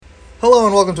Hello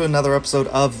and welcome to another episode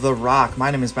of The Rock.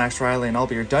 My name is Max Riley and I'll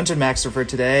be your Dungeon Master for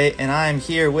today, and I'm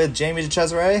here with Jamie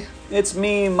DeCesare. It's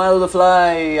me, Milo the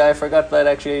Fly. I forgot that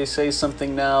actually say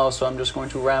something now, so I'm just going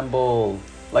to ramble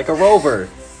like a rover.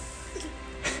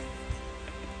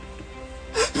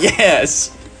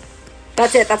 Yes.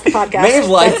 That's it. That's the podcast. Maeve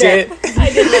liked it. I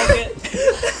did like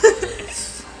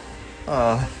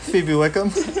it. Phoebe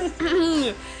Wickham.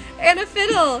 And a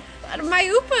fiddle. My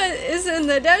Upa is in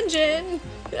the dungeon.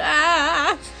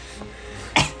 Ah.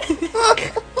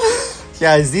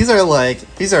 Guys, these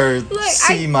are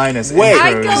C minus Wait,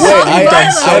 I intros. go I You've done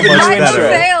off so have a much new If better. intro.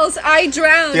 fails, I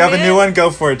drown. Do you have a man. new one? Go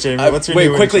for it, Jamie. What's your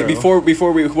new Quickly, intro?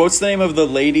 before we, what's the name of the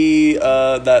lady,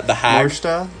 the hag?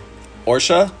 Orsta?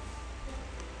 Orsha?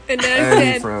 And And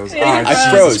then he froze. and he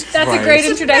I froze. That's Christ. a great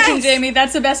introduction, Yes. Jamie.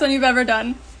 That's the best one you've ever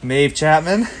done. Maeve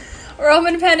Chapman.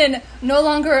 Roman Pennon, no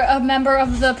longer a member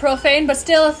of the profane, but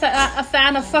still a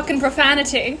fan of fucking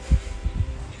profanity.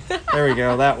 There we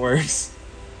go. That works.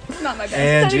 Not my best.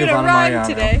 And Not even a Giovanna rhyme Mariano.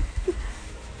 today.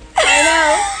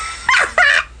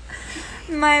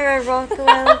 Myra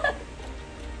Rothwell.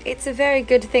 It's a very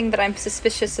good thing that I'm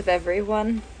suspicious of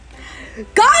everyone.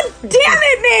 God damn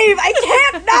it, Maeve! I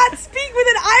can't not speak with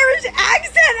an Irish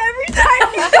accent every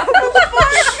time you come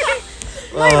before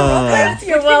me.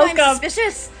 You're I'm welcome.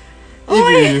 suspicious.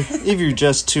 If you're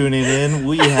just tuning in,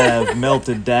 we have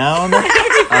melted down.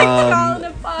 Falling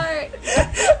apart.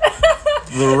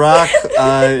 The Rock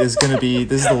is going to be...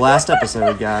 This is the last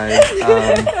episode, guys.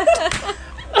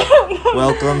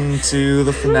 Welcome to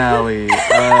the finale.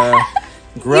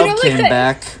 Grub You know, like came the-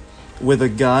 back with a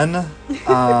gun,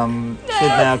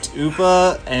 kidnapped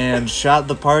Upa, and shot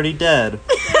the party dead.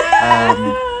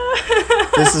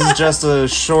 This is just a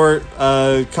short,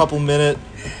 couple-minute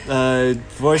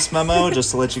voice memo,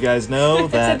 just to let you guys know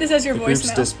that this as your the group's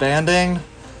voicemail. disbanding.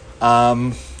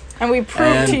 And we proved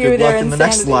And to you good their luck in the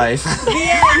next insanity. life.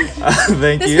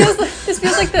 Thank you. This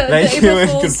feels like the Thank you April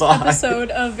and Fool's goodbye. episode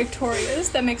of Victorious.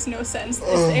 That makes no sense. It's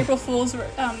the April Fool's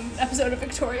episode of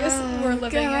Victorious. We're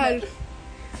living in God. it.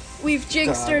 We've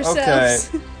jinxed Okay.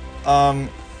 ourselves.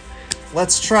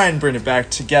 Let's try and bring it back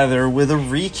together with a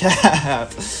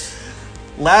recap.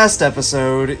 Last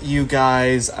episode, you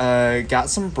guys got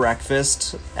some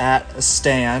breakfast at a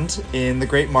stand in the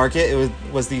Great Market. It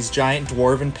was these giant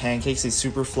dwarven pancakes, these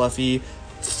super fluffy,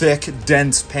 thick,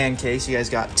 dense pancakes. You guys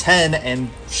got 10 and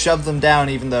shoved them down,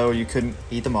 even though you couldn't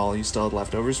eat them all. You still had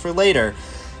leftovers for later.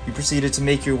 You proceeded to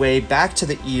make your way back to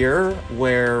the Ear,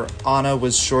 where Anna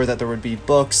was sure that there would be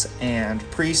books and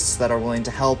priests that are willing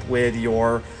to help with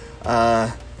your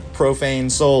profane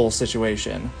soul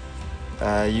situation.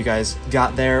 You guys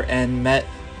got there and met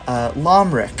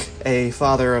Lomric, a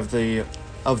father of the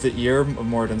Ear,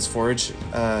 Morden's Forge.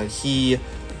 He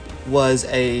was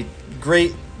a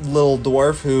great little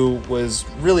dwarf who was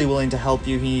really willing to help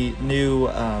you. He knew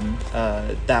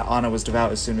that Anna was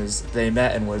devout as soon as they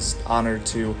met and was honored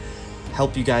to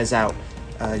help you guys out.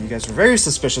 You guys were very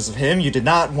suspicious of him. You did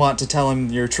not want to tell him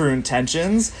your true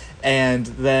intentions, and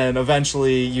then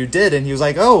eventually you did, and he was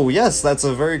like, "Oh yes, that's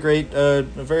a very great,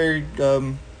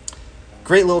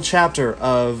 great little chapter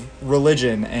of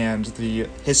religion and the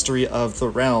history of the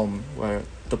realm,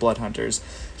 the Blood Hunters."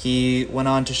 He went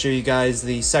on to show you guys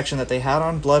the section that they had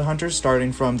on Blood Hunters,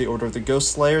 starting from the Order of the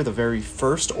Ghost Slayer, the very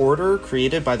first order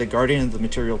created by the Guardian of the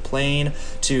Material Plane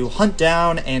to hunt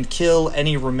down and kill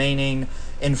any remaining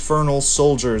infernal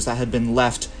soldiers that had been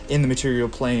left in the Material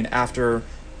Plane after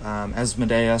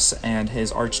Asmodeus and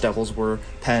his archdevils were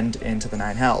penned into the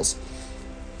Nine Hells.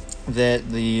 That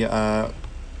the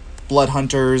Blood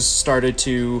Hunters started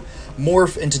to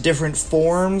morph into different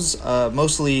forms,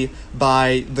 mostly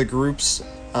by the groups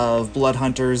of Blood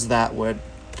Hunters that would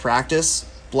practice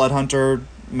Blood Hunter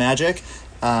magic.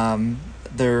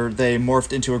 They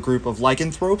morphed into a group of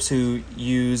lycanthropes who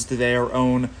used their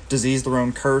own disease, their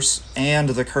own curse, and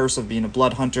the curse of being a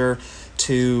blood hunter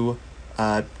to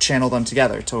channel them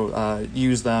together, to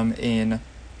use them in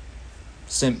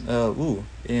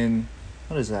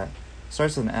what is that?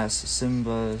 Starts with an S.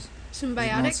 Symbiotic.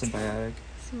 Symbiotic. Symbiotic.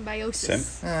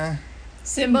 Symbiosis.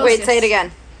 Symbiosis. Wait, say it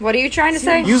again. What are you trying to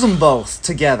say? Use them both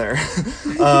together.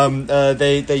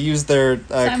 They use their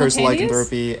curse of Simultaneous?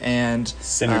 lycanthropy and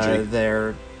Synergy.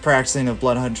 their practicing of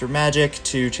blood hunter magic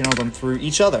to channel them through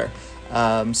each other.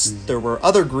 There were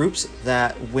other groups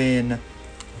that, when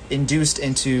induced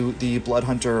into the blood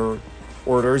hunter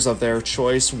orders of their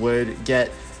choice, would get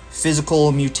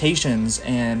physical mutations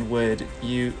and would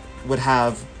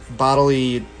have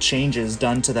bodily changes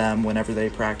done to them whenever they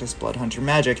practice blood hunter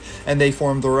magic, and they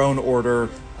formed their own order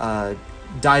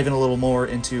dive in a little more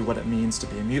into what it means to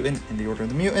be a mutant in the Order of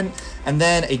the Mutant, and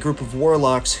then a group of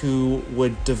warlocks who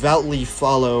would devoutly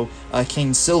follow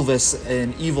King Sylvis,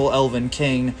 an evil elven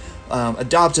king,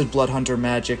 adopted Bloodhunter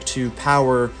magic to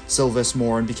power Sylvis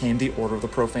more and became the Order of the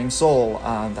Profane Soul.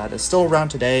 That is still around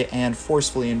today and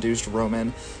forcefully induced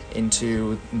Roman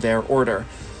into their order.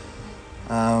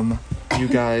 You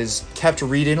guys kept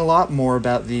reading a lot more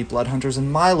about the Bloodhunters,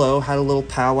 and Milo had a little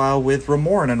powwow with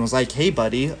Ramorn and was like, "Hey,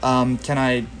 buddy, can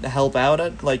I help out?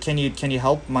 Can you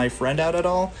help my friend out at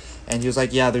all?" And he was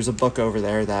like, "Yeah, there's a book over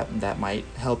there that might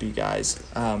help you guys."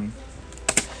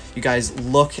 You guys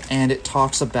look, and it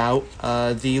talks about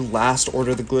the last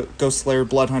Order of the Ghost Slayer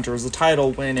Bloodhunter as the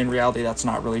title, when in reality that's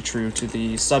not really true to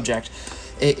the subject.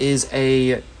 It is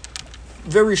a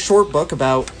very short book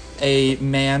about a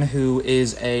man who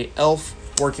is a elf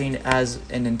working as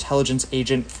an intelligence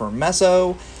agent for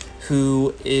Meso,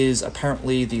 who is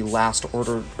apparently the last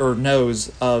order, or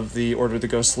knows of the Order of the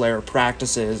Ghost Slayer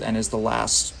practices, and is the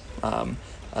last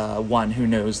one who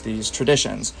knows these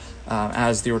traditions.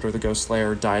 As the Order of the Ghost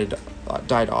Slayer died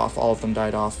off, all of them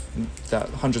died off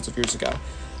hundreds of years ago.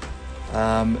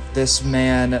 This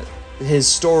man, his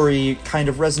story kind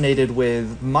of resonated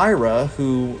with Myra,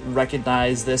 who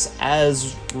recognized this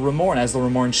as Ramorn, as the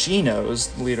Ramorn she knows,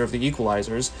 leader of the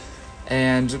Equalizers,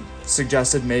 and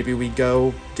suggested maybe we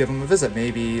go give him a visit.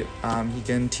 Maybe he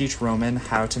can teach Roman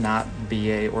how to not be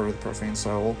a Order of the Profane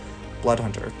Soul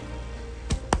Bloodhunter.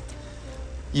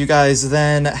 You guys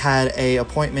then had a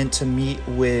appointment to meet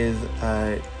with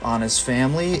Anna's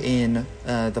family in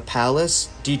the palace.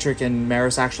 Dietrich and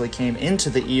Maris actually came into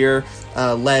the ear,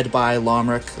 led by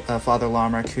Lomric, Father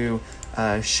Lomric, who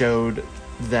showed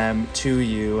them to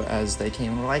you as they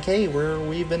came and were like, "Hey,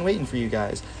 we've been waiting for you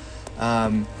guys."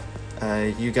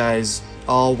 You guys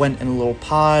all went in a little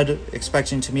pod,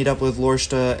 expecting to meet up with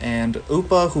Lorsta and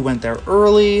Upa, who went there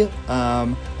early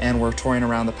and were touring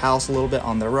around the palace a little bit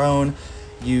on their own.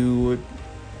 You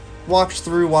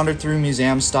wandered through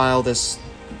museum style, this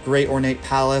great ornate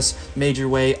palace, made your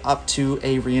way up to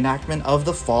a reenactment of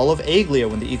the fall of Aglia,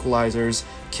 when the Equalizers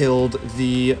killed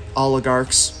the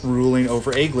oligarchs ruling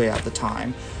over Aglia at the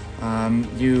time.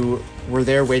 You were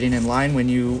there waiting in line when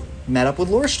you met up with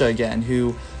Lorsta again,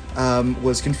 who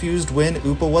was confused when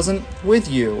Upa wasn't with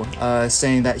you,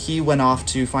 saying that he went off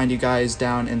to find you guys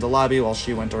down in the lobby while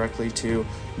she went directly to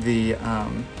the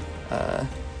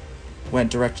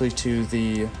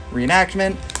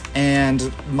reenactment,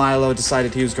 and Milo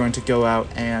decided he was going to go out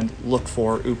and look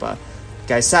for Upa. You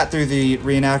guys sat through the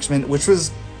reenactment, which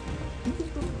was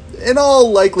in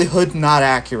all likelihood not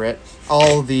accurate.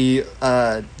 All the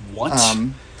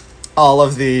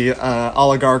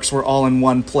oligarchs were all in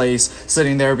one place,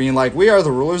 sitting there being like, "We are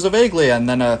the rulers of Aglia," and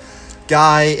then a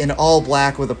guy in all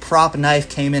black with a prop knife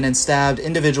came in and stabbed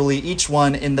individually each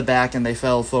one in the back, and they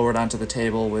fell forward onto the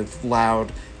table with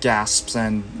loud gasps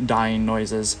and dying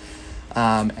noises,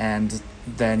 and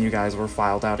then you guys were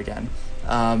filed out again.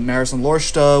 Maris and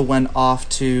Lorsta went off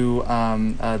to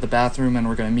the bathroom and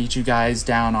were going to meet you guys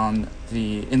down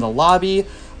in the lobby,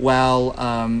 while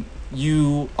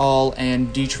you all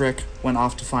and Dietrich went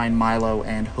off to find Milo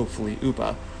and hopefully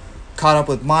Upa. Caught up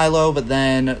with Milo, but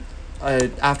then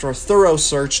after a thorough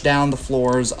search down the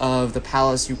floors of the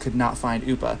palace, you could not find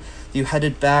Upa. You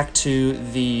headed back to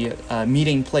the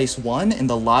meeting place 1 in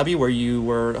the lobby, where you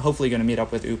were hopefully going to meet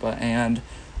up with Upa and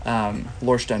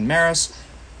Lorsta and Maris,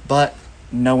 but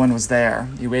no one was there.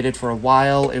 You waited for a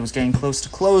while. It was getting close to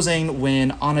closing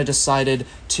when Anna decided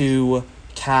to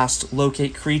cast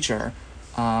Locate Creature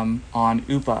on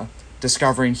Upa,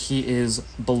 discovering he is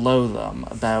below them,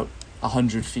 about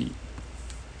 100 feet.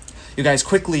 You guys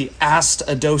quickly asked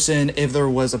Adosin if there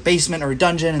was a basement or a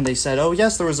dungeon, and they said, "Oh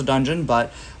yes, there was a dungeon,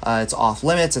 but it's off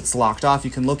limits, it's locked off.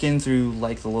 You can look in through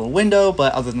like the little window,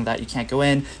 but other than that you can't go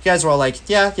in." You guys were all like,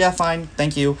 yeah, fine,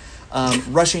 thank you.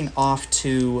 Rushing off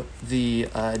to the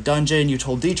dungeon, you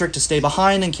told Dietrich to stay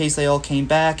behind in case they all came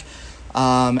back.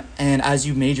 And as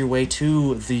you made your way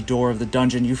to the door of the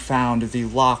dungeon, you found the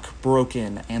lock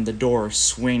broken and the door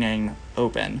swinging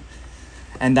open.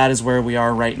 And that is where we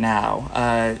are right now.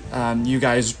 You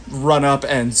guys run up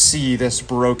and see this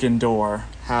broken door.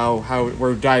 How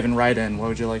we're diving right in. What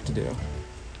would you like to do?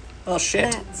 Oh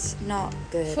shit. That's not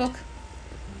good. Fuck.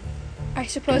 I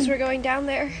suppose we're going down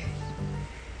there.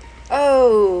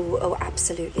 Oh,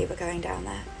 absolutely, we're going down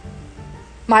there.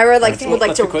 Myra would like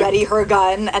to ready her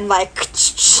gun and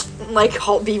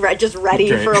be just ready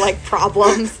Great. for like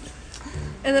problems.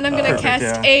 And then I'm gonna Perfect, cast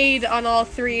yeah. aid on all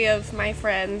 3 of my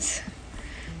friends.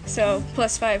 So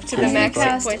 +5 to the I'm max gonna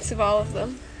hit cast- points of all of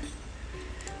them.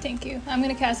 Thank you. I'm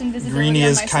gonna cast invisibility Greenie on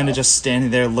is myself. kind of just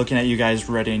standing there looking at you guys,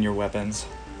 readying your weapons.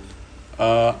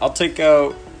 I'll take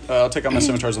out my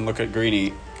scimitars and look at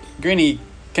Greenie. Greenie,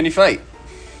 can you fight?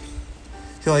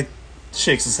 He like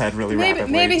shakes his head really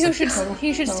rapidly. Maybe He's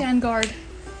he should stand guard.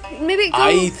 Maybe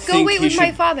I go think wait he with my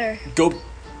should- father. Go.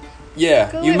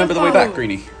 Yeah, Go you wait remember with the way Father. back,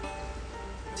 Greenie.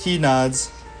 like- he nods,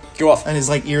 Go off. and his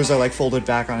like ears are like folded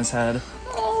back on his head.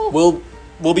 We'll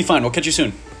be fine. We'll catch you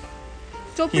soon.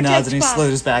 Don't He protect nods and he Bob.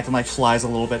 slithers back and like flies a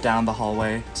little bit down the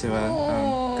hallway to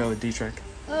go with Dietrich.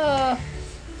 Sad.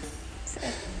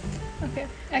 Okay.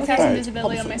 I cast Alright,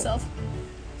 invisibility I'll on be myself.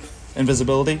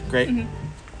 Invisibility, great.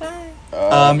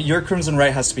 Bye. Your Crimson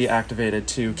Right has to be activated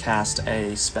to cast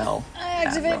a spell. I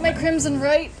activate my Roman. Crimson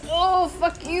Right. Oh,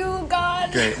 fuck you,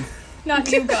 God. Great.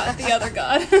 Not you, God. The other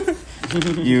God.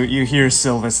 You hear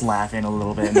Sylvis laughing a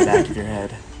little bit in the back of your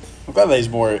head. I'm glad that he's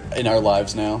more in our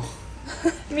lives now.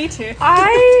 Me too.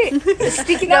 I,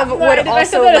 speaking of, would I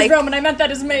said also that like. as Roman. I meant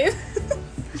that as Maeve.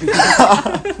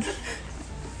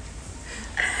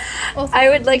 I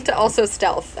would like to also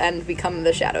stealth and become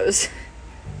the shadows.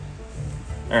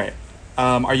 All right.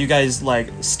 Are you guys like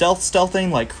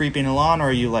stealthing, like creeping along, or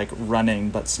are you like running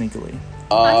but sneakily?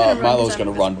 Milo's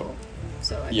gonna run.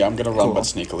 So Yeah, I'm gonna run, Cool. but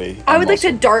sneakily. I I'm would like to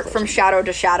also dart closer. from shadow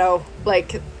to shadow,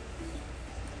 like.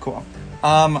 Cool.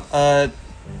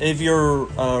 If you're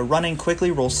running quickly,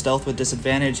 roll stealth with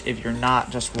disadvantage. If you're not,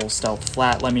 just roll stealth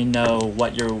flat. Let me know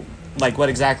what what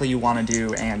exactly you want to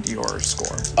do and your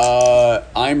score.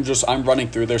 I'm running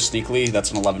through there sneakily.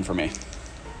 That's an 11 for me.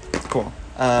 Cool.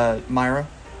 Myra.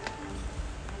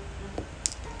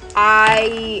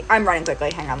 I'm running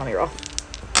quickly. Hang on, let me roll.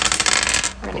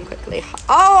 Running quickly.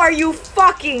 Oh, are you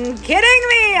fucking kidding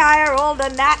me? I rolled a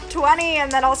nat 20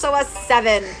 and then also a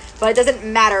 7. But it doesn't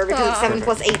matter because it's 7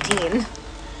 plus 18.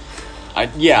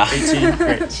 Yeah. 18.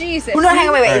 Great. Jesus. Oh, no, hang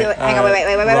on, wait. Alright, Hang on, wait.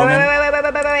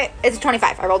 Roman? Wait. It's a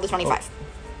 25. I rolled a 25.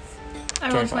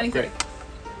 I rolled 25. 23. Great.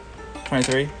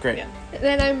 23. Great. Yeah.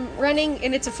 Then I'm running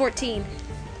and it's a 14.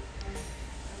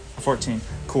 14.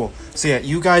 Cool. So yeah,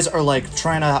 you guys are like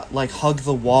trying to like hug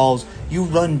the walls. You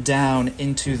run down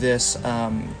into this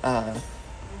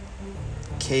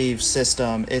cave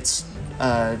system. It's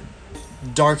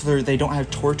dark. They don't have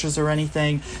torches or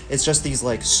anything. It's just these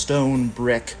like stone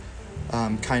brick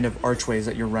kind of archways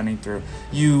that you're running through.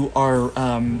 You are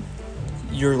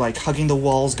you're like hugging the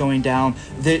walls going down.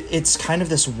 It's kind of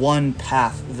this one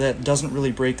path that doesn't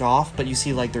really break off, but you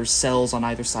see like there's cells on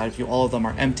either side of you. All of them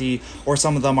are empty, or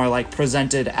some of them are like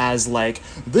presented as like,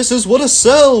 this is what a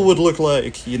cell would look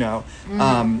like, you know.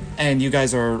 And you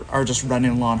guys are just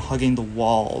running along, hugging the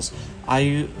walls.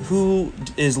 Who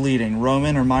is leading,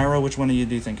 Roman or Myra? Which one of you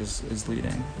do you think is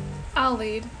leading? I'll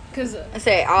lead, because... I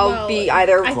say I'll be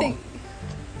either. I think...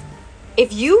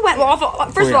 If you went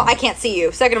first of yeah. all, I can't see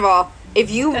you. Second of all, if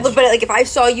you That's look, but like if I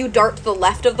saw you dart to the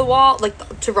left of the wall,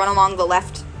 like to run along the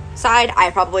left side, I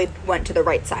probably went to the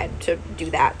right side to do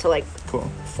that to like Cool.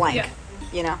 flank. Yeah.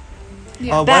 You know.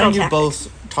 Yeah. Why Battle don't you tactic.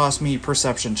 both toss me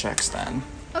perception checks then?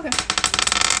 Okay.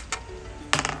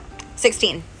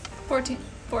 16. 14.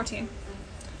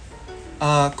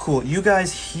 Cool. You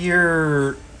guys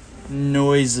hear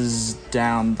noises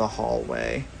down the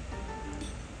hallway,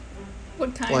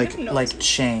 What kind like of noise? like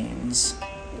chains.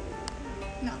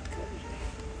 Not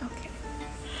good. Okay.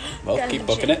 Well, keep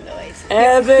booking it.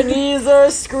 Ebenezer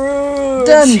Scrooge.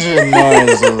 Dungeon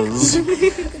noises.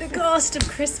 The ghost of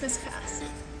Christmas past.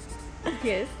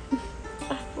 Yes.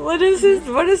 What is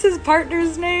his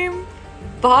partner's name?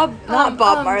 Bob, not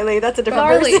Bob Marley. That's a different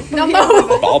Marley. person. No,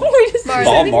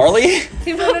 Bob Marley?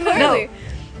 Marley.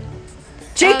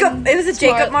 Jacob. It was a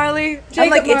Jacob Marley. I'm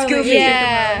Jacob like, it's Marley, goofy.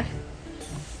 Yeah.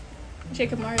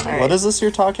 Jacob Marley. What is this you're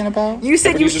talking about? You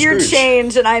said Ebenezer you hear Scrooge.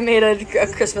 change, and I made a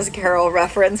Christmas Carol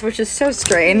reference, which is so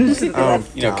strange. Oh,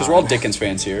 You know, because we're all Dickens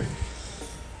fans here.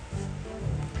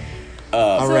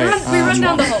 All So right. we run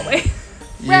down the hallway.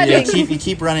 You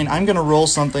keep running. I'm gonna roll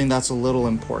something that's a little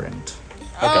important.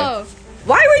 Oh.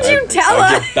 Why would you tell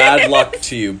I'll us? give bad luck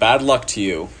to you. Bad luck to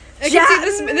you. I can see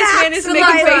this man is Good making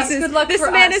luck for us. faces. Good luck This for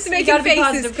man us. is You making gotta be faces.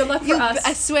 positive. Good luck for us.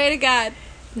 I swear to God.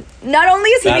 Not only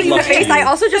is he Bad making the luck to face, you. I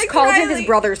also just Like called him his Riley.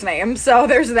 brother's name, so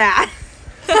there's that.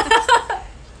 The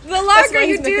why longer he's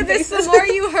you do making this, the faces. more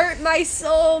you hurt my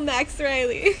soul, Max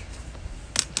Riley.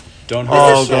 Don't hurt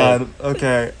Oh the soul. god.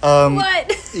 Okay.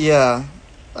 What? Yeah.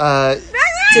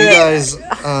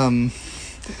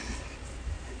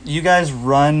 You guys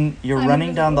run. You're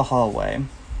running down the hallway.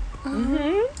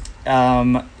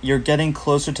 You're getting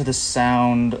closer to the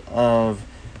sound of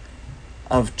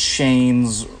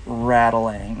chains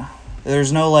rattling.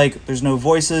 There's no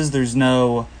voices. There's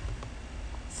no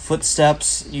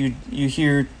footsteps. You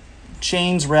hear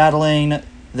chains rattling,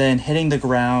 then hitting the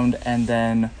ground, and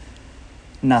then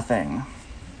nothing.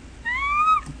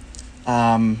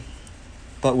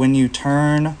 But when you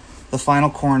turn the final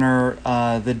corner,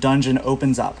 the dungeon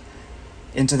opens up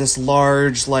into this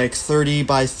large, like 30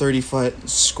 by 30 foot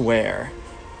square.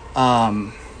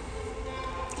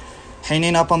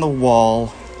 Hanging up on the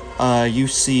wall, you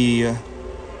see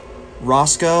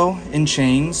Roscoe in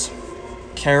chains,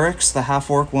 Carix, the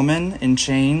half-orc woman, in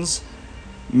chains,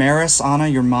 Maris, Anna,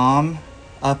 your mom,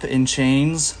 up in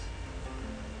chains,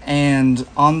 and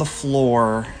on the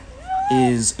floor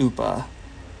is Upa.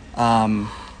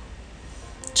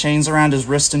 Chains around his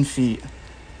wrist and feet,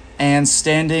 and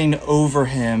standing over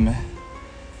him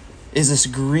is this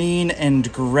green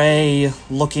and gray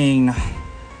looking,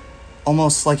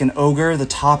 almost like an ogre. The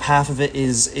top half of it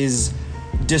is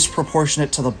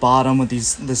disproportionate to the bottom with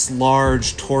this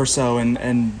large torso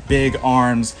and big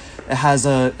arms. It has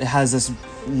this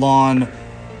long,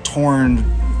 torn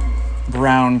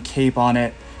brown cape on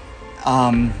it,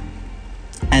 and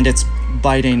it's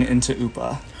biting into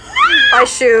Upa. I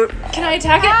shoot. Can I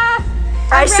attack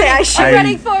it? I say I shoot.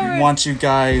 running forward. I want you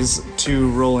guys to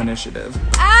roll initiative.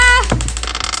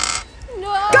 No.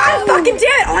 God fucking damn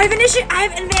it! Oh, I have initiative. I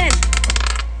have advantage.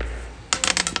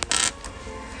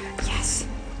 Yes.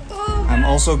 I'm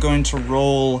also going to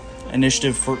roll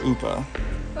initiative for Upa.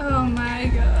 Oh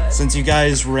my god. Since you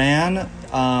guys ran,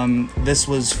 this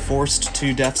was forced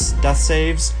to death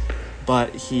saves,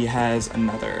 but he has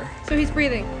another. So he's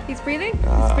breathing. He's breathing?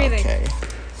 He's breathing. Okay.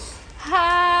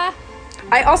 Ha!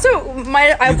 I also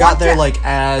might. I You got want there to, like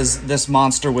as this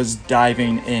monster was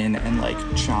diving in and like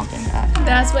chomping at you.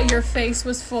 That's what your face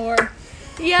was for.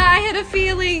 Yeah, I had a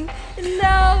feeling.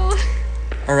 No.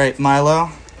 All right, Milo.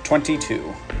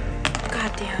 22.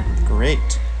 God damn.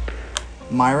 Great.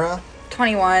 Myra.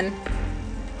 21.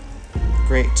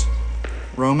 Great.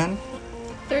 Roman.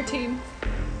 13.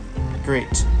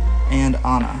 Great. And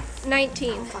Anna.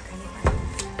 19.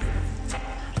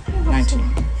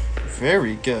 19.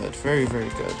 Very good. Very, very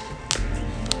good.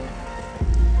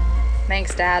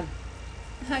 Thanks, Dad.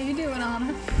 How you doing,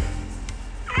 Anna?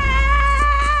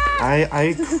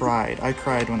 I cried. I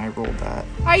cried when I rolled that.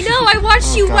 I know, I watched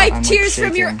Oh you God, wipe I'm, like, tears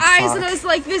from your shaking. eyes, and Fuck. I was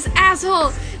like, this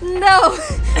asshole. No.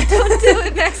 Don't do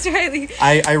it, Max Riley.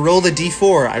 I rolled a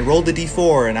d4. I rolled a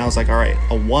d4, and I was like, all right,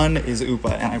 a 1 is Upa,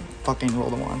 and I fucking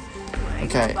rolled a 1.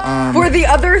 Okay. Were the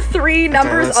other three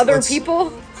numbers let's-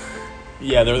 people?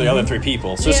 Yeah, there were the other 3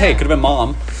 people. So, Yeah. hey, could have been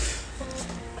Mom.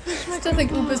 I still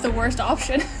think Upa's the worst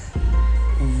option.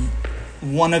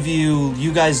 One of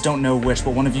you guys don't know which,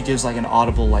 but one of you gives like an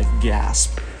audible like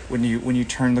gasp when you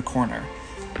turn the corner,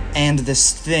 and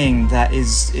this thing that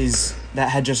that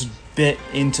had just bit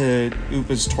into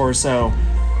Upa's torso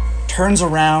turns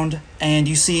around, and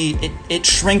you see it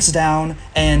shrinks down,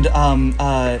 and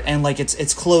like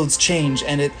its clothes change,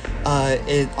 and it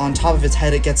on top of its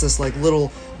head it gets this like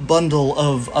little bundle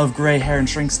of gray hair and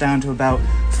shrinks down to about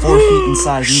 4 feet in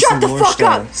size. And you Shut see the fuck Lorsta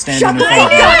up! standing Shut in the front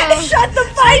fuck of you. up! Shut the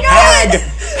fuck up!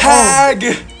 Hag!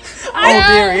 Oh,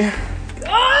 dearie.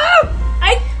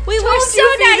 We were Told so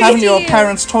you, nice Haven't to your you.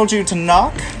 parents told you to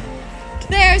knock?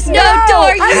 There's no, No,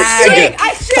 door, you I sick. shoot!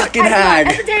 I shoot! Fucking I do not hag.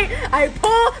 hesitate. I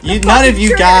pull the None of fucking you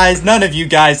trigger.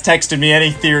 guys texted me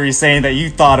any theory saying that you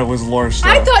thought it was Lorsta.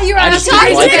 I thought you were I out just of time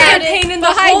didn't to like get it. a pain in the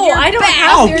Behind hole. your I don't back.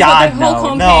 have Oh theories God, about the whole no,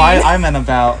 home no! pain. I meant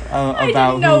about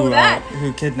didn't know that.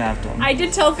 who kidnapped him. I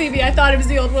did tell Phoebe I thought it was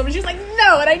the old woman. She was like,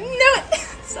 no, and I knew it.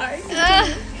 Sorry.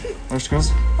 Lorsta goes,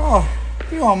 oh,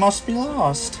 you all must be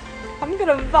lost. I'm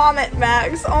gonna vomit,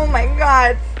 Max. Oh my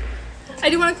god. I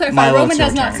do want to clarify, Milo, Roman it's your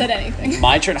has not turn. said anything.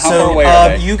 My turn. How So far away are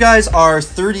they? you guys are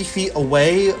 30 feet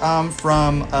away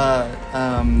from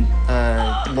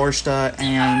Lorsta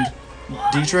and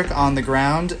Dietrich on the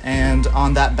ground, and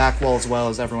on that back wall as well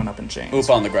as everyone up in chains. Oop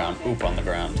on the ground. Oop on the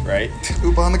ground, right?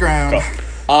 Oop on the ground. Go.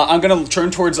 I'm gonna turn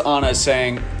towards Anna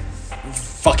saying,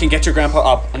 fucking get your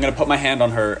grandpa up. I'm gonna put my hand on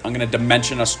her. I'm gonna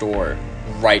dimension a store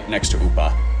right next to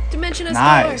Upa. Dimension of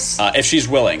Nice. If she's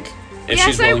willing. If Yes,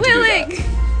 she's I'm willing to do willing. that.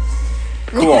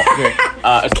 Cool. Great.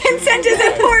 Consent is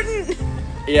important.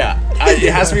 Yeah,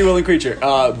 it has to be a willing creature.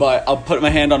 But I'll put my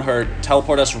hand on her,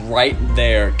 teleport us right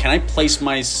there. Can I place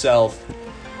myself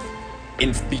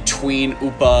in between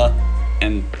Upa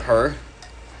and her?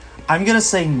 I'm gonna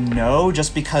say no,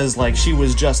 just because like she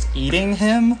was just eating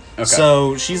him, Okay.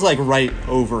 so she's like right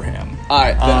over him.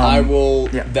 Alright, then I will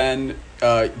yeah. then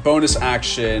bonus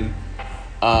action.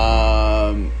 What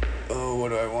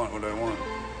do I want?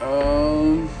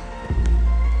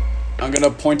 I'm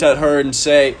gonna point at her and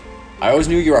say, I always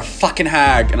knew you were a fucking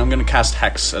hag, and I'm gonna cast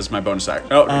Hex as my bonus act.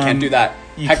 No, I can't do that.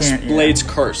 you Hex can't, yeah. Blade's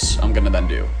Curse, I'm gonna then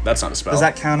do. That's not a spell. Does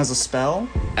that count as a spell?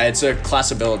 It's a class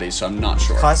ability, so I'm not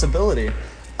sure. Class ability.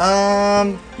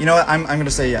 You know what? I'm gonna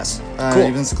say yes. Cool.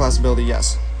 Even if it's a class ability,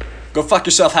 yes. Go fuck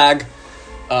yourself, hag.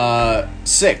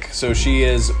 Sick. So she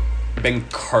is been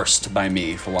cursed by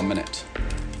me for 1 minute.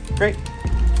 Great.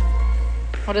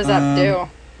 What does that do?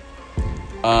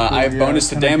 I have Yeah, bonus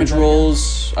to can I damage do that?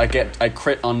 rolls. I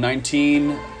crit on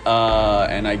 19,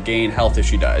 and I gain health if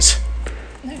she dies.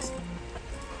 Nice.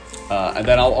 And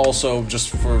then I'll also, just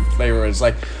for flavor, it's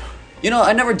like, you know,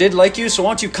 I never did like you, so why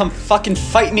don't you come fucking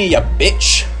fight me, you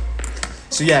bitch?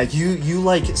 So yeah, you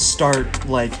like start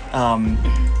like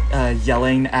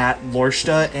yelling at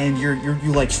Lorsta, and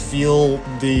you like feel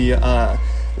the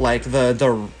like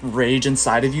the rage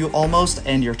inside of you almost,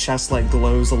 and your chest like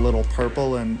glows a little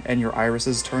purple, and your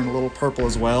irises turn a little purple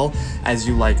as well as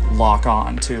you like lock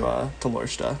on to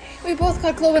Lorsta. We both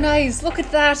got glowing eyes. Look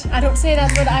at that. I don't say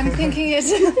that, but I'm thinking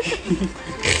it.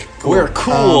 We're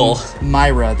cool.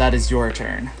 Myra, that is your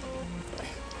turn.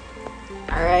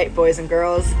 All right, boys and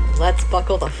girls, let's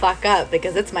buckle the fuck up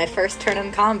because it's my first turn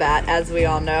in combat, as we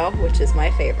all know, which is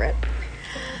my favorite.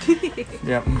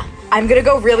 Yep. I'm gonna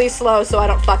go really slow so I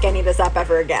don't fuck any of this up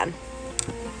ever again.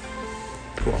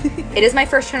 Cool. It is my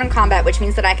first turn in combat, which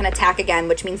means that I can attack again,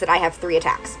 which means that I have 3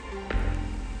 attacks.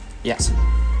 Yes.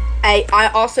 It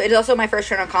is also my first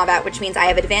turn in combat, which means I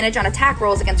have advantage on attack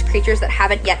rolls against creatures that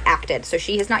haven't yet acted. So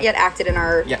she has not yet acted in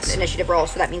our initiative roll,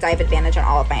 so that means I have advantage on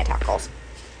all of my attack rolls.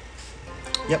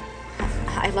 Yep.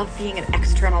 I love being an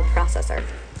external processor.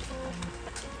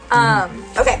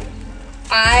 Okay.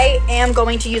 I am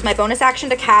going to use my bonus action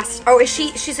to cast. Oh, is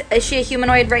she a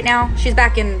humanoid right now? She's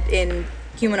back in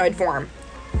humanoid form.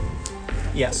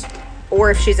 Yes. Or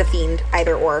if she's a fiend,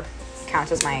 either or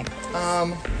counts as my.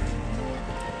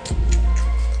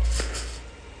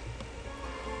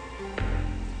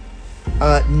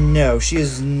 No, she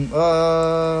is.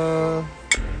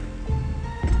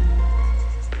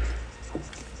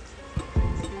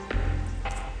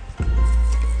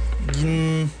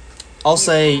 I'll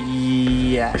say,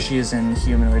 yeah, she is in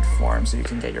humanoid form, so you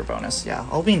can get your bonus. Yeah,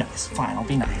 I'll be nice. Fine, I'll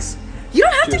be nice. You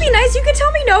don't have to be nice. You can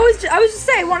tell me no. I was just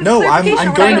saying. I wanted No, I'm clarification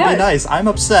on going what to I be nice. I'm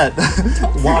upset.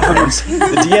 Waters.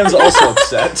 The DM's also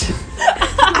upset.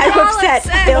 I'm all upset.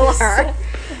 upset. Kill her.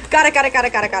 Got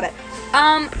it.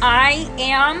 I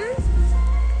am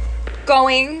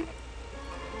going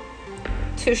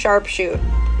to sharpshoot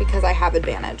because I have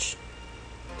advantage.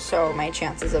 So my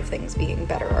chances of things being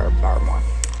better are more.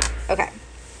 Okay.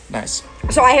 Nice.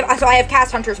 So I have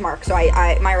cast Hunter's Mark. So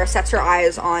Myra sets her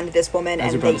eyes on this woman,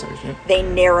 As and your bonus action, yep. they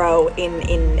narrow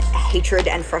in hatred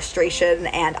and frustration,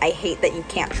 and I hate that you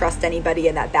can't trust anybody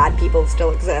and that bad people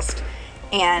still exist.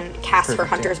 And casts her Perfect,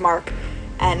 Hunter's yeah. Mark,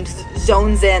 and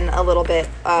zones in a little bit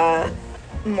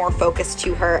more focus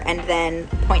to her, and then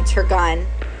points her gun,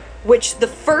 which the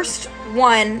first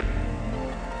one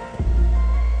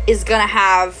is gonna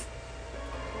have.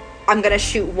 I'm gonna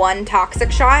shoot 1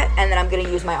 toxic shot, and then I'm gonna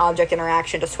use my object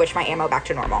interaction to switch my ammo back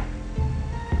to normal.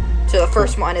 So the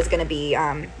first one is gonna be,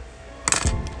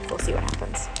 we'll see what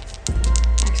happens.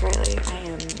 Max Riley, I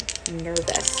am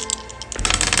nervous.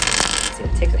 Let's see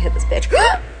what it takes to hit this bitch.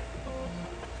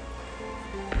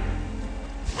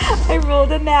 I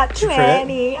rolled a nat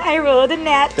 20. I rolled a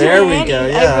nat 20. There we go,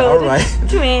 yeah, I rolled alright. a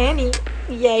 20.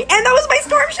 Yay. And that was my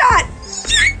storm shot!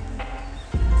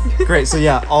 Great, so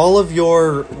yeah, all of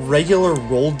your regular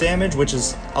roll damage, which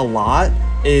is a lot,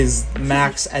 is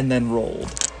max and then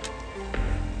rolled.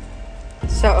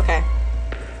 So, okay.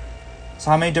 So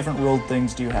how many different rolled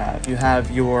things do you have? You have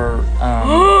your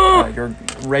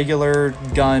regular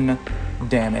gun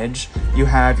damage, you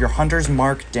have your Hunter's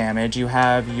Mark damage, you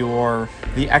have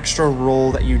the extra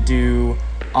roll that you do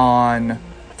on...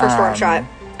 For storm shot.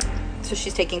 So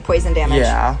she's taking poison damage.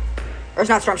 Yeah. Or it's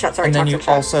not storm shot, sorry, And then toxic you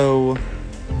shot. also...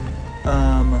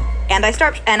 And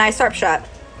I start shot.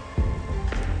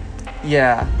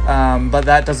 Yeah, but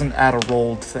that doesn't add a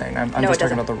rolled thing. I'm No, just it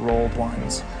talking doesn't. about the rolled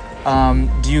ones.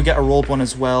 Do you get a rolled one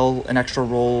as well? An extra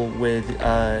roll with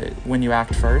when you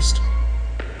act first?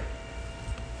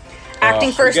 Acting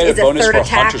You first get a is a bonus third for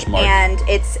attack, Hunter's Mark.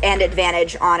 and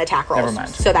advantage on attack rolls. Never mind.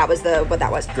 So that was what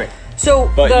that was. Great. So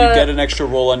But the, you get an extra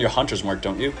roll on your Hunter's Mark,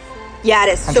 don't you? yeah,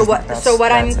 it is. Hunter's So what? Mark, that's- So what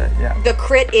that's it, yeah. The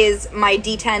crit is my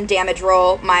D10 damage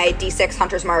roll, my D6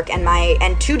 Hunter's Mark, and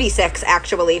 2D6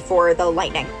 actually for the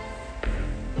lightning.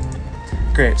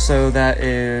 Great. So that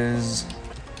is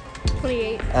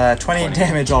 28. 28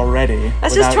 damage already.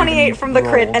 That's without just 28 even from the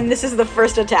crit, roll. and this is the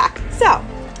first attack. So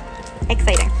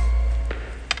exciting.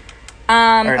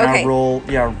 All right, Okay.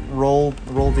 now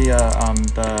roll the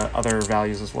other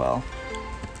values as well.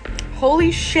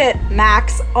 Holy shit,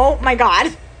 Max. Oh my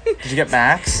god. Did you get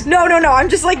max? No. I'm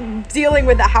just like dealing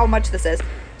with how much this is.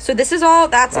 So this is all,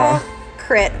 that's all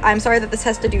crit. I'm sorry that this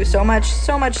has to do so much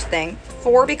thing.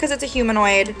 4 because it's a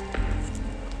humanoid.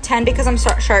 10 because I'm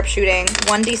sharpshooting.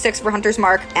 1d6 for Hunter's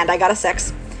Mark, and I got a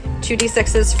 6.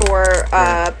 2d6s for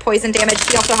poison damage.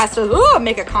 She also has to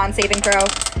make a con saving throw.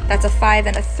 That's a 5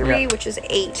 and a 3, which is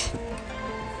 8.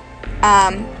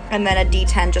 And then a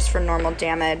d10 just for normal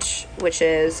damage, which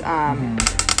is 9.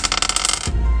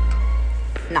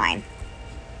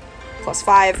 Plus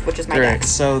 5, which is my Great. dex.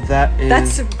 So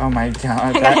that's oh my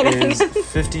god, that is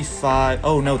 55.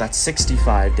 Oh no, that's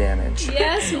 65 damage.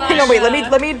 Yes, Masha. No, wait,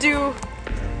 let me do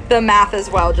the math as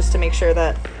well, just to make sure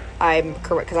that I'm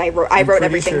correct, because I wrote Pretty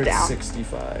everything sure it's down.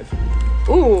 65.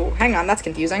 Ooh, hang on, that's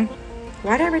confusing.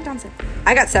 Why did I write down 70?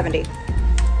 I got 70.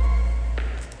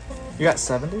 You got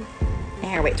 70?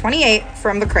 Here, wait, 28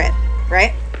 from the crit,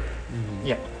 right?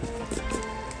 Yeah.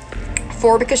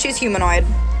 4 because she's humanoid.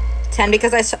 10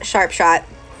 because I sharp shot.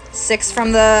 6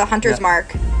 from the Hunter's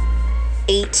Mark.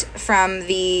 8 from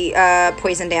the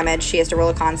poison damage. She has to roll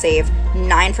a con save.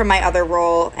 9 from my other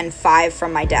roll, and 5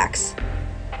 from my dex.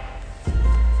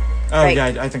 Oh Right.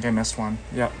 yeah, I think I missed one.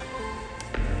 Yep.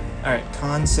 All right,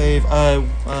 con save.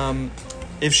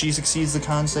 If she succeeds the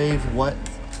con save, what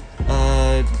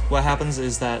happens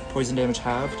is that poison damage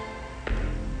halved.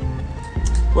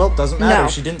 Well, doesn't matter. No.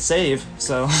 She didn't save,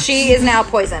 so She is now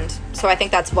poisoned, so I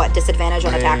think that's what, disadvantage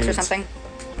on attacks or Right. something.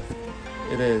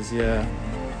 it is. Yeah.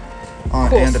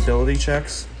 Cool. And ability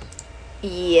checks.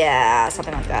 Yeah,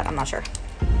 something like that. I'm not sure.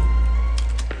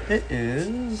 It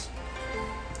is.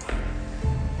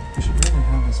 I should really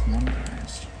have this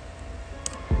memorized.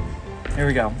 Here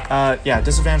we go. Yeah,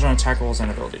 disadvantage on attack rolls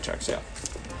and ability checks. Yeah.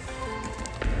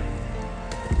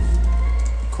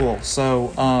 Cool.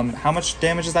 So, how much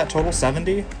damage is that total?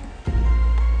 70?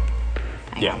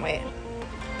 Hang on, wait.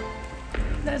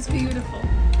 That's beautiful.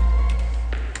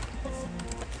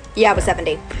 Yeah, it was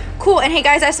 70. Cool, and hey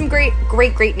guys, I have some great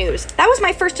news. That was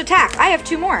my first attack. I have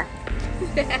 2 more.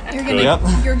 Yep.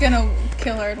 You're gonna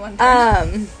kill her at one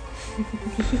time.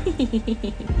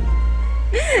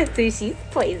 So she's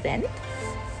poisoned.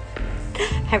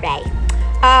 Hooray.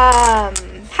 How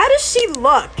does she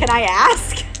look? Can I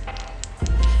ask?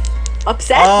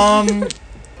 Upset?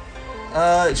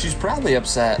 She's probably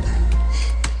upset.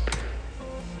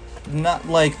 Not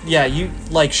like, yeah,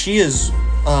 she is,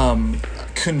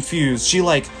 confused.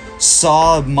 She,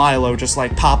 saw Milo just,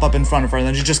 pop up in front of her, and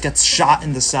then she just gets shot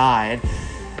in the side.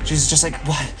 She's just like,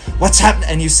 what's happening?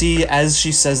 And you see, as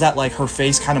she says that, her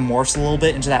face kind of morphs a little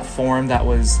bit into that form that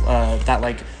was,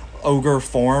 ogre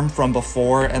form from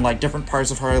before, and, different parts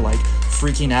of her,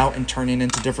 freaking out and turning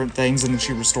into different things, and then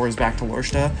she restores back to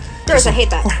Lorsta. Gross, I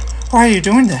hate that. Why are you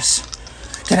doing this?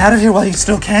 Get out of here while you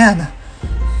still can.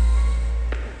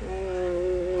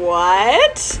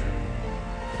 What?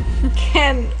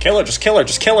 Kill her, just kill her,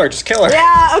 just kill her, just kill her.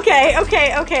 Yeah, okay.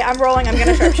 I'm rolling. I'm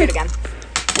gonna sharpshoot again.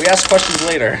 We ask questions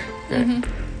later.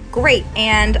 Great,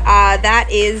 and that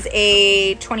is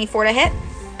a 24 to hit.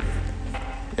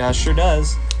 Yeah, sure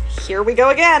does. Here we go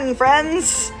again,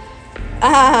 friends.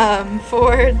 Hang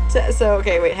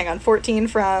on. 14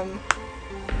 from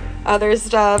other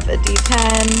stuff, a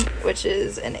d10, which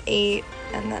is an 8,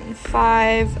 and then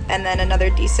 5, and then another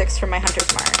d6 from my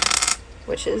Hunter's Mark,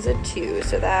 which is a 2,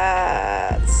 so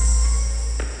that's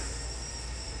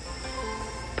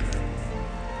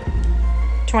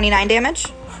 29 damage.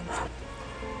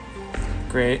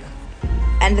 Great.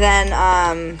 And then,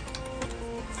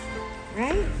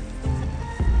 right?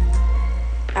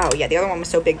 Oh, yeah, the other one was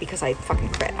so big because I fucking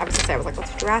crit. I was gonna say,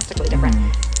 that's drastically different.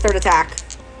 Third attack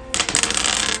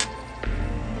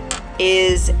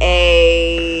is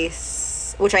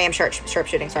which I am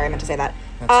sharpshooting, sorry, I meant to say that.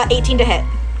 18 to hit.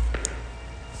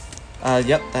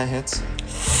 Yep, that hits.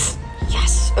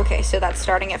 Yes. Okay, so that's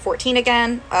starting at 14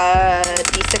 again.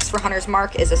 D6 for Hunter's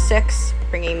Mark is a 6,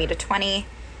 bringing me to 20.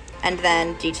 And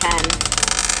then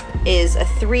D10 is a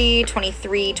 3,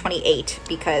 23, 28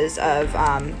 because of,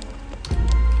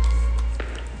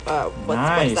 what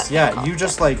Nice. is that thing Yeah, called? you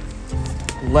just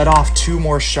let off 2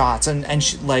 more shots, and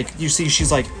she, you see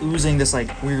she's oozing this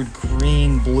weird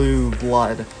green blue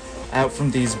blood out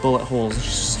from these bullet holes. And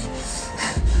she's just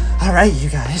all right, you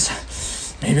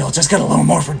guys, maybe I'll just get a little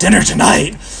more for dinner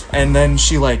tonight. And then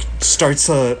she starts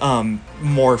to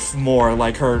morph more.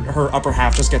 Her upper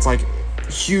half just gets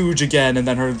huge again, and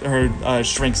then her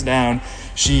shrinks down.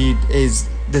 She is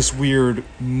this weird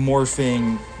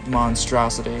morphing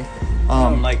monstrosity.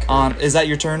 Like her. Is that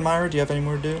your turn, Myra? Do you have any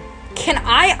more to do? Can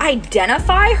I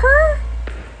identify her?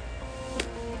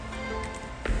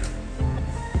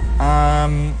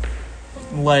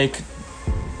 Like,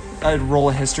 I'd roll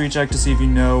a history check to see if you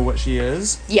know what she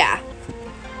is. Yeah.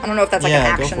 I don't know if that's like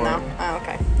Yeah, an go action for though. it. Oh,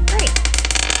 okay. Great.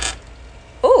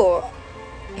 Ooh.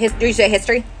 Do you say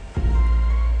history?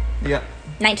 Yeah.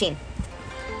 19.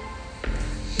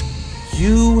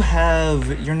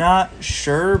 You're not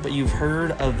sure, but you've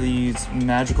heard of these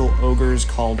magical ogres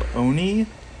called Oni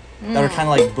that are kind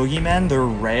of like boogeymen. They're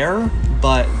rare,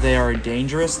 but they are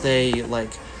dangerous. They're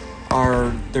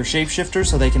shapeshifters,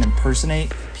 so they can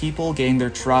impersonate people, gain their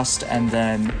trust, and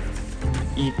then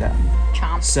eat them.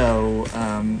 Chomp. So,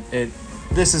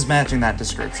 this is matching that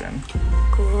description.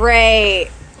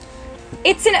 Great.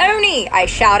 It's an Oni, I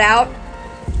shout out.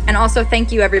 And also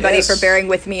thank you everybody Yes. for bearing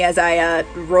with me as I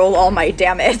roll all my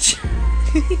damage.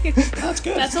 That's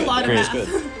good. That's a lot of Great. math.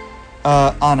 Good.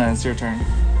 Anna, it's your turn.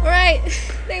 Alright,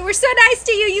 they were so nice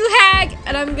to you, you hag!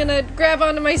 And I'm gonna grab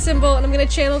onto my symbol and I'm gonna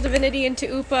channel divinity into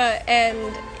Upa, and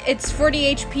it's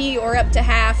 40 HP or up to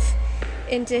half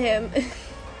into him.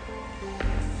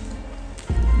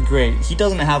 Great. He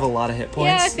doesn't have a lot of hit points.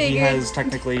 Yeah, I He figured. has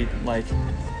technically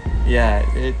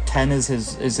 10 is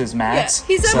his max. Yeah,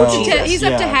 he's up so, to he's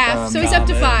up to half, so he's up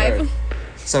to 5.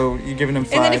 So you're giving him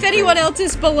 5. And then if anyone great. else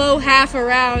is below half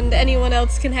around, anyone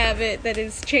else can have it that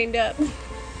is chained up.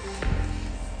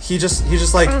 He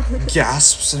just like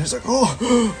gasps and he's like,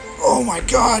 oh my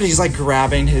god. He's like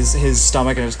grabbing his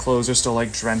stomach and his clothes are still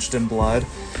like drenched in blood.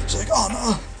 He's like, oh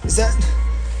no, is that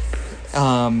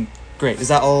great. Is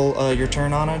that all your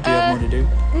turn, Anna? Do you have more to do?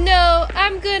 No,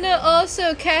 I'm gonna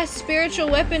also cast spiritual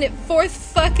weapon at 4th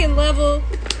fucking level,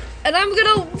 and I'm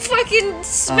gonna fucking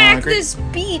smack great. this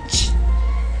beach.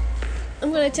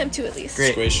 I'm gonna attempt to at least.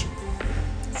 Great. Squish.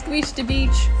 Squeeze the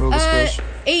beach. Roll the squish.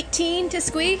 18 to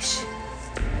squish.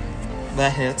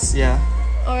 That hits, yeah.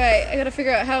 Alright, I gotta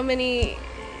figure out how many.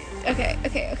 Okay.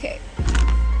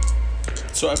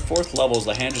 So at 4th level, is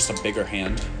the hand just a bigger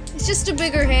hand? It's just a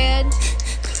bigger hand.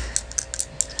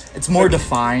 It's more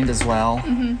defined as well.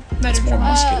 Better More try.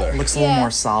 muscular. Looks a little Yeah.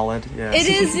 more solid. Yeah. It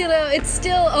is, it's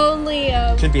still only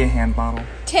Could be a hand model.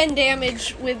 10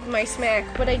 damage with my smack,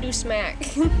 but I do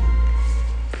smack.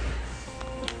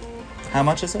 How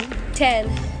much is it? 10.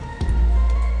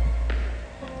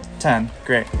 10.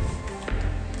 Great.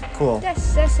 Cool.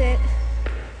 That's it.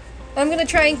 I'm gonna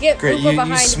try and get Great. Upa You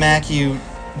behind smack you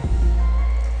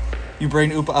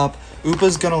bring Upa up.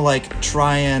 Upa's gonna like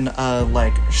try and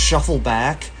like shuffle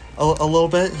back a little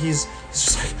bit. He's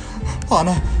just like,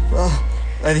 Anna,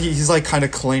 and he's like kind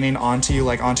of clinging onto you,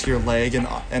 like onto your leg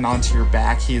and onto your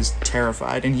back. He is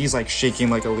terrified and he's like shaking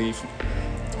like a leaf.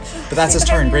 But that's his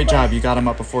turn. Great job. You got him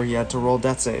up before he had to roll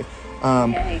death save.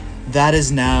 Yay. That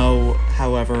is now,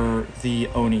 however, the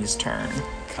Oni's turn.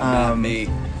 Come at me.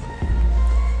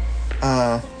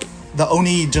 The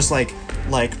Oni just like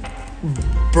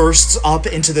bursts up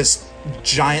into this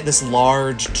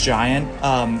large giant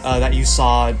that you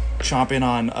saw chomping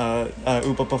on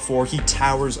Upa before. He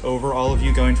towers over all of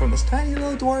you, going from this tiny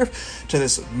little dwarf to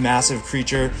this massive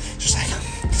creature. Just like,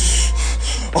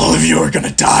 all of you are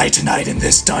gonna die tonight in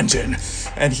this dungeon.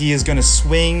 And he is gonna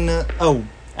swing. Oh,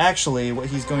 actually, what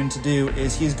he's going to do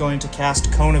is he's going to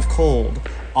cast Cone of Cold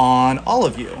on all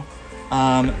of you.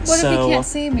 What if he can't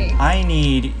see me? I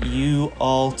need you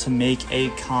all to make a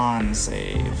con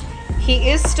save. He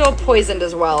is still poisoned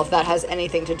as well, if that has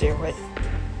anything to do with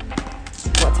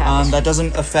what's happened. That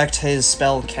doesn't affect his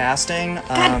spell casting.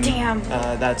 God damn.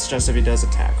 That's just if he does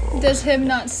attack roll. Does him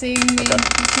not seeing me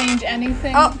change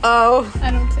anything? Uh-oh.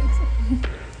 I don't think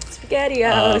so.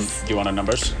 SpaghettiOs. Do you want our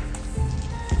numbers?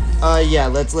 Yeah,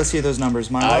 let's hear those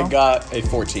numbers, Milo. I got a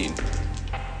 14.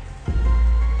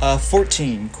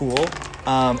 14, cool.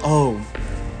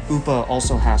 Upa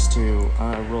also has to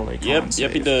roll a con Yep,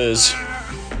 save. he does.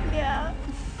 Yeah.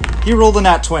 He rolled a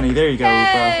nat 20. There you go,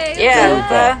 Hey. Yeah,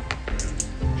 Upa.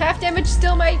 Half damage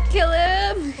still might kill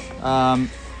him. Upa.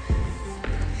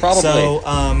 Probably.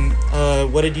 So,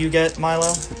 what did you get,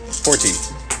 Milo? 14.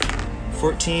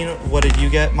 14. What did you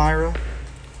get, Myra?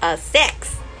 A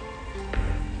 6.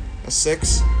 A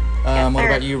 6. Yes, What sir.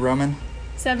 about you, Roman?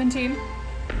 17.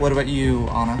 What about you,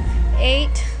 Anna? 8.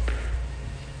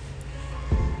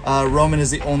 Roman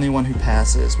is the only one who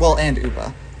passes. Well, and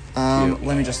Upa. Yeah.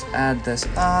 Let me just add this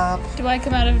up. Do I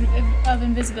come out of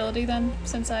invisibility then,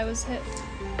 since I was hit?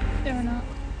 Or not?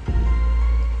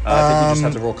 I think you just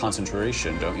have to roll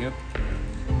concentration, don't you?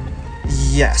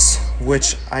 Yes,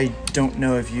 which I don't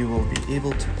know if you will be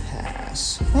able to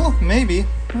pass. Well, maybe.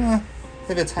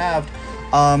 If it's halved.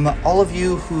 All of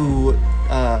you who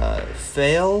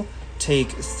fail take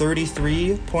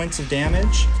 33 points of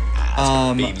damage.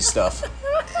 Baby stuff.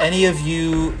 Any of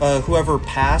you, whoever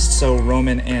passed, so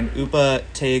Roman and Upa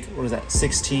take, what is that,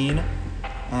 16?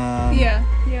 Yeah.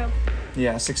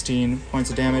 Yeah, 16 points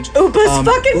of damage. Upa's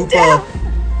fucking Upa down.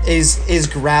 is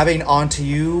grabbing onto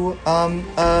you,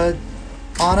 Anna,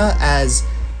 as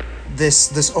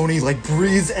this Oni like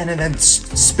breathes in and then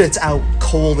spits out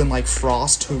cold and like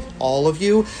frost to all of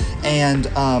you, and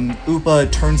Upa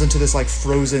turns into this like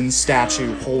frozen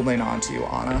statue holding onto you,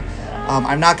 Anna.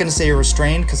 I'm not gonna say you're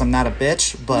restrained because I'm not a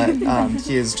bitch, but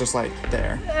he is just like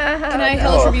there. Can I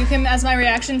hellish rebuke him as my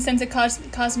reaction since it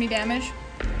caused me damage?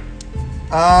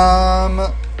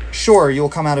 Sure, you'll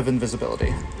come out of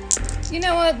invisibility. You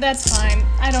know what? That's fine.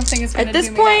 I don't think it's gonna At this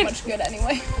do me point- that much good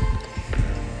anyway.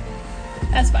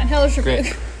 That's fine. Hellish rebuke.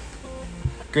 Great.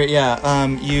 Great, yeah.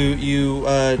 You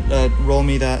roll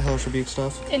me that Hellish Rebuke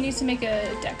stuff. It needs to make a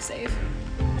deck save.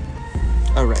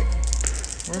 Oh, right.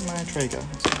 Where'd my tray go?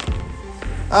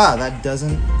 Ah, that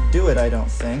doesn't do it, I don't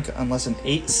think, unless an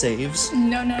 8 saves.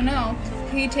 No.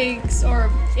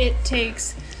 It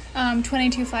takes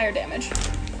 22 fire damage.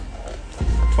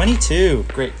 22.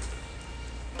 Great.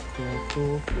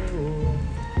 Cool.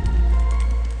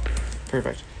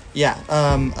 Perfect. Yeah,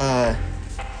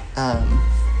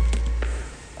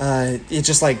 it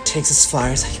just like takes its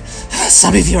fire. It's like,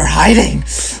 some of you are hiding.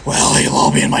 Well, you'll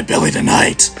all be in my belly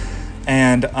tonight.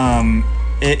 And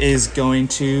it is going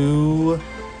to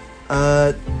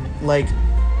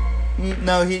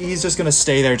he's just gonna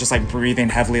stay there, just like breathing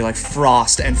heavily, like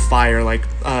frost and fire like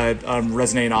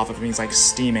resonating off of him. He's like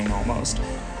steaming almost.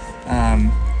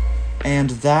 And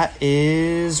that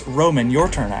is Roman, your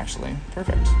turn actually.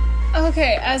 Perfect.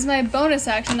 Okay, as my bonus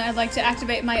action, I'd like to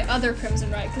activate my other Crimson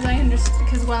Right,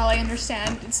 because while I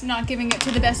understand it's not giving it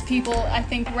to the best people, I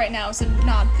think right now is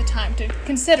not the time to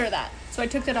consider that. So I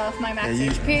took that off my max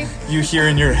HP. You hear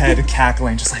in your head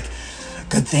cackling, just like,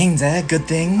 good things, eh? Good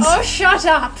things. Oh, shut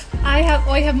up! I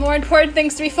have more important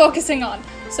things to be focusing on.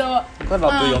 So I'm glad I'm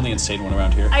not the only insane one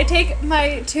around here. I take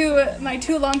my two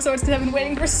longswords because I've been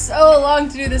waiting for so long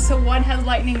to do this. So one has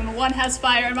lightning and one has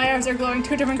fire, and my arms are glowing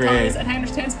 2 different Great. colors. And I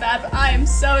understand it's bad, but I am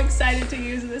so excited to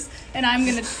use this, and I'm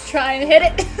gonna try and hit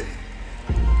it.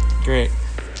 Great.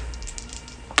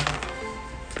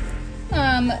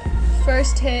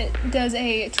 First hit does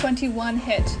a 21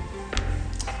 hit.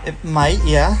 It might,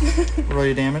 yeah. Roll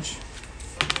your damage.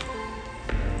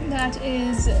 That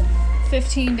is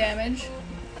 15 damage.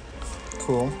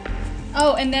 Cool.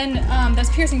 Oh, and then that's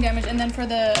piercing damage, and then for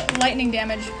the lightning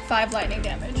damage, 5 lightning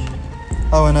damage.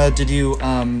 Oh, and did you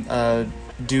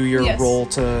do your Yes. roll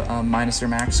to minus your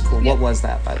max? Cool. Yep. What was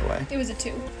that, by the way? It was a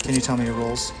 2. Can you tell me your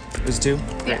rolls? It was 2?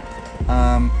 Great.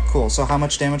 Yeah. Cool. So how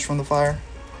much damage from the fire?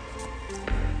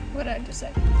 What did I just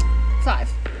say? 5.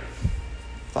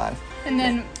 5. And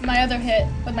then my other hit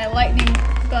with my lightning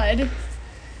bud.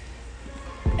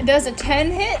 It does a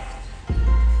 10 hit?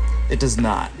 It does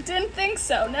not. Didn't think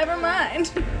so. Never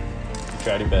mind.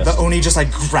 Tried your best. The Oni just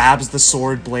like grabs the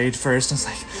sword blade first and is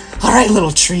like, all right,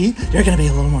 little tree, you're gonna be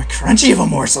a little more crunchy of a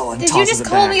morsel, and Did you tosses just it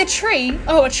call back. me a tree?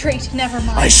 Oh, a treat. Never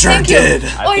mind. I sure Thank did. You.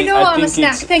 I Oh, think- you know I I'm a think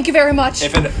snack. it's- Thank you very much.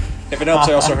 If it helps,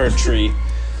 I also heard tree.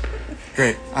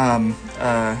 Great.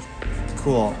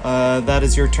 Cool. That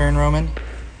is your turn, Roman.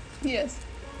 Yes.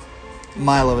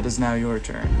 Milo, it is now your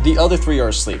turn. The other 3 are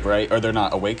asleep, right? Or they're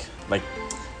not awake? Like,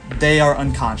 They are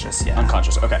unconscious, yeah.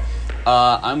 unconscious. Okay.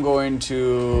 I'm going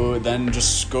to then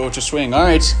just go to swing. All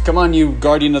right, come on, you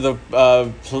guardian of the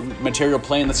material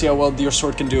plane. Let's see how well your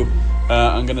sword can do.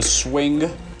 I'm gonna swing.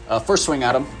 First swing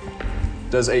at him.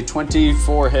 Does a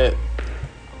 24 hit?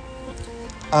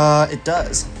 It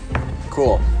does.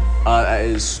 Cool. That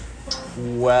is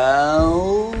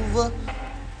 12.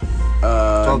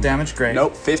 12 damage, great.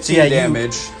 Nope, 15 So, yeah,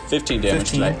 damage. 15 damage.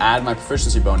 15. Did I add my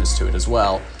proficiency bonus to it as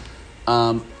well?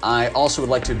 I also would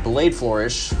like to Blade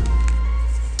Flourish.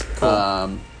 Cool.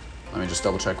 Let me just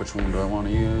double check which one do I want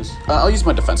to use. I'll use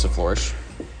my Defensive Flourish.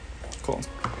 Cool.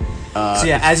 So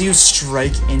yeah, as you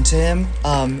strike into him,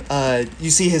 you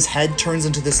see his head turns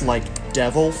into this like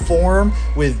devil form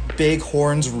with big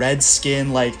horns, red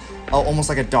skin, like almost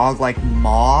like a dog-like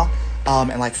maw,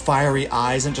 and like fiery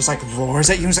eyes, and just like roars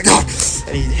at you. And he's like, oh!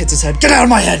 And he hits his head. Get out of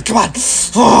my head! Come on!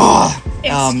 Ah!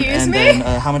 Excuse and me? then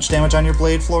how much damage on your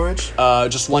blade flourish?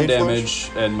 Just 1 Blade damage,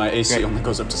 and my AC Great. only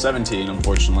goes up to 17,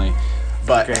 unfortunately.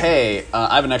 But Great. hey,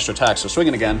 I have an extra attack, so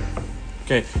swinging again.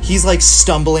 Okay, he's like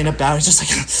stumbling about. He's just like,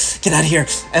 get out of here.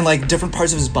 And like different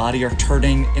parts of his body are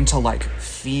turning into like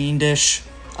fiendish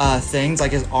things.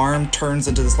 Like his arm turns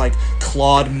into this like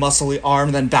clawed, muscly arm,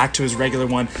 and then back to his regular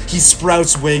one. He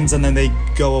sprouts wings, and then they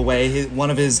go away. One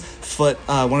of his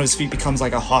feet becomes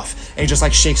like a huff, and he just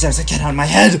like shakes it. He's like, "Get out of my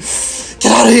head!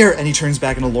 Get out of here!" And he turns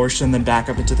back into Lortian, and then back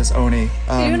up into this Oni. You're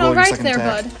doing roll all your right second there,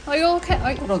 attack. bud. Are you okay?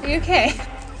 Are you okay?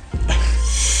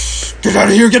 Get out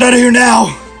of here! Get out of here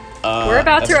now! We're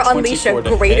about that's to a unleash a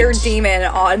 24 to greater hit. demon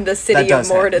on the city That of does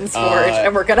hit. Moradin's Forge,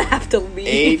 and we're gonna have to leave.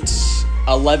 8,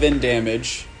 11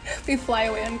 damage. We fly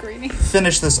away on Greeny.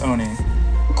 Finish this Oni.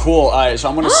 Cool. Alright, so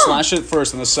I'm gonna slash it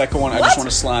first, and the second one I just want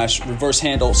to slash, reverse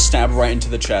handle, stab right into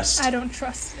the chest. I don't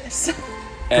trust this.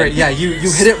 Great, yeah, you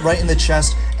hit it right in the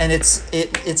chest, and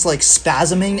it's like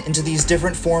spasming into these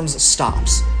different forms,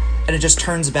 stops. And it just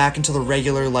turns back into the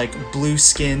regular, like,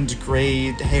 blue-skinned,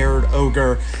 gray-haired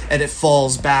ogre, and it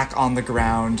falls back on the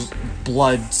ground,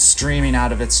 blood streaming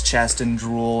out of its chest and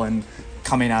drool and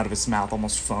coming out of its mouth,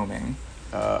 almost foaming.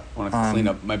 I want to clean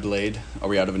up my blade. Are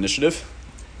we out of initiative?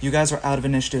 You guys are out of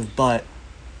initiative, but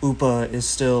Upa is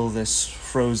still this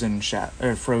frozen statue.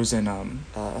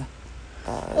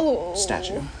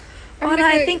 Anna,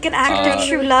 I think an act of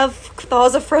true love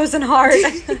thaws a frozen heart. I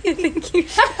think you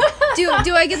should.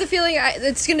 Do I get the feeling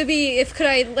it's gonna be could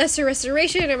I lesser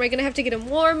restoration? Am I gonna have to get him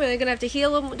warm? Am I gonna have to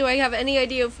heal him? Do I have any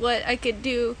idea of what I could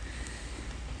do?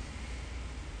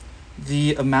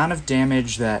 The amount of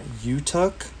damage that you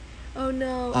took Oh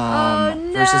no!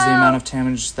 versus the amount of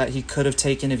damage that he could have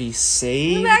taken if he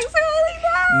saved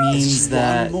means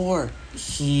that One more.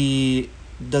 he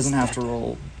doesn't have to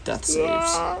roll death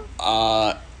saves.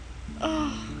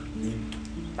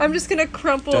 I'm just gonna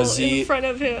crumple Does he- in front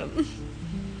of him.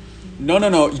 No.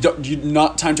 You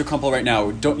not time to crumple right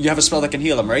now. Don't you have a spell that can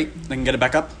heal him, right? That can get it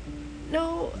back up?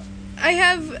 No, I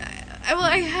have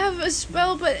a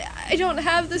spell, but I don't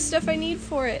have the stuff I need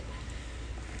for it.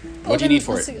 What do you need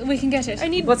for it? We can get it. I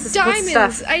need What's diamonds.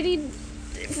 stuff? I need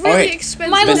really Alright.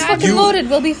 expensive Milo's Then fucking you- loaded.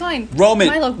 We'll be fine. Roman,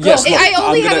 Milo, go. yes, look, I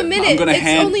only I'm have gonna- a minute. I'm gonna It's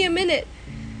hand- only a minute.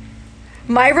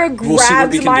 Myra We'll see what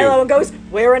grabs we can Milo do. and goes,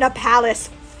 "We're in a palace.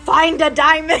 Find a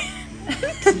diamond."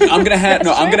 I'm gonna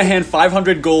hand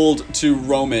 500 gold to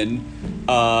Roman.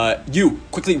 You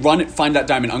quickly run and find that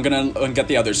diamond. I'm gonna get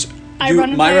the others. I You, run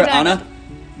and Myra, find a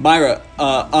diamond.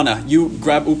 Anna, you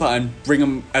grab Upa and bring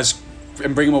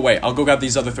him away. I'll go grab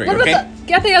these other three. What Okay. about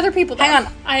get the other people? Hang though.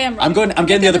 on. I am. I'm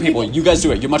getting the other people. You guys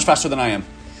do it. You're much faster than I am.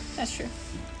 That's true.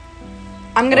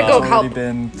 I'm gonna go It's help. already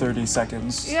been 30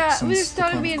 seconds. Yeah, since there's the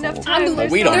gotta Crown be of enough Cold. time.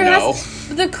 There's We don't There know.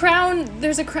 The crown.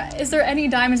 There's a crown. Is there any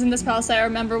diamonds in this palace that I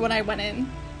remember when I went in?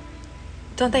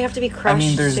 Don't they have to be crushed? I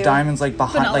mean, there's too? diamonds like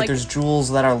behind, not like like- there's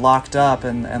jewels that are locked up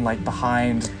and like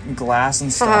behind glass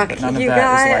and stuff, Fuck, but none of you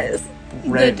that is guys. like The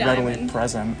readily diamond.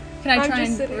 present. Can I I'm try just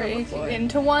and sitting on the break floor.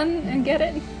 into one and get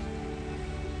it?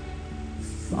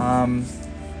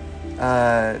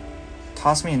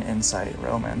 Toss me an insight,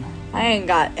 Roman. I ain't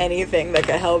got anything that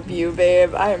could help you,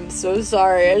 babe. I am so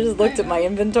sorry. I just looked at my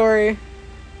inventory.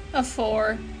 A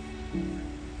 4.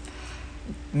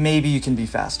 Maybe you can be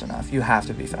fast enough. You have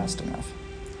to be fast enough.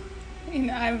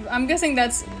 I'm guessing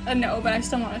that's a no, but I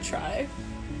still want to try.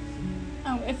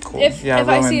 Oh, Cool. if Yeah, if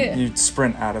Roman, I see it, you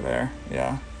sprint out of there.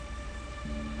 Yeah.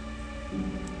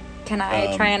 Can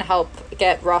I try and help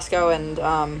get Roscoe and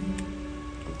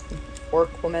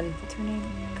orc woman? What's her name?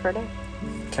 Curta?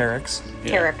 Carrix.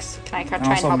 Yeah. Carrix. Can I try And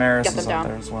and also help Maris get them is up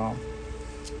there down? as well.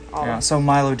 All Yeah. right. So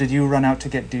Milo, did you run out to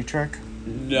get Dietrich?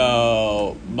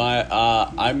 No,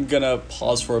 I'm gonna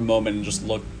pause for a moment and just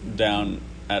look down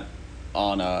at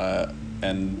Anna,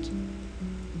 and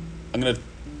I'm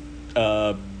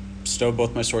gonna stow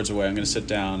both my swords away. I'm gonna sit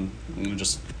down. I'm gonna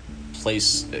just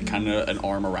place kind of an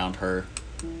arm around her,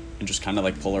 and just kind of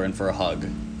like pull her in for a hug.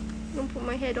 I'm gonna put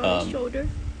my head on his shoulder.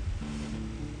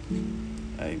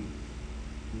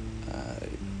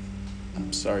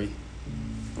 I'm sorry.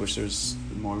 I wish there's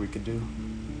more we could do.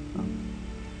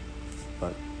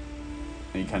 But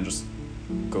and he kind of just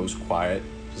goes quiet.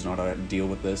 Doesn't know how to deal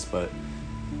with this, but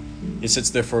he sits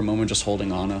there for a moment, just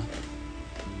holding Anna,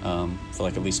 for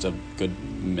like at least a good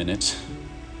minute.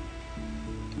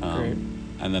 Great.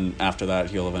 And then after that,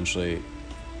 he'll eventually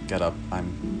get up.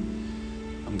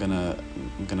 I'm gonna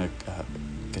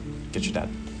get your dad.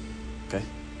 Okay.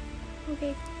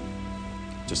 Okay.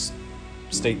 Just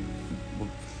stay.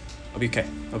 I'll be okay.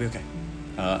 I'll be okay.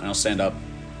 And I'll stand up,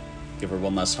 give her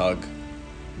one last hug,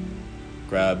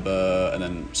 grab, and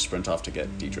then sprint off to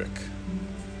get Diedrich.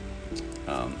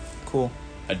 Cool.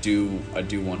 I do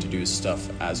want to do stuff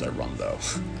as I run though.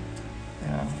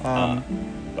 Yeah.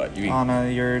 But you. Anna,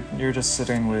 you're just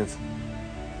sitting with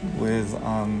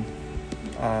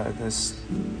this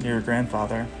your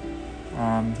grandfather.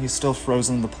 He's still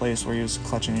frozen in the place where he was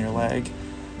clutching your leg,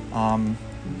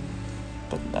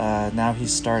 But now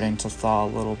he's starting to thaw a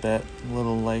little bit.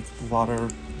 Little like water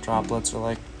droplets are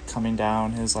like coming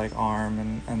down his like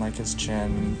arm and like his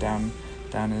chin and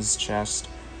down his chest.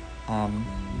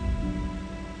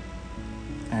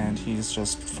 And he's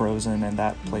just frozen in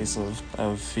that place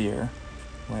of fear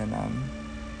when I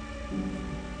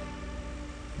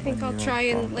think I'll try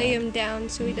and lay him down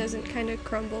so he doesn't kind of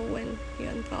crumble when he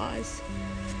unthaws.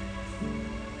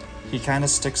 He kind of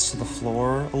sticks to the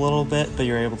floor a little bit, but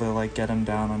you're able to like get him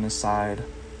down on his side.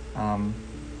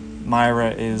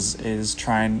 Myra is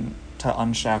trying to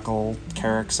unshackle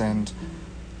Carrick's and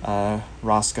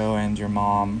Roscoe and your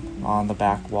mom on the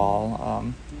back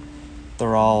wall.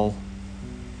 They're all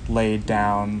laid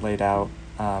out,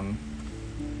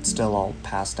 still all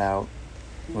passed out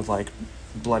with like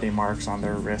bloody marks on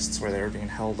their wrists where they were being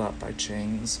held up by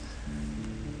chains.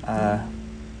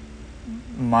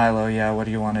 Milo, yeah, what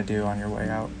do you want to do on your way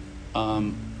out?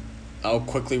 I'll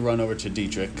quickly run over to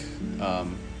Dietrich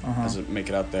as I make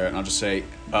it out there, and I'll just say,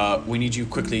 we need you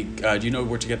quickly. Do you know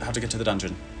how to get to the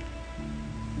dungeon?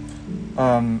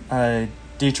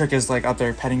 Dietrich is like up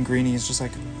there petting Greenie. He's just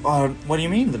like, what do you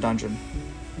mean the dungeon?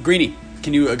 Greenie,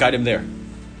 can you guide him there?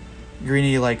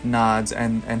 Greenie like nods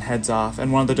and heads off,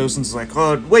 and one of the docents is like,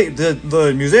 wait,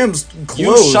 the museum's closed,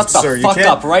 You shut the sir. fuck You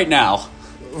can't... up right now.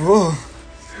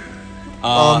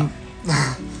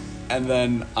 And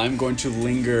then I'm going to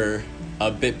linger a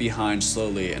bit behind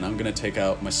slowly, and I'm going to take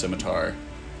out my scimitar.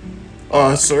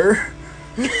 Sir?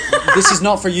 This is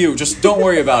not for you. Just don't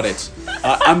worry about it.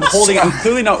 I'm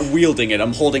clearly not wielding it.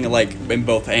 I'm holding it like in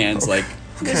both hands, like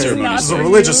ceremony. This is a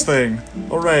religious thing.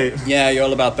 All right. Yeah, you're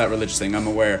all about that religious thing. I'm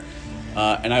aware.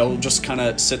 And I will just kind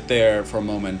of sit there for a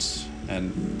moment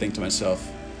and think to myself,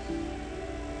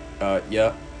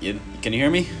 yeah, can you hear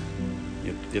me?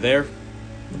 You there?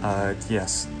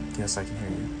 Yes. Yes, I can hear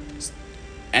you.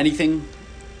 Anything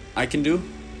I can do?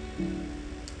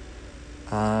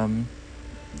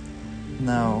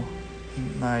 No.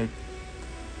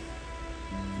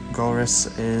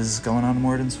 Golris is going on to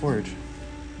Morden's Forge.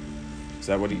 Is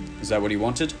that what he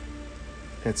wanted?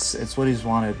 It's what he's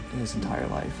wanted his entire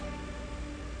life.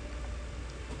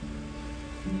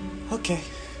 Okay.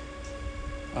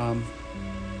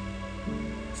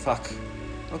 Fuck.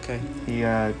 Okay.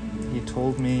 He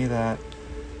told me that,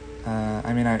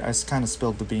 I mean, I kind of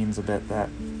spilled the beans a bit that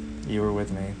you were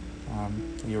with me.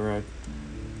 You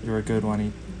were a good one.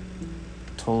 He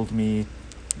told me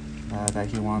that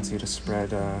he wants you to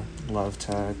spread love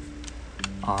to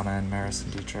Anna and Maris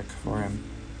and Dietrich for him.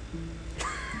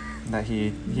 That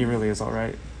he really is all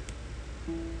right.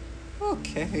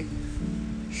 Okay.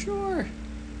 Sure.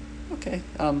 Okay.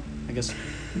 I guess.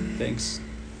 Thanks.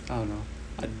 I don't know.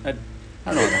 I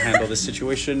don't know how to handle this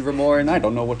situation, Remor, and I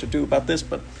don't know what to do about this,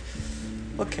 but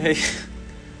okay.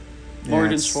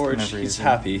 Morden's Forge, he's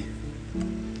happy.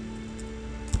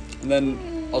 And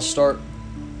then I'll start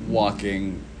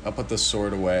walking. I'll put the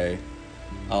sword away.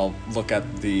 I'll look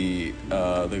at the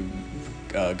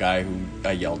guy who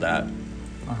I yelled at.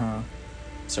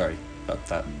 Sorry about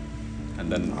that.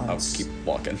 And then I'll keep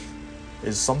walking.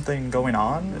 Is something going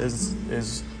on?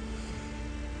 Is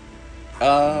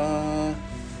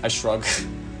I shrug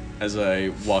as I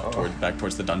walk back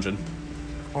towards the dungeon.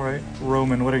 All right,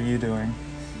 Roman, what are you doing?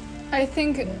 I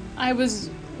think I was.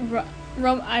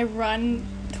 I run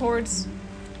towards.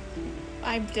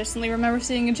 I distantly remember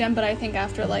seeing a gem, but I think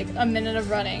after like a minute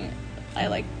of running, I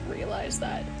like realized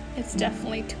that it's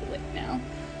definitely too late now.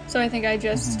 So I think I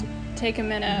just take a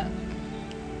minute,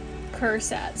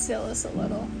 curse at Silas a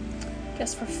little,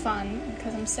 just for fun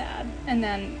because I'm sad, and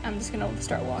then I'm just gonna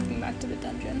start walking back to the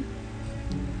dungeon.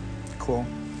 Cool.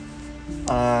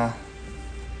 Anna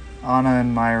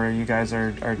and Myra, you guys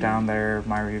are down there.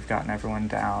 Myra, you've gotten everyone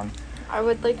down. I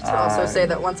would like to also say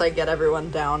that once I get everyone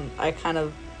down, I kind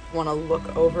of want to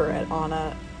look over at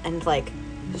Anna and like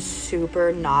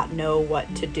super not know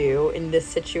what to do in this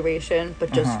situation,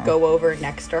 but just go over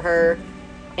next to her.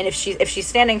 And if she's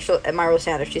standing, Myra will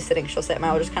stand. If she's sitting, she'll sit.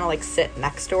 Myra will just kind of like sit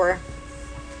next to her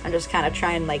and just kind of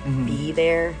try and like be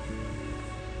there.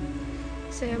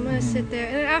 So I'm gonna sit there,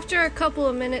 and after a couple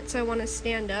of minutes, I want to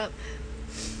stand up,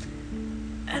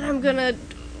 and I'm gonna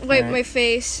wipe my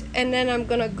face, and then I'm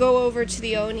gonna go over to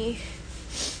the Oni,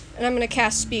 and I'm gonna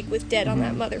cast Speak with Dead on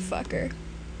that motherfucker.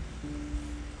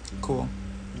 Cool.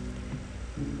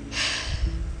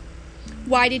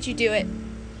 Why did you do it?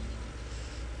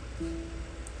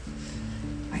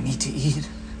 I need to eat.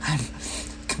 I'm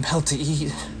compelled to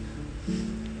eat.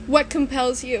 What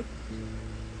compels you?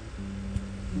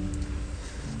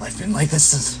 I've been like this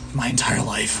since my entire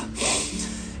life.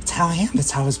 It's how I am. It's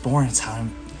how I was born. It's how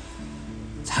I'm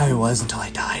It's how he was until I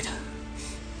died.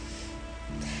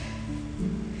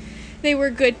 They were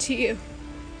good to you.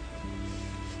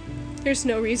 There's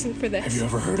no reason for this. Have you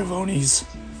ever heard of Onis?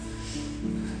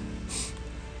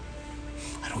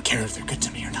 I don't care if they're good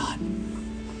to me or not.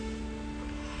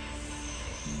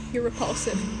 You're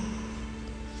repulsive.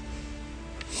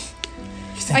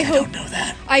 You think I don't know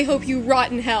that? I hope you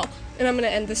rot in hell. And I'm gonna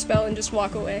end the spell and just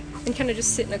walk away and kind of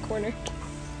just sit in a corner.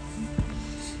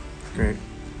 Great.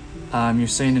 You're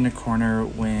sitting in a corner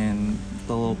when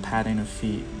the little padding of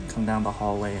feet come down the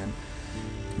hallway and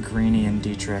Greenie and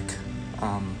Dietrich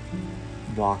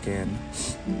walk in.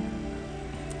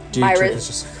 Dietrich Myra- is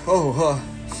just like, oh,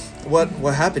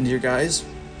 what happened to you guys?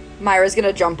 Myra's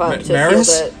gonna jump up to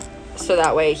Maris? field it, so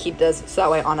that way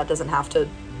Anna doesn't have to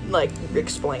like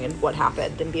explain what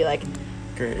happened and be like,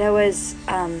 Great. There was,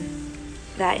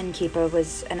 that innkeeper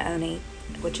was an Oni,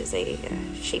 which is a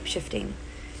shape-shifting,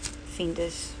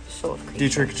 fiendish sort of creature.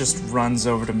 Dietrich just runs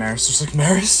over to Maris, just like,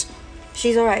 Maris?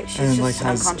 She's alright, she's And, just like,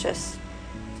 has- unconscious.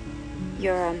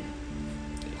 You're,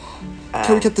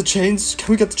 Can we get the chains?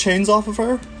 Can we get the chains off of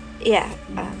her? yeah,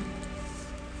 I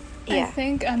yeah.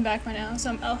 think I'm back by now,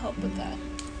 so I'll help with that.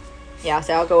 yeah.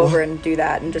 So I'll go over and do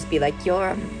that and just be like,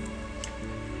 Your,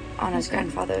 Anna's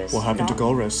grandfather is What happened to not-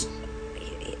 Golris?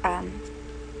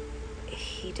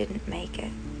 He didn't make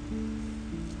it.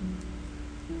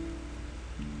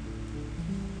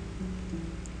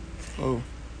 Oh.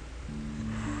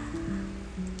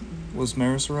 Was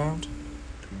Maris around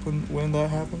when that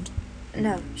happened?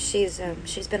 No, she's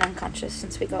been unconscious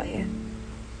since we got here.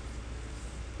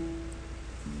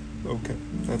 Okay,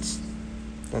 that's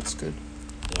good.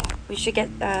 Yeah, we should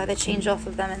get the change off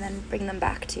of them and then bring them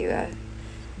back to,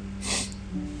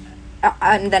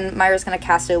 and then Myra's gonna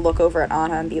cast a look over at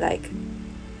Anna and be like,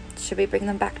 should we bring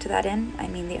them back to that inn? I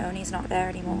mean, the Oni's not there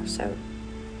anymore, so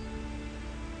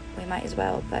we might as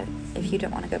well, but if you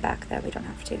don't want to go back there, we don't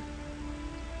have to.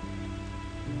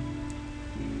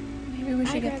 Maybe we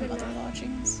should I'd get them rather other not.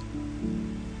 lodgings.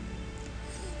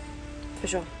 For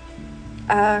sure.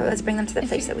 Let's bring them to the If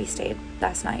place you- that we stayed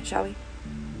last night, shall we?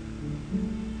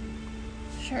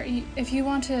 Sure. If you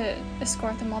want to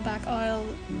escort them all back, I'll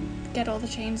get all the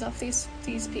chains off these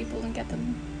people and get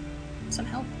them some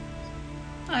help.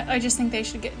 I just think they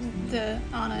should get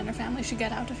Anna and her family should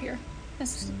get out of here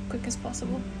as quick as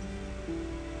possible.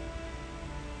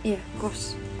 Yeah, of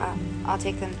course. I'll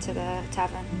take them to the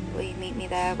tavern. Will you meet me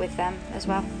there with them as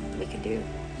well? We can do.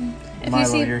 If you Milo,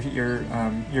 see, you're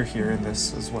here in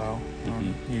this as well.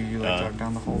 You jog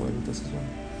down the hallway with this as well.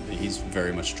 He's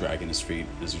very much dragging his feet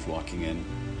as he's walking in.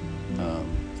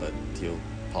 But he'll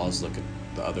pause, look at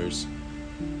the others.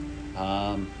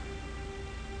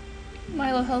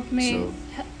 Milo, help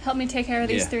me take care of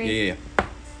these three. Yeah.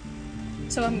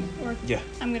 So I'm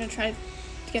gonna try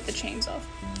to get the chains off.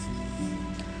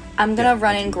 I'm gonna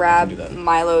run and grab do that.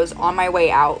 Milo's on my way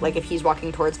out. Like if he's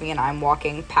walking towards me and I'm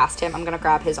walking past him, I'm gonna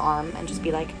grab his arm and just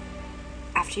be like,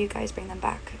 After you guys bring them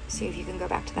back, see if you can go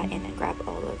back to that inn and grab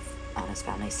all of Anna's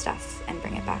family's stuff and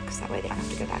bring it back, so that way they don't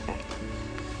have to go back there.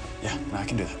 Yeah, I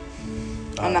can do that.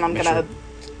 and then I'm make gonna. sure-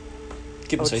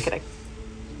 keep Oh, him just safe. kidding.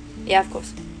 Yeah, of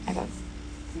course. I got.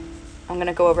 I'm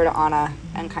gonna go over to Anna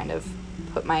and kind of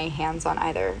put my hands on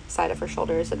either side of her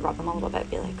shoulders and rub them a little bit.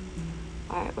 Be like,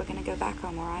 All right, we're gonna go back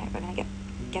home. All right, we're gonna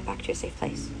get back to a safe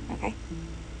place. Okay.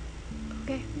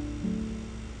 Okay.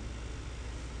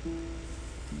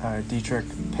 Dietrich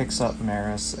picks up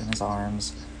Maris in his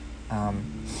arms,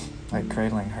 like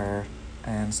cradling her,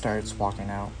 and starts walking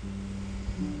out.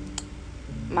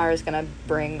 Myra's gonna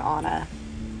bring Anna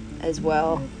as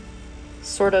well.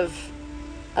 Sort of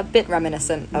a bit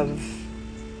reminiscent of,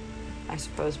 I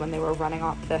suppose, when they were running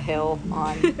up the hill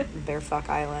on Bearfuck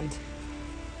Island.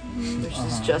 Which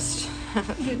is just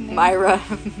Good name.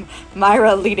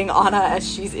 Myra leading Anna as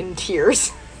she's in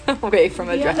tears away from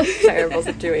a terrible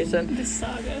situation. This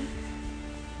saga.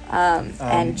 And What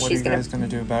are she's you gonna. guys gonna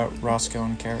do about Roscoe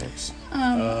and Carrix?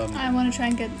 I want to try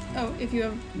and get. Oh, if you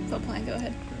have a plan, go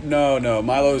ahead. No.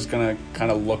 Milo's gonna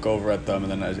kind of look over at them,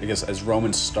 and then I guess as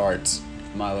Roman starts,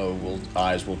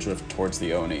 eyes will drift towards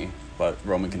the Oni, but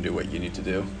Roman can do what you need to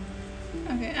do.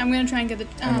 Okay, I'm gonna try and get the.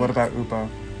 And what about Upo?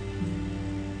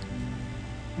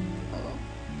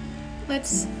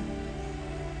 Let's.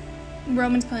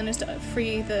 Roman's plan is to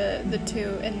free the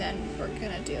two, and then we're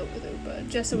gonna deal with Upa,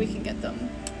 just so we can get them.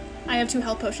 I have 2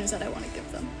 health potions that I want to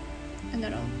give them, and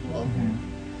then we'll.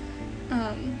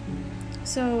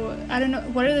 So I don't know,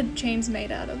 what are the chains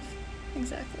made out of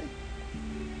exactly?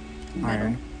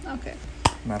 Iron, Okay.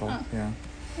 metal, Oh. yeah,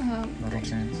 metal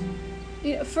chains.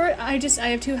 Yeah, I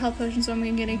have 2 health potions, so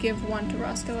I'm gonna give one to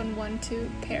Roscoe and one to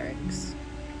Carix.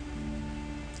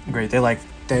 Great.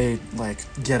 They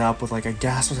get up with like a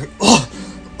gasp. Like, oh,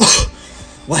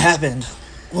 what happened?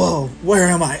 Whoa, where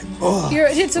am I? Oh.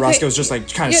 It's okay. Roscoe's just like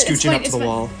kind of It's scooching fine, up to the it's fine.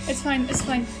 wall. It's fine. It's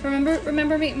fine.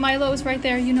 Remember me. Milo's right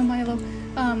there. You know Milo.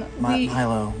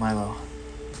 Milo.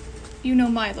 You know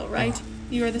Milo, right?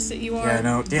 You are the. You are. Yeah, I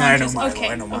know. Yeah, I know conscious. Milo. Okay.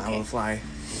 I know Milo. Okay. Fly.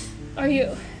 Are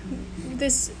you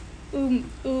this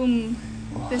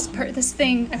this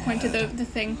thing? I point to the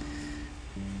thing.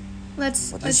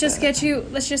 Let's just get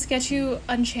you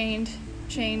unchained,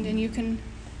 and you can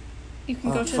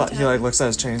go to the Fuck. town. He like looks at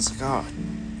his chain. He's like, oh,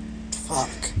 fuck.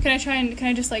 Can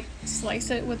I just like slice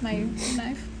it with my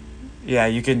knife? Yeah,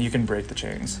 you can break the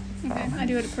chains. Okay, I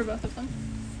do it for both of them.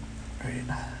 Right.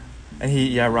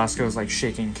 And Roscoe's like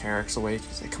shaking Carrick's awake.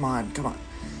 He's like, come on,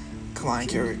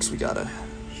 Carrick's, we gotta.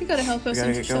 She gotta help us gotta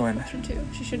into get going. self-protection too.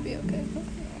 She should be okay.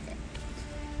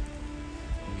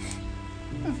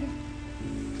 Okay.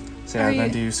 So Are then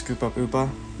you- do you scoop up Upa?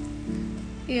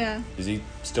 Yeah. Is he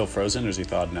still frozen or is he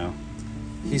thawed now?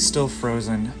 He's still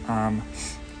frozen.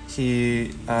 He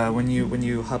when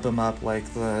you hub him up, like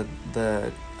the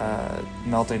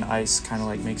melting ice kind of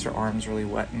like makes your arms really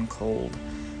wet and cold.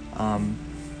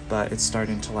 But it's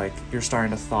starting to you're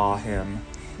starting to thaw him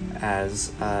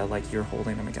as like you're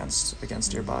holding him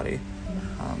against your body.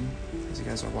 As you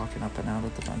guys are walking up and out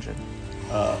of the dungeon.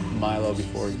 Milo,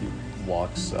 before he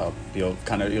walks up, you'll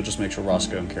just make sure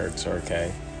Roscoe and Carrick's are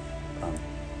okay.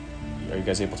 Are you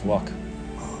guys able to walk?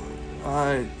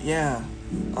 Yeah.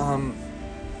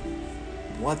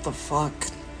 What the fuck?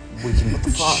 We can What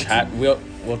the fuck? chat.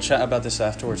 We'll chat about this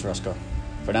afterwards, Roscoe.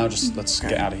 For now, just let's Okay.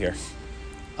 get out of here.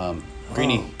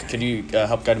 Greenie, okay. can you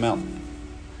help guide him out?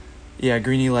 Yeah,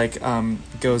 Greenie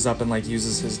goes up and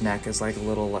uses his neck as a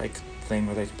little thing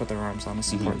where they can put their arms on to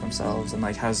support themselves, and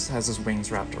has his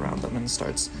wings wrapped around them and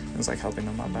is helping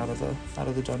them up out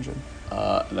of the dungeon.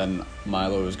 Then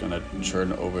Milo is gonna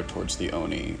turn over towards the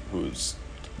Oni, who's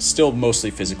still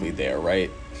mostly physically there, right?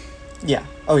 Yeah.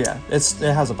 Oh yeah. It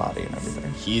has a body and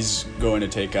everything. He's going to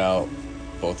take out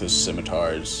both his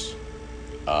scimitars,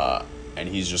 and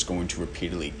he's just going to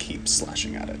repeatedly keep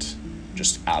slashing at it,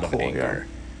 just out of Cool, anger.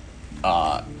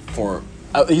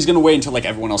 He's gonna wait until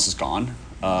everyone else is gone.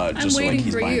 I'm Just so waiting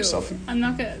he's for by you. himself. I'm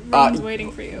not gonna. Rowan's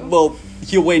waiting for you. Well,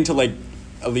 he'll wait until at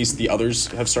least the others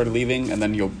have started leaving, and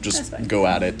then you'll That's just fine. go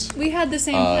at it. We had the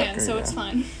same plan, so it's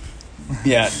fine.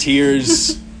 Yeah,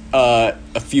 tears,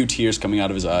 a few tears coming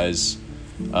out of his eyes,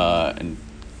 and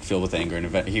filled with anger,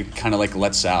 and he kind of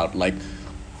lets out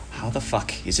how the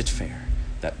fuck is it fair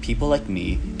that people like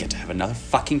me get to have another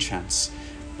fucking chance,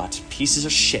 but pieces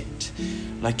of shit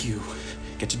like you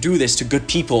get to do this to good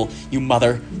people, you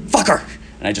motherfucker?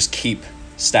 And I just keep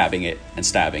stabbing it and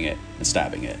stabbing it and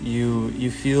stabbing it. You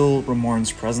feel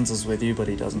Ramorn's presence is with you, but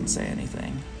he doesn't say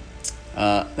anything.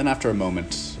 Then after a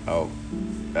moment,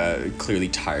 clearly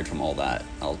tired from all that,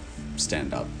 I'll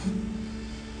stand up.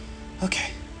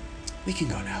 Okay, we can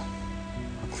go now.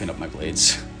 I'll clean up my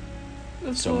blades.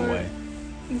 Stow them away.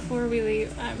 Before we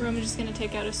leave, Roman's just gonna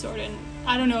take out his sword, and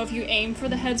I don't know if you aim for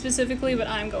the head specifically, but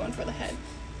I'm going for the head,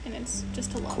 and it's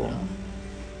just to lop Cool. it off.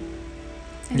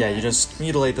 And Yeah, then- you just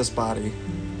mutilate this body,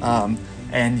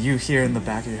 and you hear in the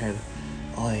back of your head,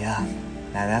 "Oh yeah,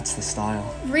 now that's the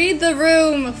style." read the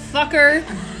room, fucker.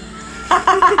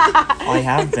 I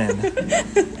have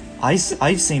been.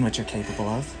 I've seen what you're capable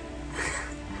of.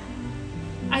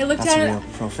 I look That's a down. real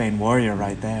profane warrior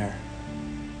right there.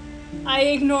 I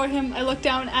ignore him. I look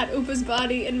down at Upa's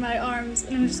body in my arms,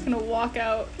 and I'm just gonna walk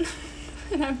out.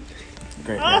 And I'm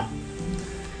Great. Yeah.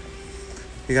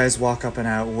 You guys walk up and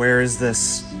out. Where is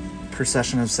this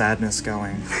procession of sadness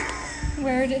going?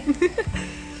 where did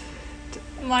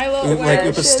Milo? Like Where?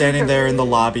 Upa's standing there in the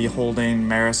lobby holding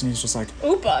Maris, and he's just like,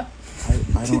 Upa.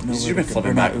 I don't know You've where been to go.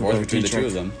 flipping Or not back and forth Upa, between the two of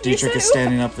Dietrich. them. Dietrich said is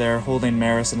standing up there holding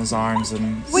Maris in his arms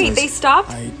and Wait, says, they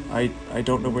stopped? I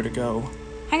don't know where to go.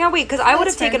 Hang on, wait, because I would have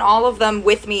That's fair. taken all of them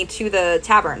with me to the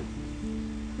tavern.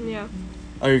 Yeah.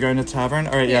 Oh, you're going to the tavern?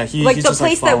 Alright, yeah, he's Like the just,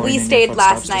 place that following we in your stayed footsteps,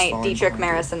 last just night, following Dietrich, behind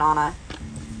you. Maris, and Anna.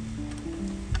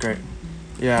 Great.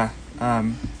 Yeah.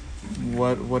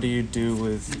 What do you do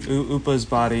with Upa's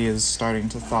body is starting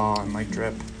to thaw and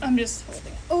drip. I'm just holding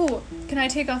it. Oh, can I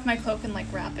take off my cloak and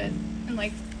wrap it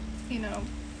and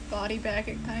body bag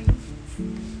it kind of?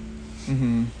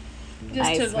 Mm-hmm. Just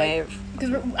Nice, to Maeve.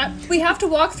 because we have to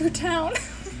walk through town.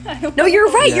 I don't No, know. you're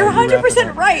right. Yeah, You're you wrap it 100%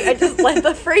 up. right. I just like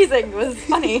the phrasing was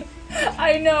funny.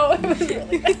 I know it was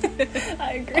really.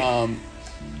 I agree.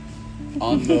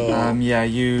 On the Yeah,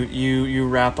 you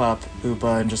wrap up Upa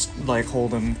and just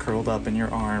hold him curled up in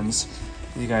your arms.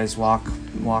 you guys walk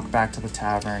back to the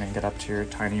tavern and get up to your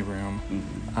tiny room.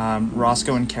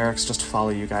 Roscoe and Carrick's just follow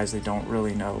you guys. They don't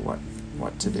really know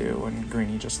what to do, and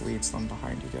Greenie just leads them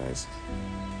behind you guys.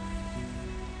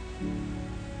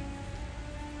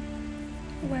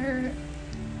 Where,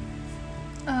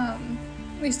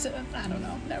 we still, I don't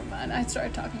know, never mind. I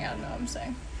started talking, I don't know what I'm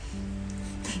saying.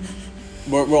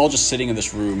 We're all just sitting in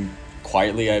this room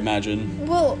quietly, I imagine.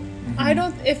 Well, I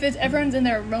don't, if everyone's in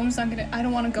there, Rome's not gonna, I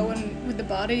don't want to go in with the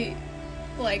body.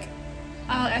 Like,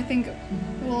 I think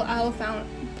I'll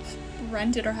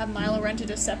rent it or have Milo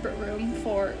rented a separate room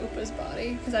for Upa's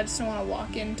body, because I just don't want to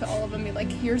walk into all of them and be like,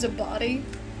 here's a body.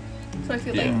 So I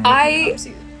feel like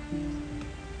obviously,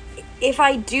 If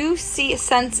I do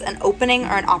sense an opening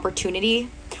or an opportunity...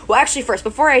 Well, actually, first,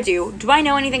 before I do I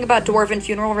know anything about dwarven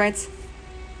funeral rites?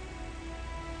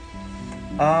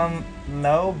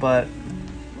 No, but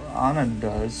Anna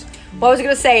does. Well, I was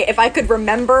gonna say, if I could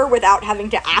remember without having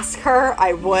to ask her,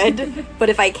 I would. But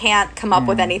if I can't come up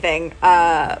with anything,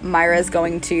 Myra's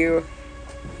going to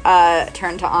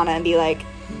turn to Anna and be like,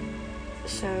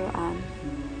 so,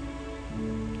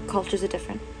 cultures are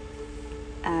different.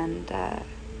 And,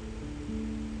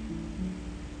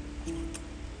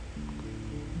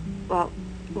 well,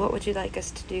 what would you like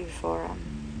us to do for,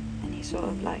 any sort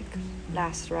of, like,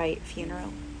 last rite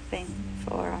funeral thing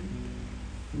for,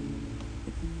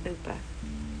 Upa?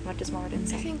 What does Moradin I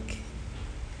say? think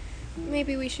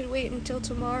maybe we should wait until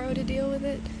tomorrow to deal with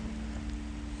it.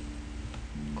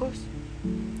 Of course.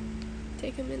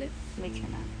 Take a minute. We can,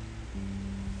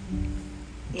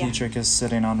 yeah. Dietrich is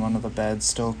sitting on one of the beds,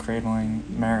 still cradling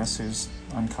Maris, who's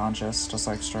unconscious, just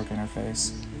like stroking her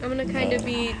face. I'm gonna kind of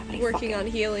be Any working fucking- on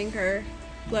healing her.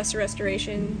 Bless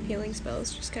restoration, healing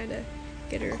spells, just kind of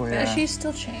get her Cool, back. is she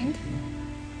still chained?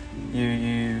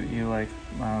 You like,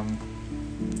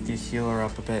 you heal her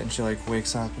up a bit, and she like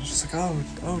wakes up, and she's like,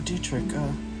 oh, Dietrich,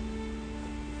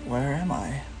 where am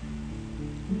I?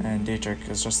 And Dietrich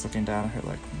is just looking down at her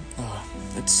like,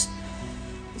 it's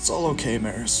all okay,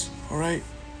 Maris, alright?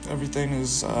 Everything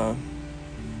is,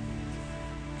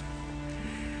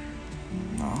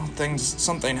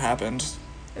 something happened.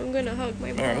 I'm gonna hug my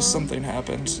mom. Maris, something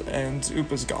happened, and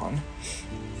Upa's gone.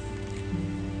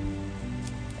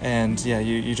 And yeah,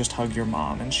 you just hug your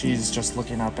mom, and she's just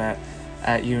looking up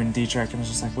at you and Dietrich, and is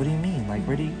just like, what do you mean? Like,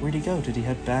 where'd he go? Did he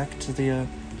head back to the,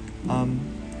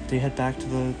 did he head back to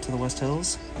the West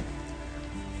Hills?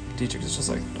 Dietrich is just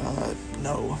like,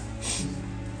 no.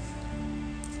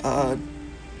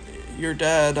 Your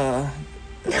dad,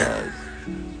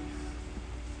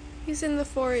 He's in the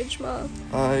forage, Mom.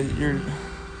 you're...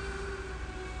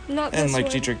 Not And this like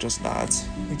one. Dietrich just nods.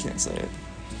 He can't say it.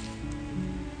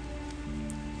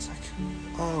 It's like,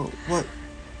 oh, what?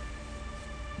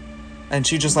 And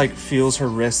she just like feels her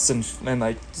wrists and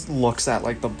like looks at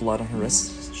like the blood on her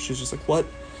wrists. She's just like,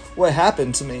 what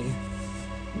happened to me?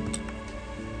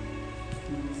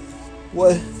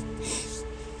 What?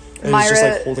 And it's just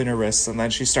like Myra- holding her wrists, and then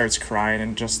she starts crying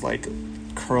and just like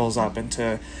curls up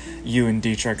into you and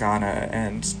Dietrich, Anna,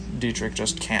 and Dietrich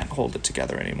just can't hold it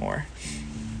together anymore.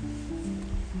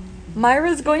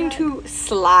 Myra's going to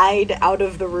slide out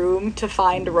of the room to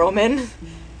find Roman.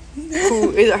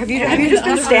 Who is, have you just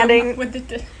been standing? with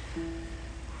the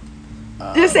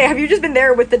Just say, have you just been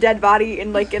there with the dead body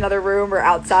in like another room or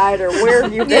outside, or where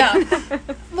have you been? Yeah.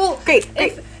 Well, Great.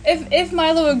 if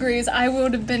Milo agrees, I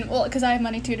would have been, well, because I have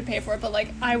money too to pay for it, but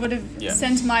like I would have Yeah.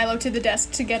 sent Milo to the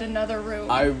desk to get another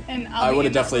room. I I'll be would in have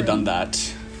that definitely room. done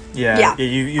that. Yeah. Yeah.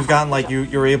 You've gotten like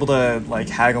you're able to like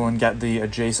haggle and get the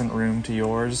adjacent room to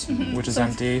yours, which is So-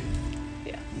 empty.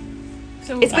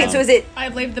 So It's wait. So is it? I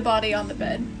laid the body on the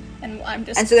bed, and I'm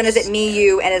just. And so then is it me,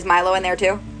 you, and is Milo in there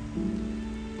too?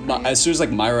 As soon as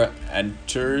like Myra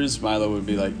enters, Milo would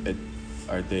be like,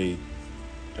 "Are the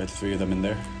three of them in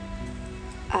there?"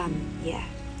 Yeah.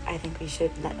 I think we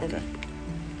should let them Okay.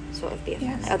 sort of be a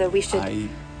Yes. family. Although we should.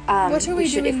 What are we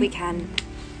should, if doing? we can.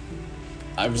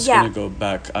 I was Yeah. gonna go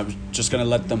back. I was just gonna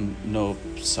let them know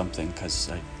something,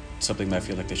 something that I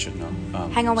feel like they should know.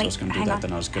 Hang on, so wait. I was gonna do Hang that. on.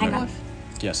 Then I was Hang gonna. on.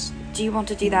 Yes. Do you want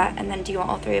to do that, and then do you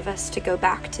want all three of us to go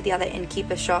back to the other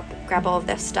innkeeper shop, grab all of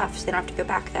their stuff, so they don't have to go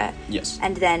back there? Yes.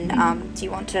 And then, do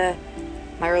you want to...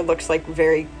 Myra looks, like,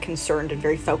 very concerned and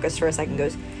very focused for a second,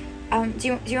 goes,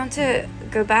 do you want to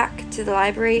go back to the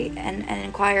library and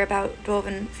inquire about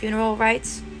Dwarven funeral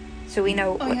rites? So we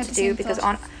know I what had to the do, same because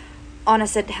thought. Anna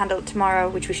said to handle it tomorrow,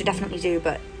 which we should definitely do,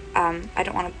 but, I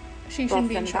don't want She to bother shouldn't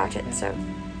be in them about charge. it, so...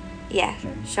 Yeah,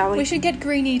 shall we? We should get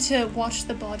Greenie to watch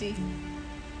the body,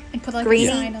 and put like Greenie?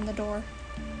 a sign on the door.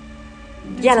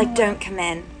 Yeah, like, don't come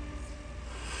in.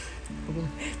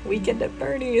 Weekend at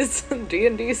Bernie's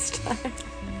D&D style.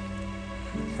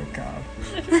 Oh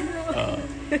God.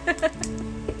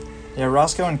 Yeah,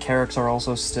 Roscoe and Carrick's are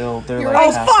also still. They're like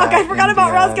Oh passed fuck! out I forgot in about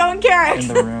the, Roscoe and Carrick. in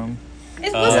the room.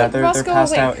 Is Yeah, wasn't they're Roscoe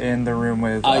passed awake? out in the room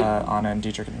with Anna and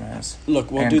Dietrich and Maris. Look,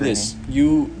 we'll And do Greenie. this.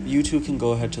 You two can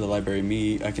go ahead to the library.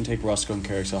 Me, I can take Roscoe and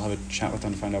Carrick, so I'll have a chat with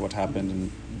them to find out what happened,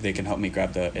 and they can help me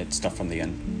grab the stuff from the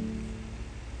inn.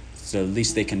 So the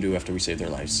least they can do after we save their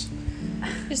lives.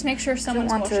 Just make sure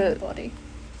someone's want washing to- the body.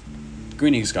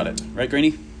 Greenie's got it, right,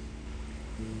 Greenie?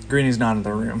 Greenie's not in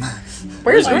the room.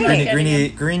 Where's I'm Greenie? not getting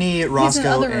him. Greenie, Roscoe,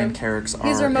 other room. and Carrick's are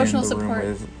He's our emotional in the support. room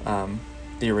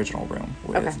with the original room.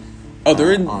 With, Okay. Oh,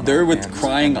 they're Anna they're with and-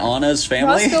 crying Anna's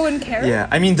family. Roscoe and Carrick? Yeah,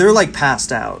 I mean they're like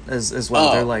passed out as well.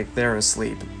 Oh. They're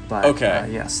asleep. But Okay.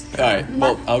 yes. All right.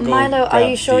 Well, I'll go. Milo, are grab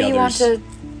you sure the you want others.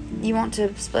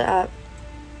 to split up?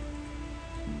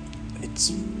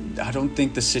 It's. I don't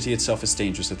think the city itself is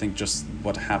dangerous. I think just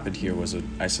what happened here was an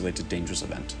isolated, dangerous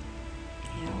event.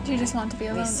 Do you just want to be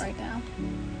alone Please. right now?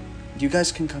 You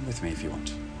guys can come with me if you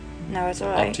want. No, it's Up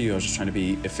alright. to you. I was just trying to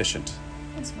be efficient.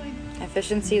 That's fine.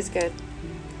 Efficiency is good.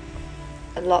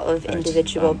 A lot of Right,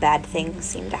 individual bad things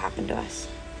seem to happen to us.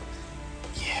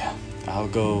 Yeah. I'll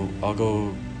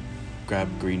go grab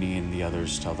Greenie and the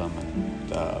others. Tell them,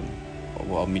 and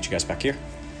well, I'll meet you guys back here.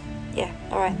 Yeah,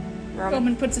 alright.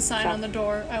 Roman puts a sign Stop. on the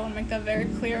door. I want to make that very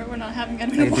clear. We're not having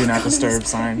anyone They walk do not on this disturb path.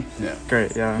 sign. Yeah.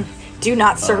 Great. Yeah. Do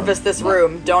not service this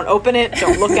room. Don't open it.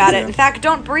 Don't look at it. In fact,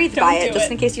 don't breathe Don't by it, do just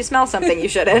it. in case you smell something you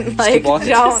shouldn't. keep Like, walking.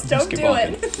 don't. Don't keep do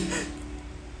walking.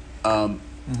 it.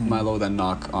 Milo then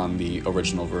knock on the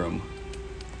original room.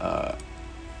 The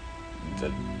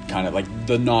kind of like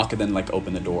the knock and then like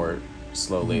open the door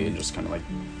slowly and just kind of like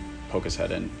poke his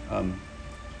head in.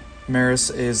 Maris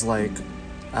is like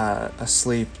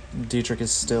asleep. Dietrich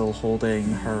is still holding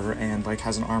her and like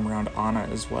has an arm around Anna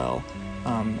as well,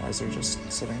 as they're just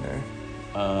sitting there.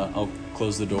 I'll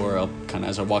close the door. I'll kind of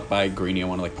as I walk by Greenie, I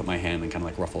want to like put my hand and kind of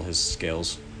like ruffle his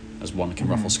scales, as one can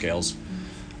ruffle scales,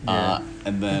 Yeah.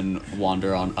 and then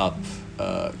wander on up,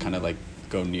 kind of like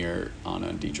go near Anna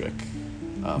and Dietrich.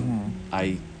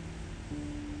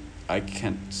 I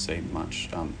can't say much.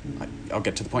 I'll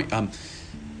get to the point.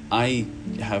 I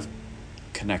have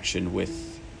connection with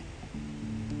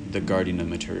the guardian of the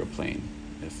material plane.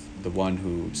 If the one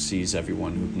who sees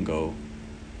everyone who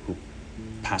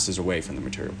passes away from the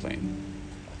material plane.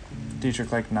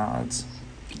 Dietrich like nods.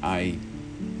 I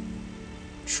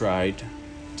tried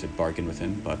to bargain with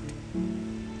him, but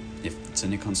if it's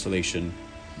any consolation,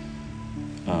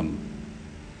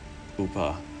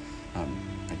 Upa,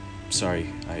 sorry,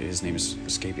 his name is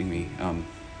escaping me,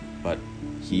 but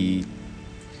he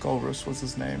Golrus was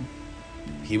his name.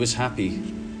 was happy.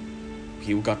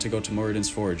 He got to go to Moradin's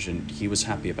Forge, and he was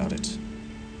happy about it.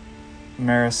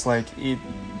 Maris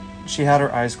she had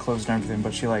her eyes closed and everything,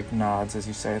 but she like nods as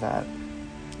you say that.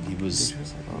 He was.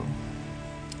 Dietrich's like,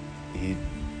 oh. He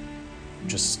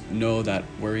just know that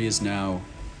where he is now,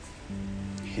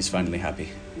 he's finally happy.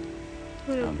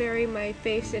 I'm gonna bury my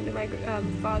face into my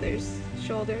father's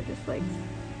shoulder, just like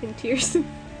in tears.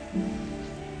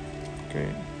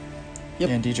 Great. Yep.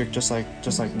 And Dietrich just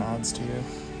like nods to you.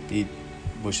 He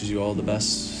wishes you all the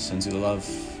best, sends you the love.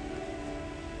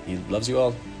 He loves you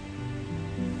all.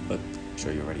 But I'm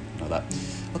sure you already know that.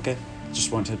 Okay,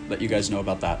 just wanted to let you guys know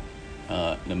about that.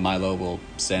 Then Milo will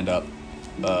stand up,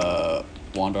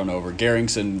 wander on over.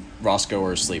 Garynx and Roscoe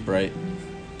are asleep, right?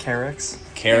 Carrick's?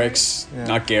 Carrick's, Yeah.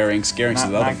 not Garynx. Garynx is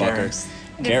the other Not fucker. Garrick's.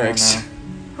 Garynx.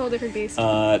 No. Whole different beast.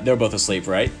 They're both asleep,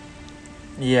 right?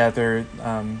 Yeah, they're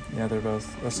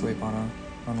both asleep on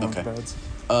one of the Okay. beds.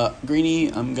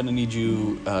 Greenie, I'm gonna need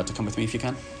you to come with me if you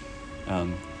can.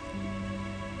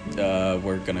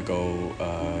 We're gonna go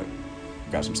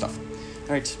grab some stuff.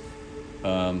 All right.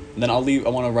 Then I'll leave. I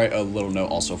want to write a little note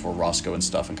also for Roscoe and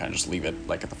stuff, and kind of just leave it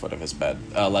like at the foot of his bed,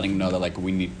 letting him know that like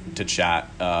we need to chat.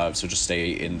 So just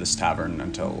stay in this tavern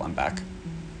until I'm back.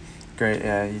 Great,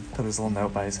 yeah, he put his little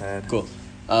note by his head. Cool.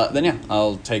 Then yeah,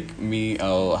 I'll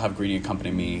have Greenie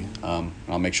accompany me.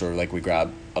 I'll make sure like we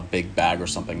grab a big bag or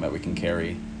something that we can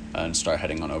carry, and start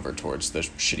heading on over towards the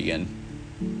shitty inn.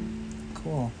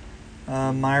 Cool.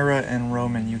 Myra and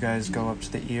Roman, you guys go up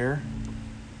to the ear.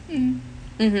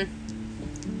 Mm-hmm.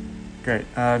 Great.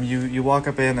 You walk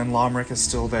up in, and Lomric is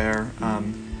still there,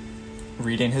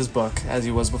 reading his book as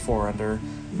he was before, under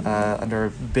a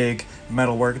big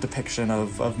metalwork depiction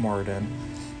of Moradin.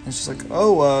 And she's like,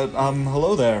 "Oh,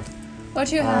 hello there. What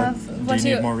do you have? Do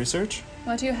you need more research?"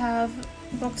 What do you have?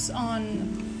 Books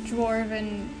on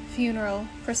dwarven funeral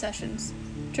processions,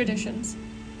 traditions.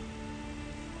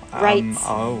 rites?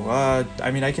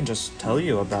 I mean, I can just tell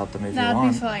you about them if That'd you be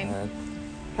want. fine.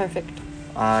 Perfect.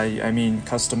 I mean,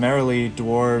 customarily,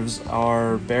 dwarves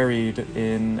are buried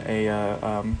in a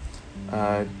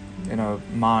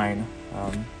mine,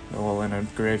 in a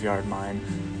graveyard mine,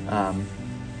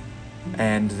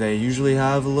 and they usually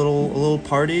have a little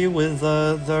party with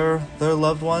their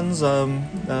loved ones.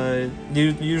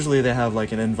 Usually they have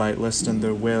like an invite list in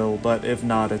their will, but if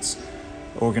not, it's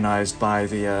organized by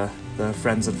the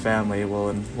friends and family will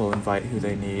invite who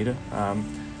they need.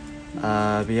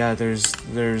 But yeah,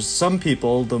 there's some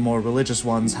people, the more religious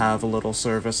ones, have a little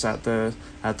service at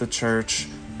the church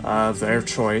of their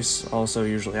choice, also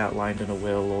usually outlined in a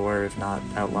will, or if not,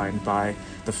 outlined by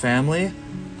the family.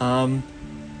 And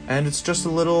it's just a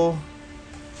little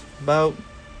about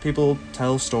people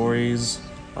tell stories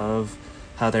of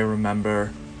how they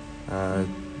remember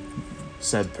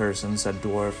said person, said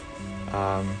dwarf,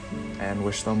 and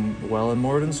wish them well in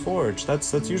Moradin's Forge.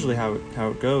 That's usually how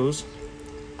it goes.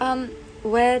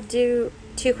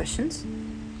 Two questions.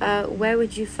 Where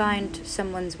would you find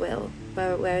someone's will?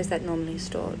 Where is that normally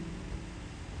stored?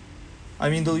 I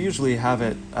mean, they'll usually have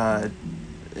it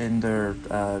in their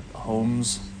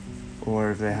homes,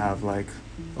 or if they have like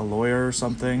a lawyer or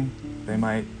something, they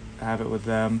might have it with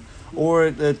them. Or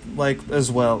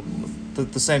as well,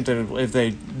 the same thing. If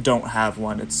they don't have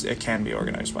one, it can be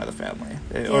organized by the family.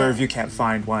 Or if you can't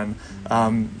find one,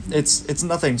 it's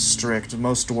nothing strict.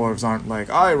 Most dwarves aren't like,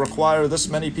 I require this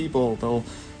many people. They'll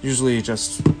usually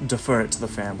just defer it to the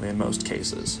family in most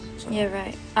cases. So. Yeah,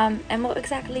 right. And what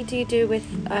exactly do you do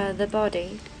with the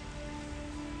body?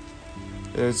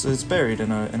 It's buried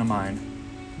in a mine.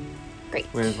 Great.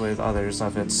 With others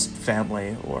of its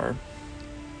family, or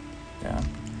yeah.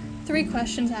 3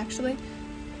 questions, actually.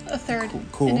 A third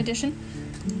Cool. in addition.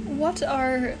 What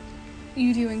are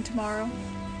you doing tomorrow?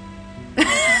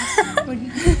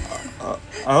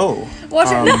 Oh. What?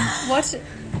 What?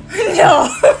 No.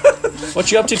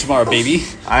 What you up to tomorrow, baby?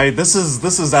 This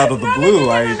is out of the blue.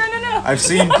 No. I've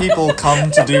seen people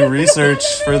come to do research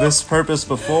for this purpose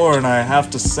before, and I have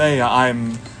to say I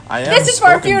am. This is for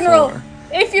a spoken funeral. for.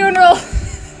 A funeral.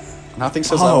 Nothing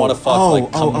says I want to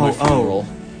fuck come to my funeral.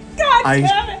 God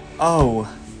damn it.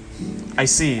 Oh, I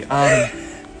see.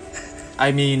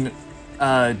 I mean,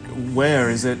 where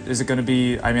is it? Is it going to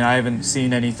be? I mean, I haven't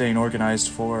seen anything organized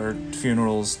for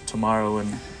funerals tomorrow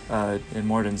in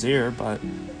Moradin's Ear, but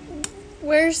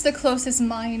Where's the closest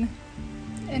mine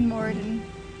in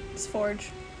Moradin's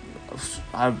Forge?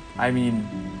 I mean,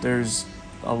 there's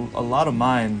a lot of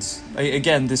mines.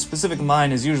 Again, the specific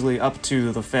mine is usually up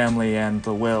to the family and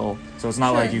the will, so it's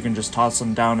not like Sure. you can just toss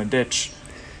them down a ditch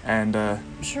and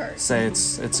Sure. say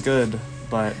it's good.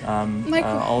 But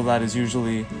Michael. all that is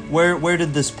usually where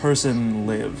did this person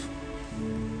live?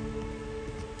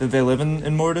 Did they live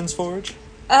in Moradin's Forge?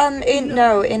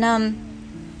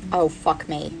 Oh, fuck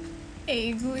me.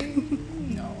 Agley?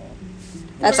 No.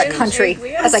 That's a country.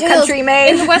 Agley? That's a West Hills. country In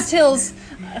made. the West Hills.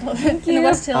 In the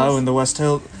West Hills. Oh, in the West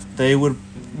Hill, they would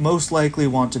most likely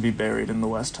want to be buried in the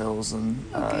West Hills and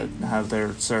Okay. have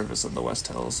their service in the West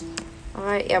Hills.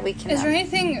 Alright, yeah, we can. Is there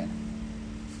anything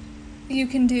you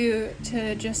can do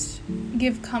to just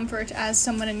give comfort as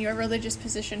someone in your religious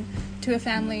position to a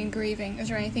family in grieving? Is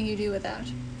there anything you do with that?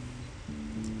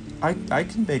 I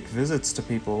can make visits to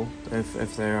people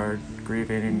if they are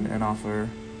grieving and offer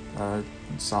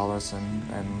solace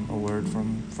and a word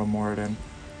from Moradin.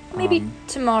 Maybe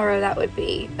tomorrow that would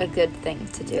be a good thing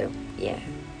to do. Yeah.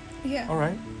 Yeah. All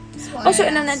right. That's why Also, I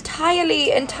in an asked.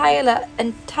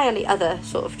 entirely other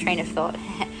sort of train of thought,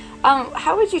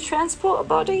 how would you transport a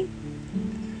body?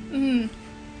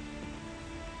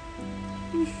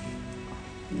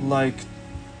 Like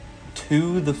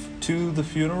to the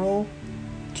funeral.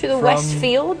 To the From- West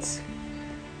Fields?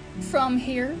 From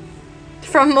here?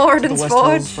 From The Moradin's West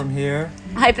Forge? Hills from here.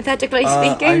 Hypothetically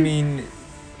speaking? I mean,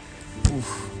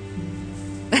 oof.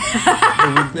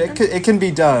 it can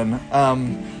be done.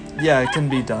 Yeah, it can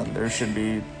be done. There should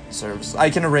be service. I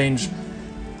can arrange.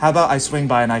 How about I swing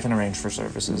by and I can arrange for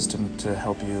services to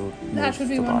help you move That would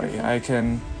be the body.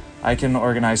 wonderful. I can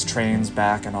organize trains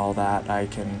back and all that. I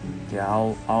can. Yeah,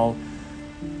 I'll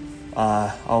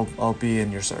be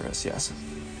in your service. Yes.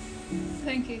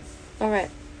 Thank you. Alright.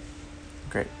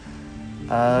 Great.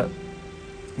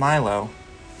 Milo.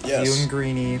 Yes. You and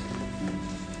Greenie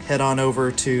head on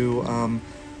over to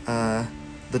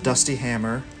the Dusty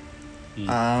Hammer.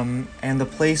 And the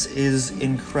place is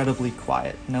incredibly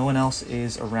quiet. No one else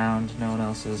is around. No one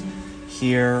else is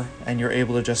here. And you're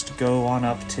able to just go on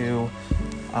up to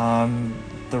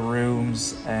the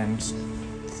rooms and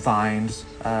find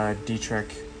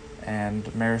Dietrich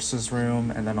and Maris's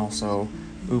room, and then also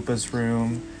Upa's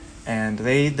room, and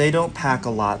they don't pack a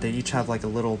lot. They each have like a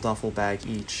little duffel bag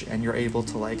each, and you're able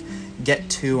to like get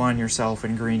 2 on yourself,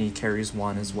 and Greenie carries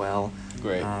 1 as well.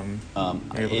 Great. Able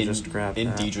to just grab in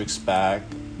that. Diedrich's bag,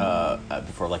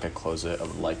 before like I close it, I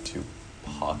would like to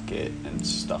pocket and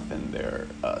stuff in there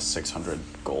 600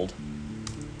 gold.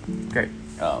 Great.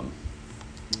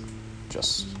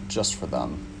 Just for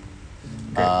them.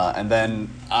 Great. And then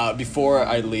before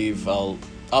I leave, I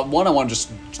want to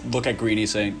just look at Greenie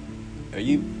saying, "Are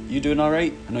you doing all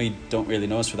right? I know you don't really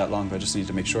know us for that long, but I just need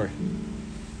to make sure."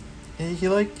 He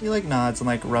nods and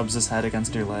like rubs his head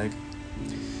against your leg.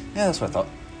 Yeah, that's what I thought.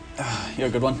 You're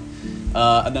a good one.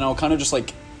 And then I'll kind of just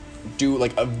like do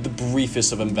like the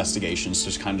briefest of investigations,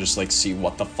 just kind of just like see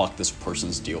what the fuck this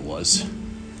person's deal was.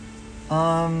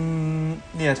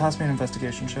 Yeah, toss me an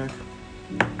investigation check.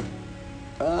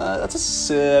 That's a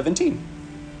 17.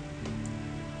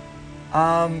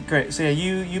 Great. So yeah,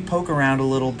 you poke around a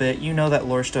little bit. You know that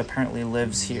Lorsta apparently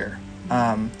lives here.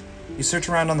 You search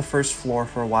around on the first floor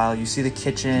for a while. You see the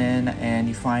kitchen, and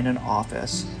you find an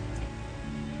office.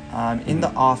 In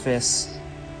the office,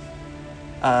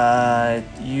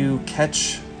 you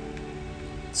catch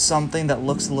something that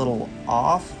looks a little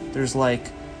off. There's like,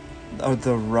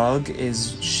 the rug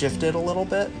is shifted a little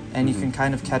bit, and you can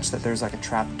kind of catch that there's like a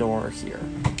trap door here.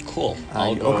 Cool.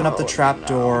 You open up the trap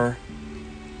door,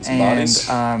 bodies.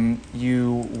 and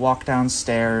you walk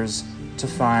downstairs to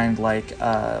find like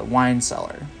a wine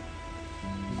cellar.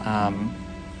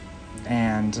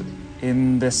 And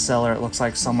in this cellar, it looks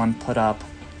like someone put up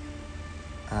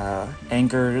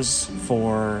anchors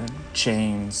for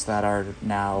chains that are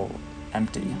now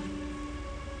empty.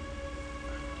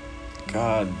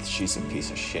 God, she's a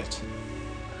piece of shit.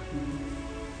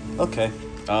 Okay.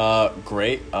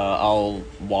 Great. I'll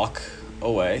walk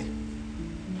away.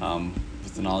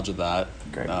 With the knowledge of that.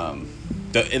 Great.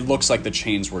 It looks like the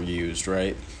chains were used,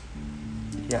 right?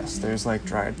 Yes, there's like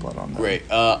dried blood on them. Great.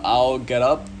 I'll get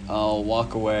up. I'll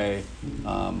walk away.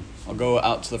 I'll go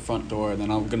out to the front door, and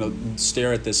then I'm gonna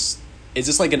stare at this. Is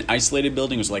this like an isolated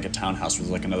building, or is it like a townhouse with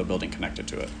like another building connected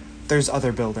to it? There's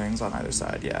other buildings on either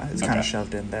side, yeah. It's kind Okay. of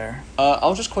shoved in there.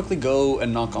 I'll just quickly go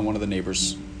and knock on one of the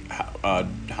neighbors'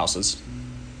 houses.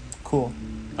 Cool.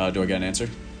 Do I get an answer?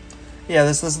 Yeah,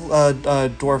 this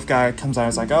dwarf guy comes out and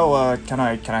is like, "Oh, can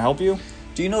I help you?"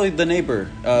 Do you know the neighbor,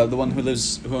 the one who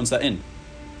owns that inn?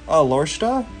 Oh,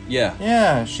 Lorsta? Yeah.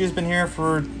 Yeah, she's been here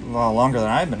for longer than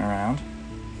I've been around.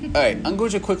 All right, I'm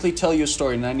going to quickly tell you a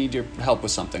story, and I need your help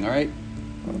with something. All right.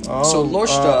 Oh, So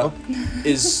Lorsta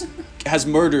has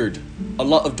murdered a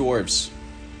lot of dwarves.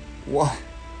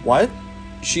 What?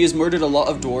 She has murdered a lot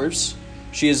of dwarves.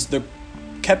 She has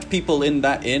kept people in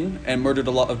that inn and murdered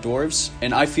a lot of dwarves.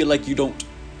 And I feel like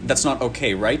that's not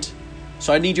okay, right?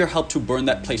 So I need your help to burn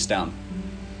that place down.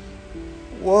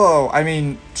 Whoa, I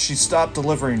mean, she stopped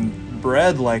delivering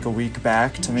bread like a week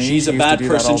back to me. She's She a used to bad do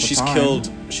that person. all the She's time.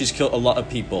 killed a lot of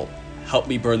people. Help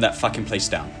me burn that fucking place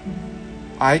down.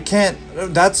 I can't.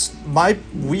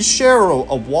 We share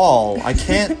a wall. I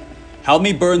can't. Help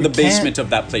me burn the can't- basement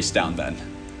of that place down then.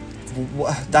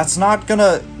 That's not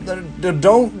gonna.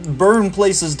 Don't burn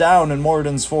places down in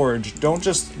Moradin's Forge. Don't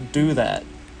just do that.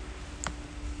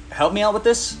 Help me out with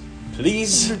this,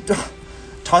 please.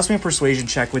 Toss me a persuasion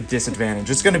check with disadvantage.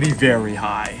 It's gonna be very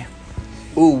high.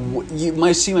 Ooh,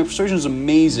 my persuasion is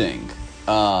amazing.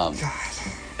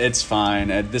 It's fine.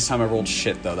 At this time I rolled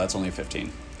shit though. That's only a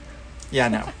 15. Yeah,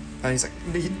 no. And he's like,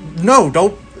 no,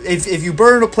 don't. If you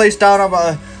burn a place down, I'm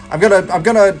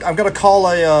gonna call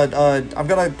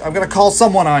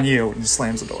someone on you. And he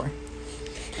slams the door.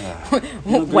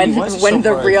 When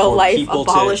the real life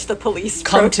abolish the police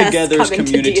come protests together as coming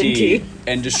to community D&D.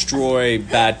 and destroy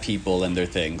bad people and their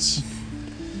things.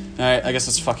 All right, I guess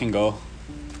let's fucking go.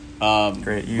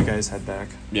 Great, you guys head back.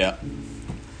 Yeah.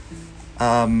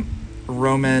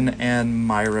 Roman and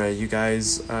Myra, you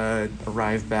guys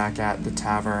arrive back at the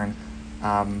tavern.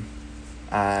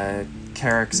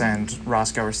 Carrix and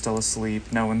Roscoe are still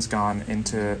asleep. No one's gone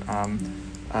into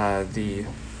the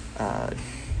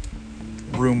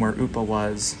room where Upa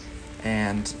was.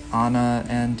 And Anna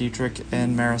and Dietrich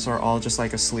and Maris are all just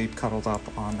like asleep, cuddled up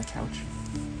on the couch.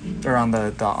 Or on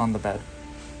the bed.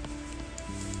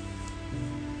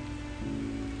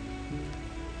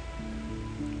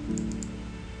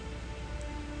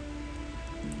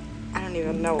 I don't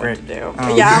even know what Great. to do.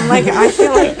 Um, Yeah, I'm like, I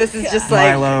feel like this is just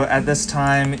like. Milo, at this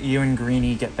time, you and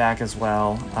Greenie get back as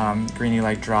well. Greenie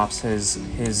like drops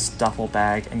his duffel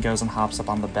bag and goes and hops up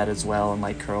on the bed as well and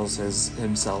like curls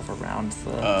himself around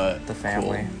the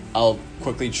family. Cool. I'll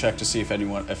quickly check to see if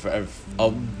anyone,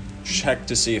 I'll check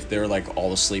to see if they're like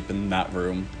all asleep in that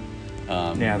room.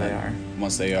 Yeah, they are.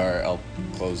 Once they are, I'll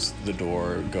close the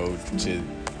door, go to,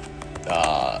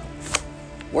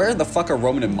 where the fuck are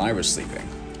Roman and Myra sleeping?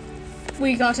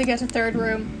 We got to get a third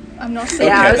room. I'm not sleeping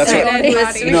Yeah, I Okay, was that's with what- saying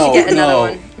anybody. we should get another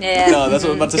one. Yeah. No, that's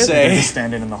what I'm about to They're say. just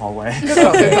standing in the hallway. Go,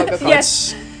 go, go, go, go.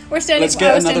 Yes, we're standing. let's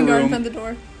get I was standing another guard in room. front of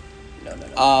the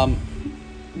door.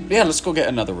 Yeah, let's go get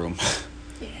another room.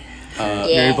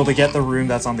 You're able to get the room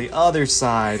that's on the other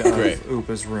side of Great.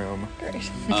 Upa's room.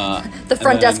 The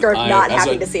front then desk are I- not as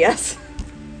happy a- to see us.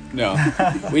 No,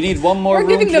 we need one more We're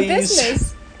room, giving the please.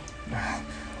 business.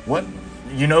 What?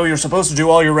 You know, you're supposed to do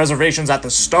all your reservations at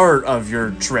the start of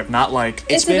your trip, not like.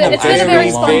 It's been a been a very very,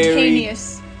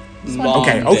 spontaneous. long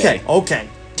Okay, day. okay.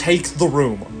 Take the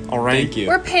room, all right? Thank you.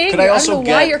 We're paying Could you. I I also don't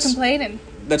know why get- you're complaining.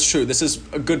 That's true. This is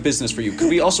a good business for you.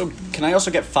 Can I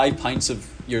also get 5 pints of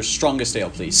your strongest ale,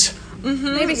 please?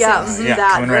 Maybe Yeah, six. Yeah,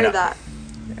 that, coming right very up. that.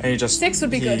 And he just 6 would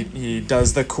be good. He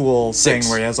does the cool thing 6.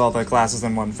 where he has all the glasses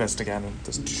in one fist again and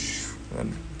just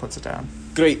and puts it down.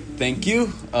 Great, thank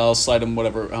you. I'll slide him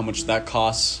how much that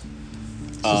costs.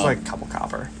 It's just like a couple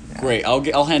copper. Yeah. Great,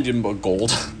 I'll hand him a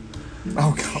gold.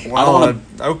 Oh god. I Well,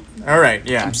 don't all right.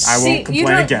 Yeah, I See, won't you complain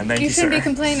don't- again. Thank you, You shouldn't sir. be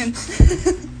complaining.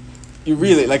 You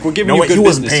really we're You giving know you what? good He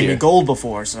wasn't business paying here. me gold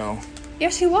before, so.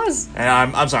 Yes, he was. And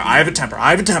I'm sorry. I have a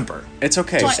temper. It's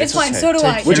okay. It's fine. okay. So do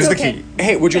I. Which It's is the okay. key.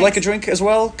 Hey, would you like a Thanks. drink as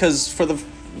well? Because for the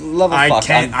love of I fuck,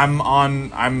 can't.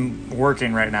 I'm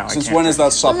working right now. since I can't when has that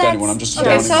drink. stopped Let's- anyone? I'm just Okay,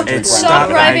 downing stop, my drink It's right stop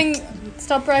stopped. now.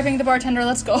 Stop bribing the bartender.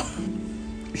 Let's go.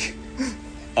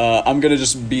 I'm gonna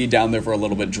just be down there for a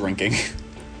little bit drinking.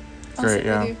 I'll Great, sit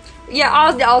yeah. with you. Yeah,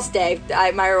 I'll stay.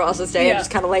 Myra will also stay Yeah. and just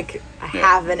kind of like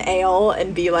have an ale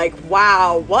and be like,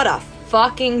 wow, what a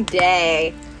fucking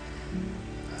day.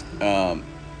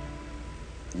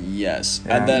 Yes,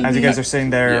 Yeah, and then as you guys are sitting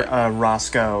there, Yeah.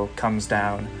 Roscoe comes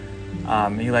down.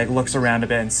 He like looks around a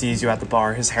bit and sees you at the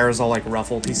bar. His hair is all like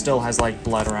ruffled. He still has like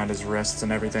blood around his wrists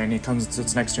and everything. He comes and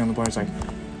sits next to you on the bar. He's like,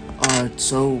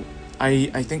 so I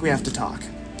think we have to talk.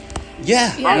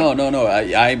 Yeah. Yeah. No.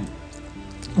 I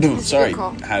sorry.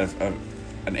 call. Had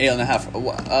an ale and a half.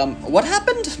 What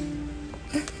happened?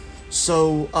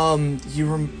 So,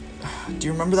 do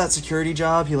you remember that security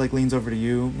job? He like leans over to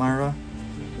you, Myra.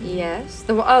 Yes.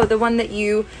 The one that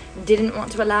you didn't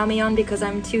want to allow me on because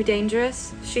I'm too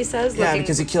dangerous, she says. Yeah, looking-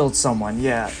 because he killed someone.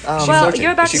 Yeah. Well, flirting?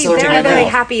 you're about Is to she be flirting very, right very now?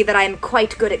 happy that I'm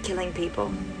quite good at killing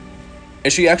people.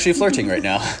 Is she actually flirting right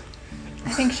now?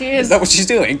 I think she Is is. that what she's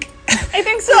doing? I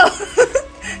think so.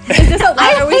 Is this out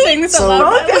loud? Are we saying this out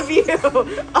loud? Both of you!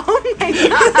 Oh my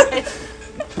god!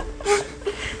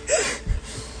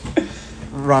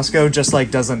 Roscoe just like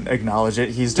doesn't acknowledge it.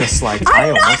 He's just like, I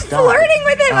I'm not almost died. flirting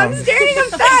with him. I'm Um, staring him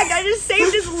back. I just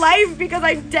saved his life because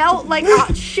I dealt like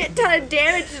a shit ton of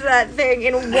damage to that thing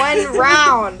in one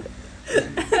round.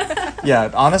 Yeah,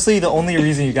 honestly, the only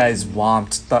reason you guys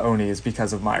womped the Oni is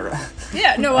because of Myra.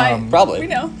 Yeah, no, Probably. we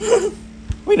know.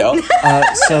 We know.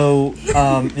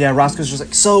 Yeah, Roscoe's just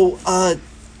like, so,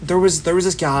 there was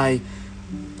this guy,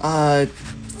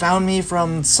 found me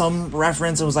from some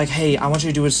reference and was like, hey, I want you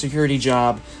to do a security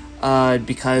job,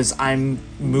 because I'm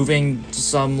moving to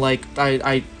some, like,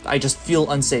 I just feel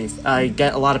unsafe. I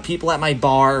get a lot of people at my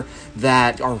bar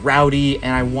that are rowdy,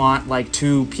 and I want, like,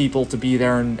 2 people to be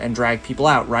there and drag people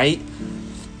out, right?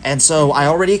 And so I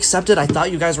already accepted. I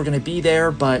thought you guys were gonna be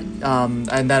there, but and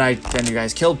then you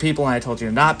guys killed people, and I told you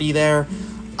to not be there.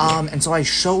 And so I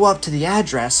show up to the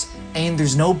address, and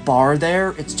there's no bar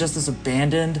there. It's just this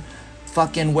abandoned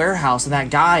fucking warehouse, and that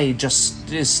guy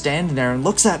just is standing there and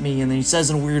looks at me, and then he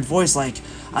says in a weird voice like,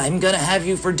 "I'm gonna have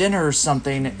you for dinner or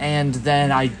something." And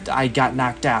then I got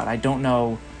knocked out. I don't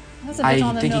know. That's a bit on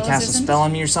I the think he nose, cast a isn't spell it?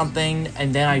 on me or something,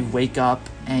 and then I wake up,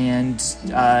 and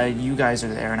you guys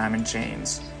are there, and I'm in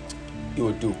chains. You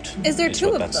were duped. Is there 2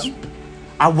 what of that's-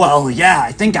 them? Well, yeah,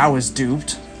 I think I was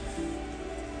duped.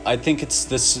 I think it's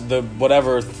the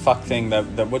whatever fuck thing that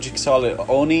what'd you call it?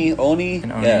 Oni? An Oni,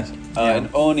 Yeah. yeah. An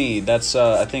Oni. That's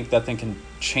I think that thing can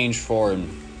change form.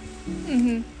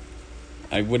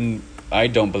 Mm-hmm. I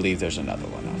don't believe there's another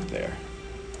one out there.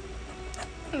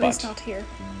 At least But- not here.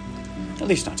 At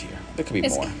least not here. There could be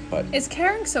Is- more, but Is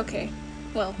Carinx okay?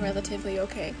 Well, relatively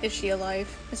okay. Is she alive?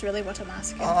 Is really what I'm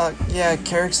asking. Yeah,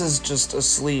 Carix is just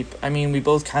asleep. I mean, we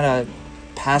both kind of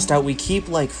passed out. We keep,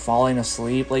 like, falling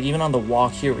asleep. Like, even on the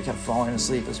walk here, we kept falling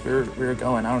asleep as we were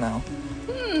going. I don't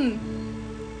know.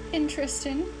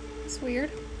 Interesting. It's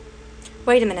weird.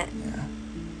 Wait a minute. Yeah.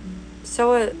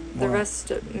 So the What?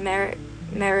 rest of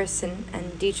Maris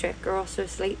and Dietrich are also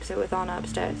asleep, so with Anna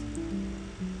upstairs.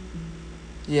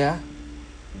 Yeah?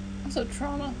 Also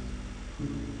trauma.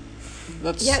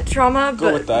 Let's Yeah, trauma,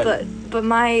 go with that. but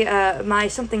my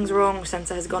something's wrong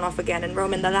sensor has gone off again, and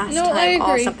Roman, the last No, I time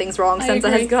our agree. something's wrong I sensor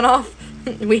agree. has gone off,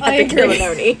 we had I to kill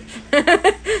agree. an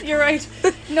Oni. You're right.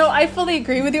 No, I fully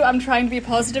agree with you. I'm trying to be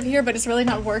positive here, but it's really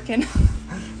not working.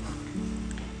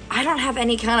 I don't have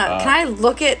any kind of. Can I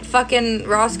look at fucking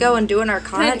Roscoe and do an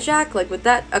Arcana Can I- check? Like, would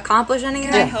that accomplish anything?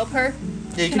 Can I help her?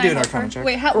 Yeah, you can I do an help Arcana her? check.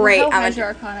 Wait, how Great, I'm high is a- your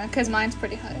Arcana? Because mine's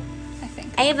pretty high, I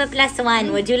think. I have a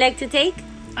 +1. Would you like to take?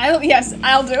 I'll do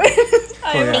it.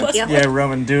 I Oh, have a yeah. plus you. one. Yeah,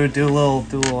 Roman, do a little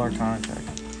Arcana check.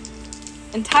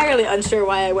 Entirely unsure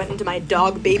why I went into my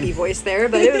dog baby voice there,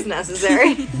 but it was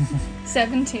necessary.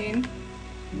 17.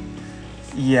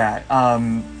 Yeah,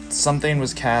 something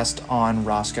was cast on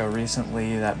Roscoe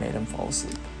recently that made him fall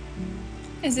asleep.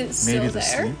 Is it still Maybe the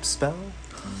there? sleep spell?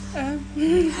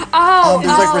 Oh,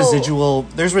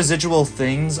 There's like residual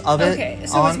things of it Okay, so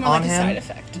it's on more like a him, side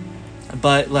effect.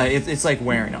 but like it's like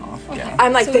wearing off. Yeah.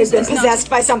 I'm like, So they've been it's not- possessed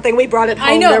by something. We brought it home.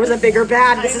 I know. There was a bigger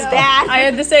bad. This is bad. I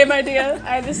had the same idea.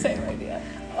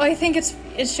 Oh, I think it's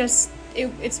just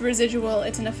it's residual.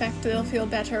 It's an effect. They'll feel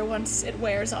better once it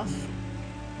wears off.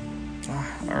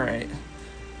 All right.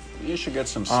 You should get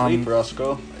some sleep,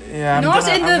 Roscoa. Yeah, I'm Not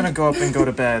in the- gonna go up and go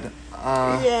to bed.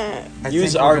 Yeah. I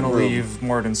Use think our we're gonna room. leave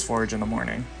Morden's Forge in the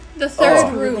morning. The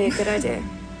third really a room, good idea.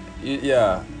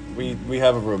 Yeah, we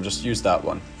have a room. Just use that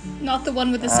one. not the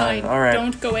one with the sign. all right.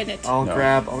 Don't go in it. I'll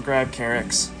No. grab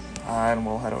Carrick's, and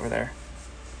we'll head over there.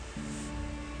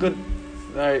 Good.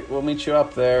 All right, we'll meet you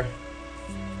up there.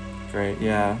 Great.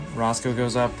 Yeah. Roscoe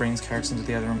goes up, brings Carrick's into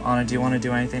the other room. Anna, do you want to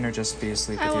do anything or just be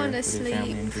asleep I with your wanna family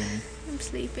sleep. and dream? I'm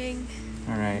sleeping.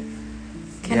 All right.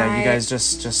 Can yeah, I- you guys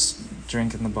just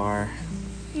drink in the bar.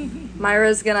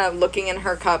 Myra's gonna, looking in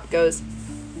her cup, goes,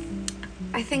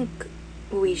 I think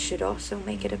we should also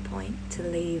make it a point to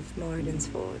leave Morden's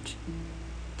Forge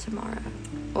tomorrow,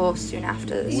 or soon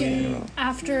after the funeral.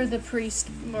 After the priest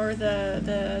or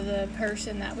the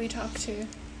person that we talked to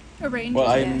arranges Well,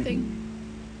 everything.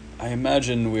 I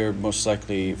imagine we're most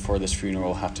likely for this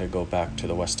funeral have to go back to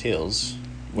the West Hills.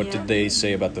 What Yeah. did they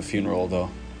say about the funeral, though?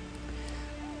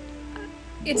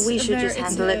 We should just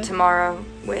handle it tomorrow.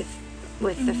 tomorrow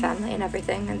with the family and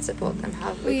everything, and support them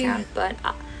however we We- can. But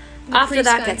The after priest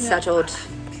that guy, gets yeah. settled,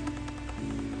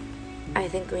 I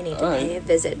think we need to Alright. pay a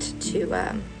visit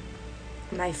to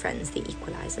my friends, the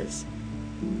Equalizers.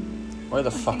 Where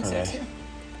the fuck are think so, they?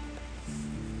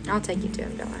 too. I'll take you to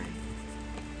them. Don't worry.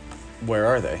 Where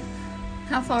are they?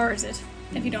 How far is it?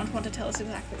 If you don't want to tell us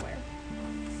exactly where.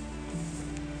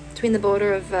 Between the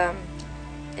border of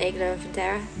Aegla and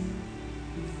Fantera.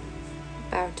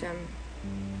 About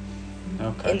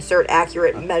Okay. insert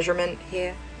accurate measurement.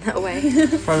 here away.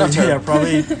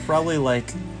 Probably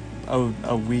like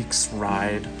a week's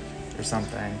ride or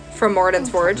something. From Morden's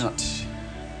Forge. Not.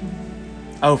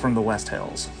 Oh, from the West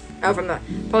Hills. Oh, from the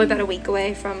probably about a week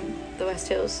away from the West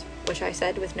Hills, which I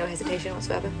said with no hesitation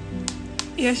whatsoever.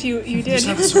 Yes, you did.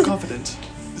 so confident.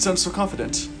 It sounds so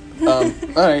confident. All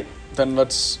right, then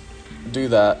let's do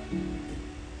that.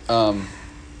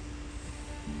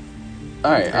 All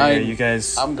right, Okay, you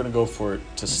guys. I'm gonna go for it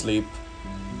to sleep.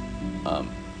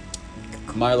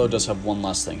 Milo does have one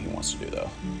last thing he wants to do, though.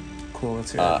 Cool.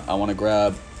 Let's hear I want to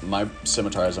grab my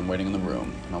scimitar as I'm waiting in the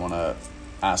room, and I want to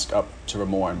ask up to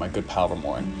Ramorn, my good pal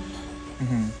Ramorn.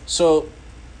 So,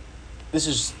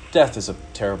 death is a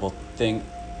terrible thing.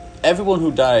 Everyone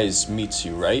who dies meets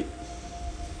you, right?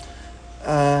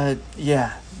 it.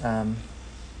 Yeah.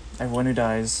 Everyone who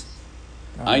dies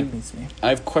I- meets me. I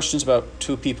have questions about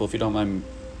two people, if you don't mind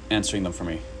answering them for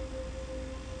me.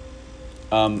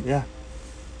 Yeah.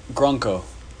 Gronko,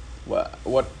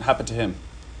 what happened to him?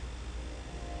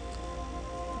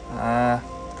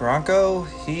 Gronko,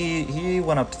 he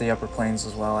went up to the upper plains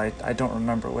as well. I don't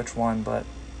remember which one, but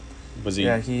Was he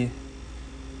yeah,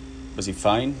 was he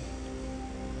fine?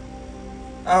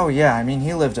 Oh yeah, I mean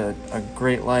he lived a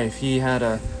great life. He had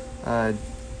a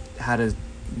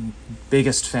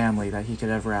biggest family that he could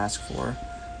ever ask for.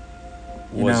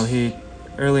 You know, he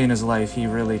early in his life he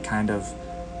really kind of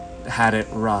had it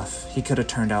rough. He could have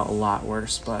turned out a lot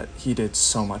worse, but he did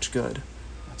so much good.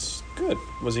 That's good.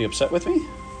 Was he upset with me?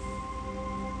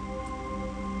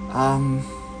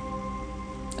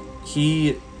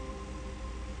 He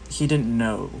didn't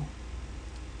know.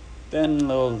 Then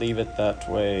they'll leave it that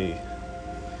way.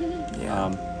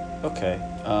 Yeah. Okay.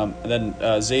 And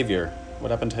then Xavier,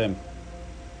 what happened to him?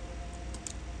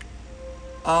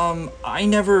 I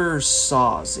never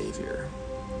saw Xavier.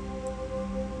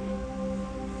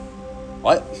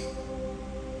 What?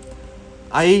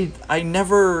 He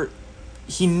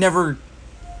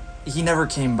never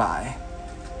came by.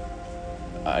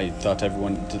 I thought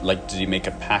everyone did he make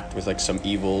a pact with like some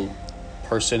evil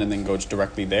person and then goes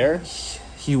directly there?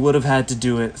 He would have had to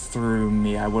do it through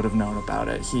me. I would have known about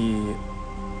it.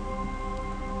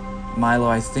 Milo,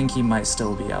 I think he might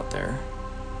still be out there.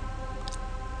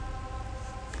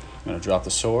 I'm gonna drop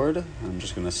the sword. I'm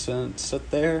just gonna sit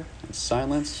there in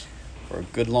silence for a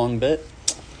good long bit.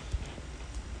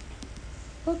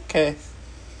 Okay.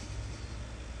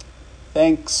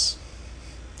 Thanks.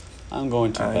 I'm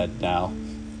going to bed now.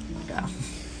 Yeah.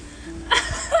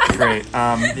 Great.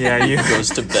 Yeah, you Goes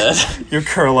to bed. you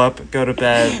curl up, go to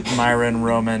bed. Myra and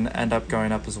Roman end up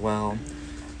going up as well.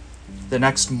 The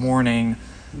next morning,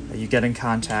 you get in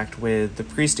contact with the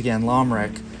priest again,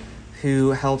 Lomric,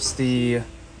 who helps the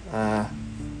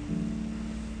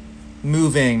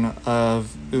moving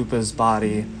of Upa's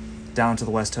body down to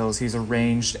the West Hills. He's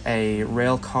arranged a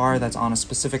rail car that's on a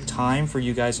specific time for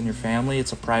you guys and your family.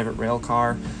 It's a private rail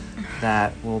car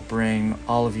that will bring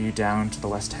all of you down to the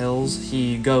West Hills.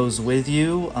 He goes with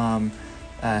you,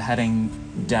 heading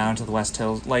down to the West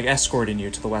Hills, like escorting you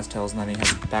to the West Hills, and then he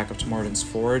heads back up to Morden's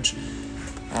Forge.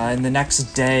 And the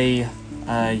next day,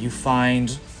 you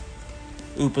find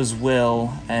Upa's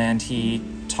will, and he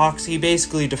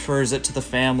basically defers it to the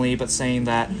family, but saying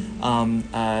that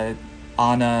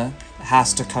Anna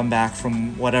has to come back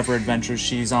from whatever adventure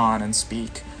she's on and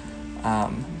speak.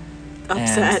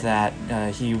 Upset. And that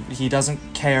he doesn't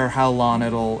care how long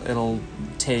it'll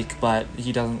take, but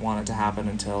he doesn't want it to happen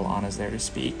until Anna's there to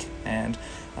speak. And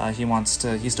he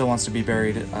still wants to be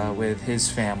buried with his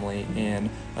family in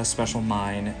a special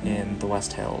mine in the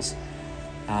West Hills.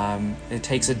 It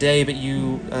takes a day, but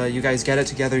you guys get it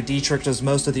together. Dietrich does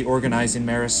most of the organizing.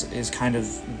 Maris is kind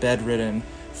of bedridden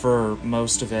for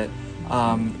most of it.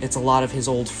 It's a lot of his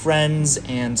old friends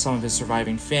and some of his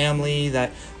surviving family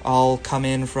that all come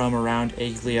in from around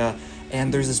Aglia.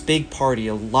 And there's this big party,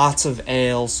 lots of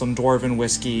ale, some dwarven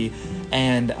whiskey,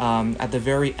 and at the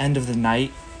very end of the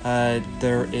night,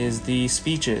 there is the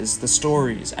speeches, the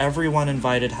stories. Everyone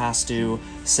invited has to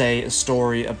say a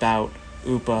story about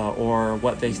Upa or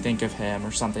what they think of him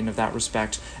or something of that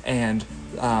respect, and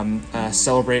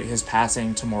celebrate his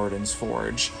passing to Morden's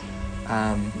Forge.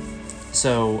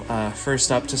 So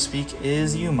first up to speak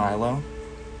is you, Milo.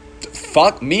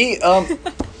 Fuck me.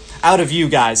 Out of you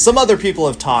guys, some other people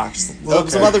have talked. Okay.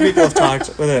 Some other people have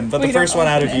talked within, but the We first don't one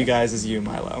out of open you it. guys is you,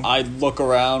 Milo. I look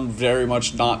around, very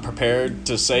much not prepared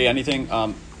to say anything.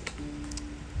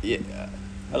 Yeah.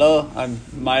 Hello, I'm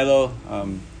Milo.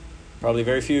 Probably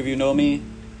very few of you know me.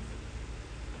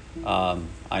 I'm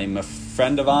a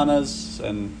friend of Anna's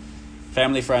and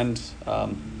family friend.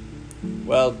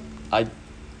 Well,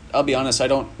 I'll be honest, I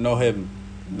don't know him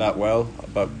that well,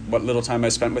 but what little time I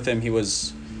spent with him, he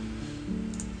was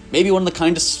maybe one of the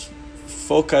kindest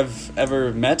folk I've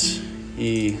ever met.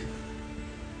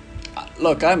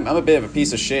 Look, I'm a bit of a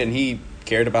piece of shit, and he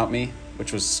cared about me,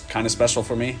 which was kind of special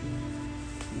for me.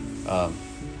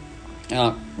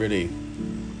 Not really.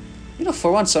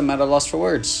 For once, I'm at a loss for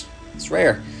words. It's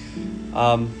rare.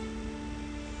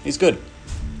 He's good.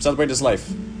 Celebrate his life,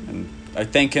 and I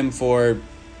thank him for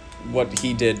what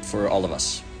he did for all of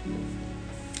us.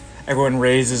 Everyone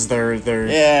raises their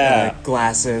Yeah.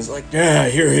 glasses, like, yeah,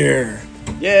 here.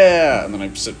 Yeah, and then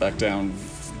I sit back down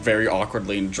very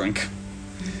awkwardly and drink.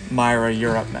 Myra,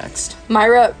 you're up next.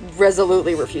 Myra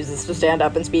resolutely refuses to stand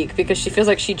up and speak because she feels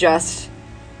like she just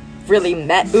really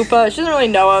met Upa. She doesn't really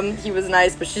know him. He was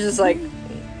nice, but she's just like,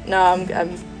 no,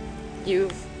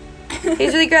 he's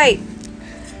really great.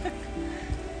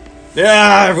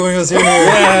 Yeah, everyone goes here.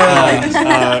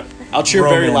 Yeah. I'll cheer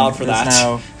very Roman, loud for it's that.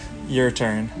 now your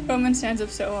turn. Roman stands up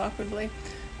so awkwardly.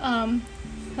 Hello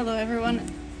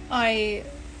everyone. I'm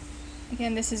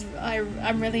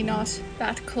really not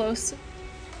that close.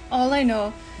 All I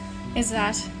know is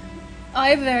that I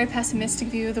have a very pessimistic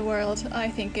view of the world. I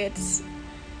think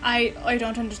I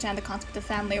don't understand the concept of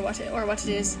family or what it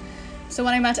is. So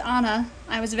when I met Anna,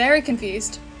 I was very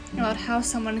confused about how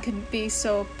someone could be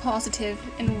so positive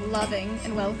and loving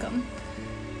and welcome.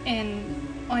 And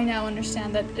I now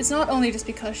understand that it's not only just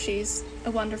because she's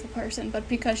a wonderful person, but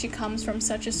because she comes from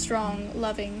such a strong,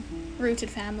 loving, rooted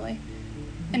family.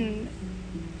 And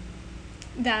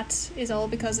that is all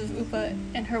because of Upa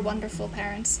and her wonderful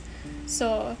parents.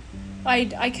 So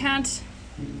I can't...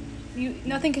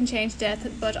 nothing can change death,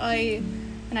 but I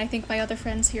think my other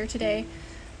friends here today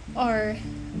are...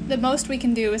 The most we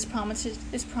can do is promise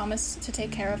to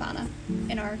take care of Anna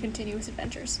in our continuous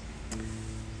adventures.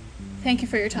 Thank you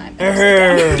for your time.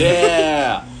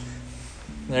 Yeah.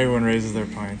 Everyone raises their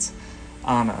points.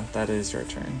 Anna, that is your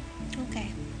turn.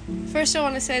 Okay. First, I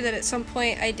want to say that at some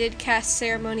point I did cast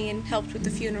ceremony and helped with the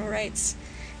funeral rites.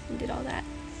 and did all that.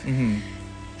 Mm-hmm.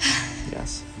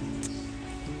 Yes.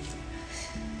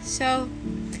 So,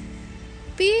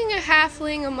 being a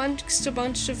halfling amongst a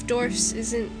bunch of dwarfs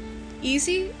isn't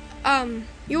easy.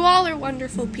 You all are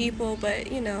wonderful people,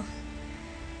 but, you know,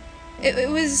 it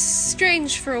was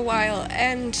strange for a while,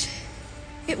 and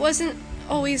it wasn't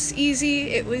always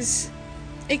easy.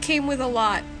 It came with a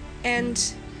lot,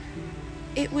 and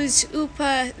it was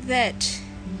Upa that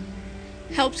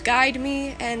helped guide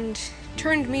me and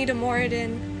turned me to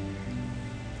Moradin.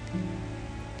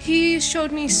 He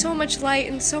showed me so much light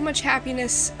and so much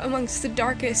happiness amongst the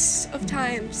darkest of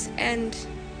times, and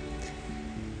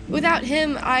without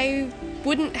him, I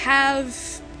wouldn't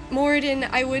have Moradin.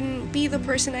 I wouldn't be the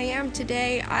person I am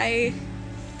today.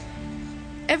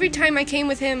 Every time I came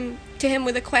to him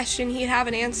with a question, he'd have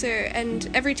an answer, and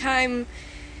every time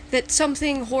that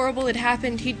something horrible had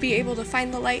happened, he'd be able to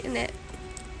find the light in it.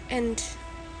 And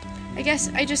I guess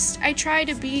I try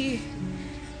to be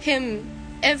him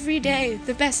every day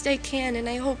the best I can, and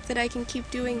I hope that I can keep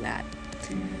doing that.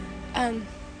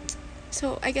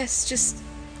 So I guess just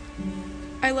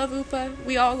I love Upa,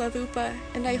 we all love Upa,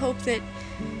 and I hope that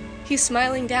he's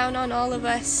smiling down on all of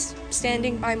us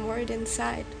standing by Moradin's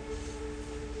side.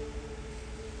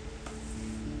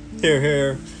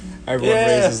 Here. Everyone Yeah.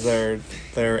 raises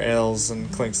their ales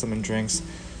and clinks them and drinks.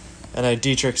 And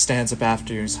Dietrich stands up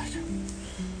after you and he's like,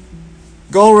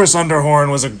 Golrus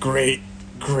Underhorn was a great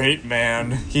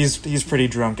man. He's pretty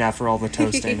drunk after all the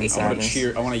toasting and I want to sadness.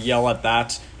 cheer. I want to yell at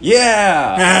that.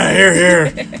 Yeah. Here.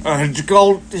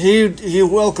 He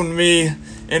welcomed me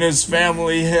in his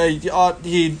family.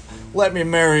 He let me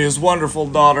marry his wonderful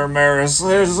daughter, Maris.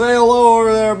 Say hello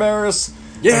over there, Maris.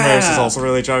 Yeah. And Maris is also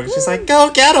really drunk. She's like,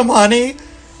 go get him, honey.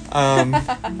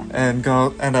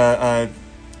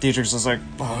 Dietrich's just like,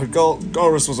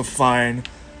 Golrus was a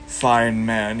fine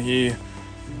man. He,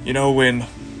 you know, when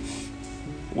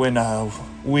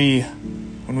we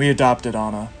adopted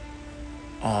Anna,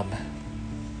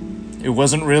 it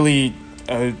wasn't really,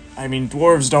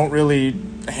 dwarves don't really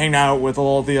hang out with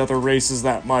all the other races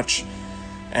that much,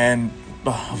 and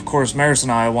of course Maris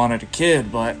and I wanted a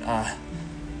kid, but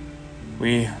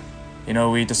we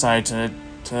decided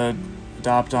to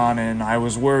adopt Anna, and I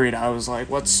was worried. I was like,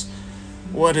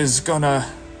 what is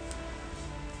gonna...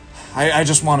 I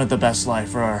just wanted the best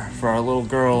life for our little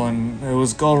girl, and it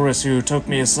was Golrus who took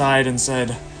me aside and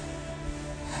said,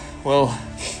 well,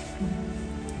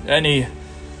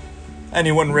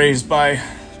 anyone raised by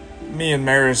me and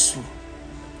Maris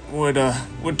would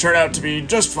turn out to be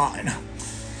just fine.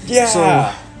 Yeah.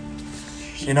 So,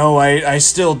 you know, I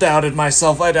still doubted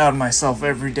myself. I doubted myself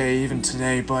every day, even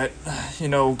today, but, you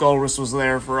know, Golrus was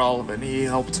there for all of it. He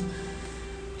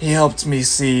helped me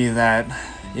see that,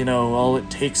 you know, all it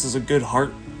takes is a good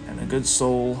heart and a good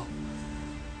soul.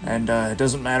 And it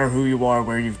doesn't matter who you are,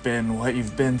 where you've been, what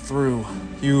you've been through.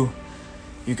 You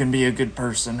can be a good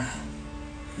person.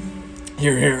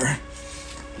 Here.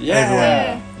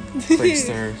 Yeah. Everyone clinks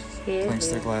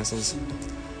their glasses.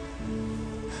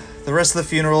 The rest of the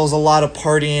funeral is a lot of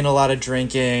partying, a lot of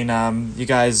drinking. You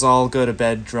guys all go to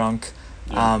bed drunk.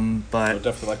 I would But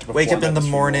definitely like to wake up perform in at the this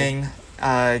morning,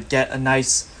 get a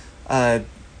nice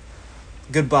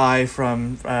goodbye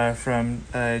from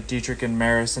Dietrich and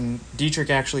Maris, and Dietrich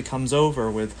actually comes over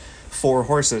with 4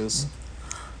 horses.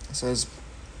 Says,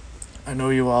 I know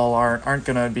you all aren't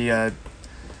gonna be or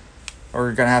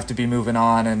gonna have to be moving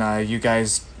on, and you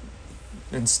guys,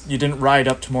 you didn't ride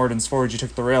up to Moradin's Forge, you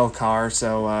took the rail car,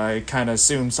 so I kind of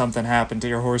assumed something happened to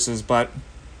your horses, but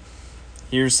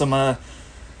here's some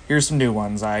new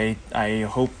ones. I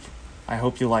hope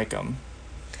you like them.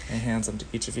 He hands them to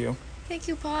each of you. Thank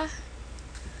you, Pa.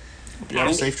 You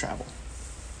have safe travel.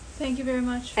 Thank you very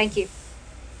much. Thank you.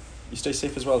 You stay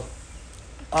safe as well.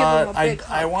 Give him a big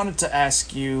I hug. wanted to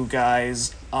ask you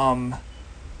guys,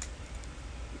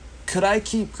 could I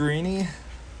keep Greenie?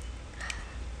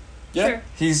 Yeah. Sure.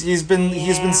 He's been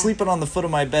Yeah. sleeping on the foot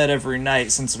of my bed every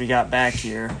night since we got back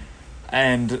here,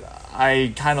 and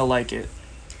I kind of like it.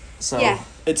 So Yeah.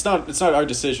 It's not our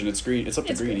decision. It's Green. It's up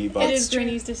to Greenie, but It is true.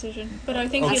 Greenie's decision, but I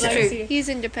think he Okay. likes True. you. He's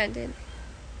independent.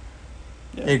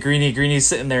 yeah, Greenie's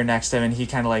sitting there next to him, and he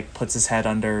kind of like puts his head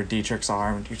under Dietrich's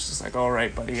arm, and he's just like, "All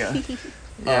right, buddy,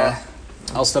 yeah."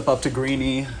 I'll step up to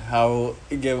Greenie. I'll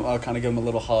kind of give him a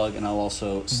little hug, and I'll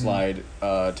also slide,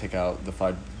 take out the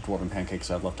 5 dwarven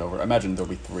pancakes I've left over. I imagine there'll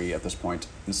be 3 at this point,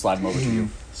 and slide them over to you.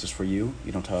 This is for you.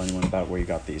 You don't tell anyone about where you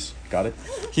got these. Got it?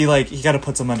 He kind of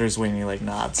puts them under his wing, and he like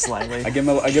nods slightly. I give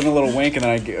him a little wink, and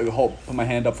then I put my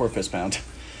hand up for a fist pound.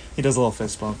 He does a little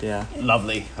fist bump, yeah.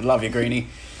 Lovely. I love you, Greenie.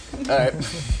 All right.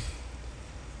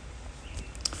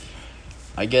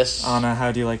 I guess. Anna,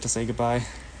 how do you like to say goodbye?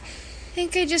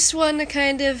 think I just want to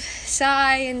kind of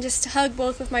sigh and just hug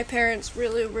both of my parents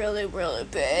really, really, really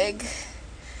big.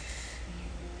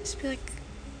 Just be like,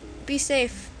 be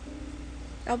safe.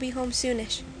 I'll be home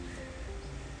soonish.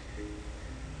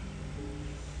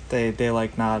 They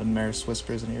like nod, and Maris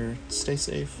whispers in your ear, stay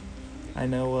safe. I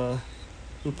know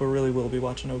Upa really will be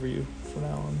watching over you from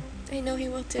now on. I know he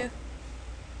will too.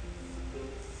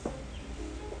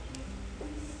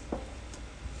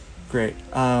 Great.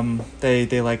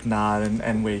 They like nod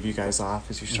and wave you guys off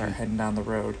as you start heading down the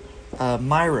road.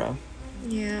 Myra,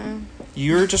 Yeah.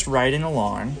 you're just riding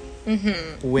along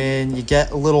when you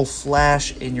get a little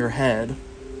flash in your head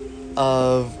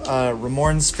of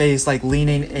Ramorn's face like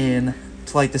leaning in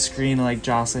to like the screen, like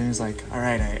jostling. He's like, all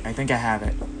right, I think I have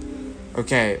it.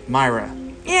 Okay, Myra.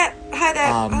 Yeah, hi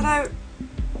there.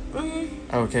 Hello.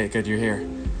 Okay, good, you're here.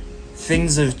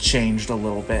 Things have changed a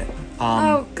little bit.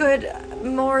 Oh, good.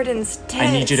 Morden's tits.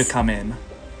 I need you to come in.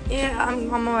 Yeah,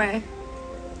 I'm on my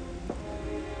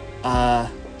way.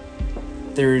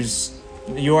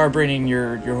 You are bringing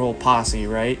your whole posse,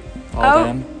 right? All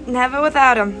them? Never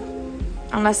without him.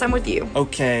 Unless I'm with you.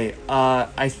 Okay,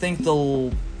 I think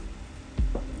they'll,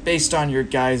 based on your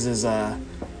guys'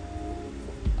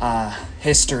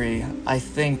 history, I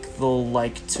think they'll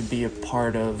like to be a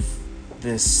part of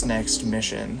this next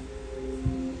mission.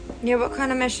 Yeah, what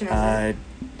kind of mission is it?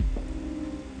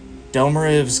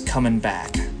 Domariv's coming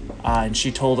back, and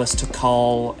she told us to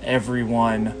call every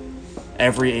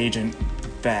agent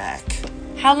back.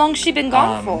 How long's she been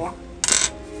gone for?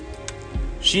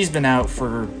 She's been out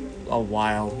for a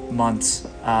while, months.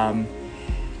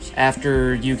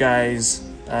 After you guys,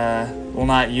 well,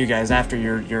 not you guys, after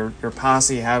your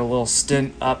posse had a little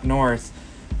stint up north,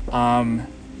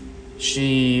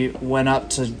 she went up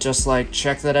to just like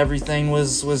check that everything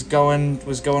was going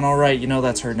all right. You know,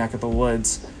 that's her neck of the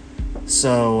woods.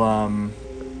 So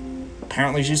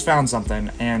apparently she's found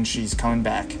something, and she's coming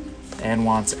back and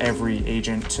wants every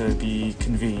agent to be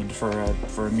convened for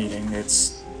a meeting.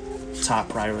 It's top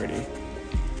priority.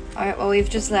 Alright, well, we've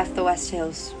just left the West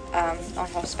Hills on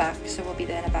horseback, so we'll be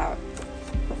there in about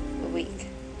a week.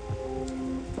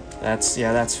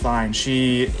 That's fine.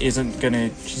 She's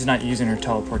not using her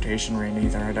teleportation ring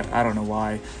either. I don't know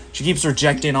why. She keeps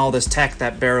rejecting all this tech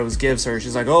that Barrows gives her.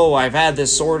 She's like, oh, I've had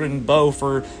this sword and bow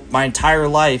for my entire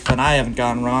life, and I haven't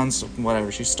gone wrong, so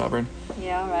whatever, she's stubborn.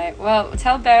 Yeah, alright. Well,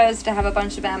 tell Barrows to have a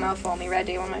bunch of ammo for me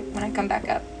ready when I come back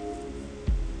up.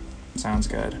 Sounds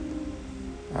good.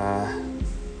 Hang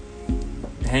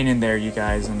in there, you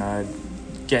guys, and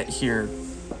get here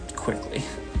quickly.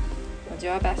 We'll do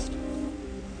our best.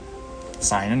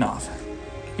 Signing off.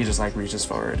 He just like reaches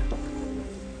forward.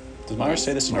 Does Myra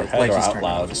say this in her head Like or he's out turning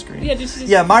off loud? the screen. Yeah, just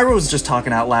Yeah, Myra was just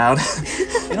talking out loud.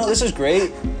 You know, this is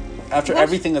great. After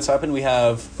everything that's happened, we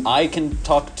have I can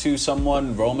talk to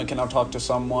someone, Roman can now talk to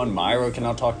someone, Myra can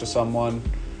now talk to someone.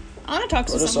 Anna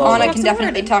talks to What is someone. Anna Anna can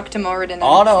definitely talk to Moradin.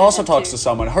 Anna also talks to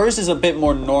someone. Hers is a bit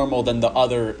more normal than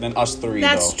us three,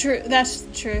 That's though. true. That's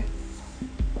true.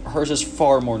 Hers is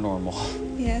far more normal.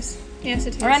 Yes. Yes,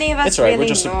 it is. Are any of us It's all right, we're really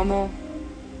just normal?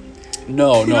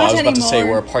 No, Not I was about to say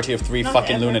anymore. we're a party of 3 Not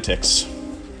fucking ever. lunatics.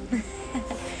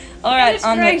 Alright, That's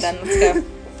on great. then. Let's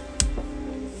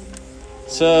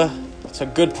go. It's a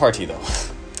good party, though.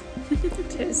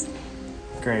 It is.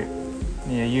 Great.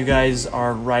 Yeah, you guys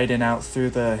are riding out through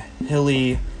the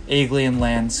hilly Aglian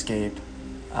landscape.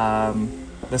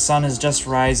 The sun is just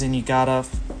rising. You got up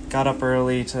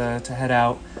early to head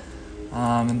out.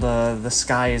 And the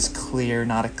sky is clear,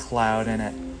 not a cloud in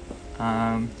it.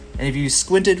 And if you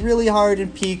squinted really hard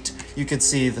and peeked, you could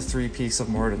see the 3 peaks of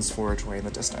Morden's Forge way in the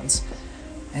distance.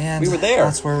 And We were there.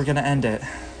 That's where we're gonna end it.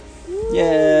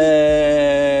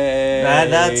 Yay!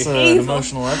 That's an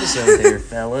emotional episode there,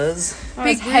 fellas. Oh,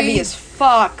 it's heavy as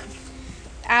fuck.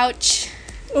 Ouch.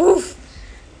 Oof.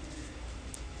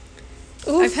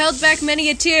 I've held back many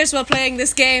a tears while playing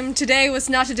this game. Today was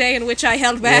not a day in which I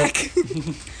held back.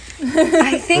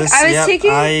 I think I was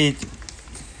taking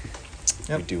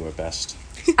We do our best.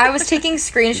 I was taking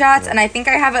screenshots, and I think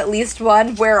I have at least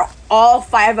one where all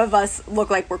 5 of us look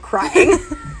like we're crying.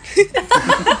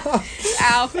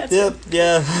 Ow. Yep,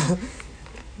 yeah.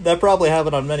 That probably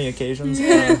happened on many occasions.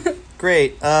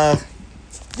 Great.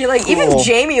 You're like, even Cool.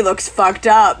 Jamie looks fucked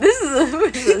up. This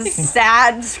is a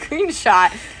sad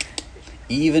screenshot.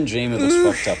 Even Jamie looks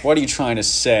fucked up. What are you trying to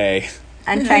say?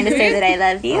 I'm trying to say that I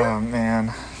love you. Oh,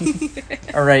 man.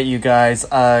 All right, you guys.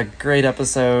 Great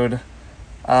episode.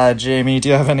 Jamie, do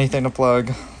you have anything to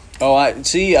plug? Oh, I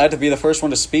had to be the first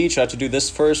one to speech. I had to do this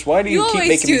first. Why do you You keep always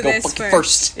making me do go this fucking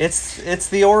first. first? It's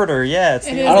the order, yeah. It's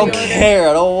It the is I order. don't care.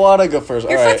 I don't want to go first.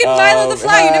 You're All right, fucking Milo the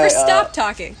Fly. You never hi, stop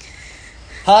talking.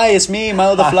 Hi, it's me,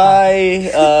 Milo the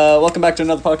Fly. Welcome back to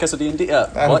another podcast of D&D.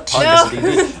 What? Podcast of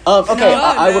D&D. Okay,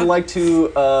 I would like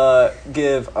to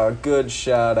give a good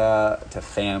shout out to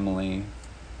family.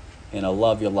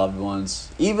 Love your loved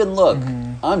ones. Even look,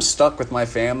 I'm stuck with my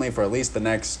family for at least the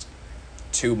next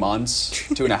 2 months,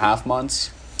 2.5 months.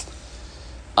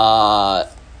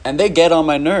 And they get on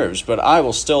my nerves, but I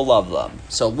will still love them.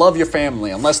 So love your family,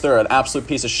 unless they're an absolute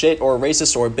piece of shit, or a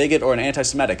racist, or a bigot, or an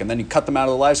anti-Semitic, and then you cut them out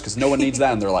of their lives because no one needs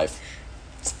that in their life.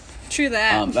 True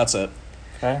that. That's it.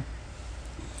 Okay.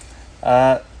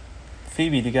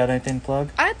 Phoebe, do you got anything to plug?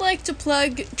 I'd like to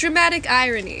plug Dramatic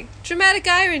Irony. Dramatic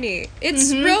Irony.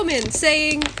 It's Roman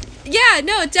saying, yeah,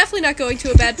 no, it's definitely not going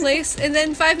to a bad place. And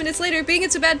then 5 minutes later, being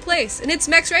it's a bad place. And it's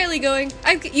Max Riley going,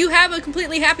 you have a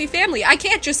completely happy family. I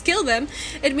can't just kill them.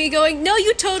 And me going, no,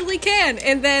 you totally can.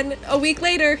 And then a week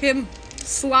later, him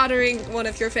slaughtering one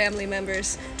of your family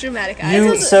members. Dramatic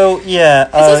Irony. It's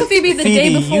also Phoebe the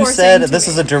day before. You said, this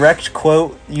is a direct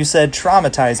quote, you said,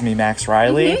 traumatize me, Max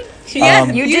Riley. Yeah,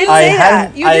 you did say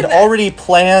that. I had already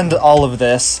planned all of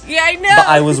this. Yeah, I know. But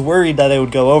I was worried that it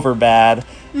would go over bad.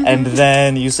 And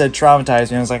then you said traumatize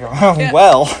me. I was like, oh,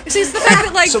 well. See, it's the fact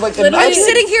that, like, I'm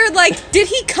sitting here, like, did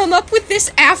he come up with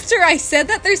this after I said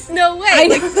that? There's no way.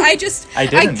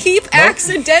 I keep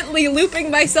accidentally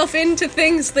looping myself into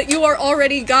things that you are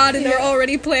already got and are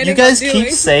already planning on doing.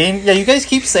 You guys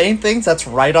keep saying things that's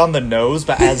right on the nose,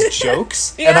 but as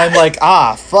jokes. And I'm like,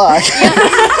 fuck.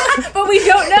 But we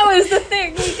don't know is the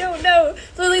thing. We don't know.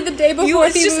 Literally the day before,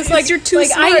 Phoebe was like, you're too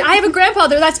smart. I have a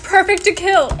grandfather that's perfect to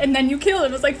kill. And then you kill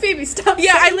him. It was like, Phoebe, stop.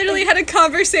 Yeah, I literally had a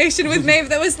conversation with Maeve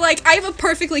that was like, I have a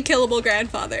perfectly killable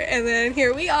grandfather. And then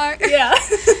here we are. Yeah.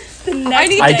 I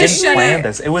didn't plan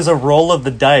this. It was a roll of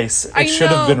the dice. It should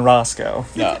have been Roscoe.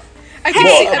 No. I can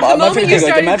see at the moment you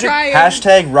started crying.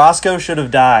 Hashtag Roscoe should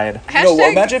have died.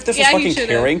 Imagine if this was fucking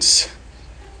Carinx.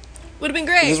 Would have been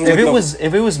great.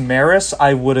 If it was Maris,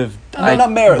 I would have. No,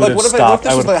 not Maris. Like, what if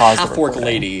this was the half-orc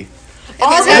lady?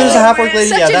 Oh, it was a half-orc lady.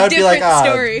 Yeah, that would be like,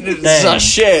 this is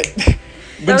shit.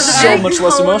 Been so much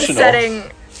less emotional. Setting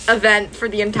event for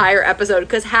the entire episode,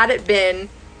 because had it been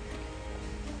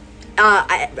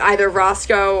either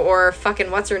Roscoe or fucking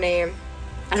what's her name,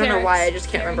 I don't know why I just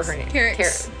can't remember her name.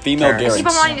 Female Garrinx. I keep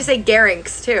on wanting to say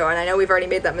Garrinx too, and I know we've already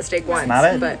made that mistake once.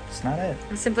 But it's not it.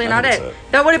 It's simply not it.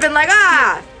 That would have been like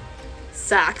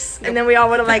sucks, and then we all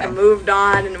would have like moved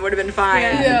on, and it would have been fine.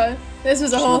 Yeah. This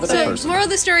was a whole thing. So, moral of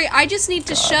the story, I just need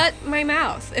to shut my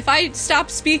mouth. If I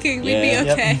stopped speaking, we'd be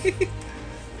okay.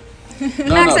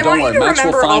 Max, I want you to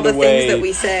remember all the things that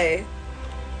we say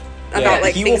about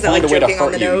like things that like joking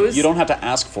on the nose. You don't have to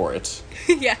ask for it.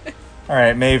 Yeah. All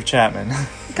right, Maeve Chapman.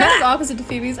 Kind of opposite to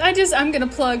Phoebe's. I'm gonna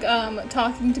plug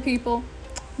talking to people,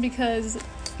 because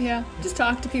just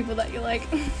talk to people that you like.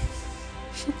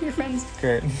 Your friends.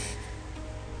 Great.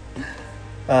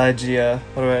 Gia,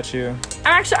 what about you?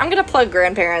 I'm gonna plug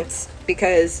grandparents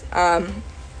because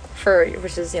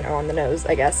which is on the nose,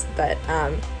 I guess, but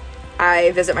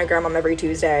I visit my grandmom every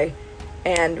Tuesday,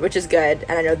 and which is good.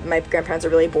 And I know my grandparents are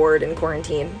really bored in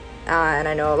quarantine, and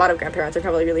I know a lot of grandparents are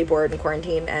probably really bored in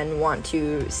quarantine and want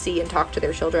to see and talk to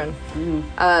their children.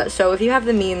 So if you have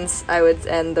the means,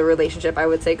 and the relationship, I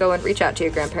would say go and reach out to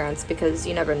your grandparents, because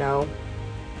you never know.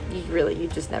 You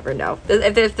just never know.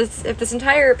 If this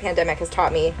entire pandemic has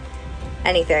taught me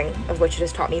anything, of which it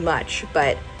has taught me much,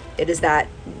 but it is that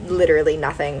literally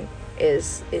nothing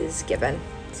is given.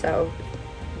 So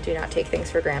do not take things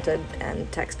for granted,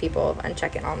 and text people and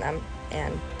check in on them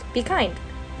and be kind.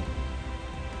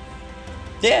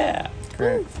 Yeah.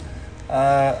 Great.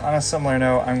 On a similar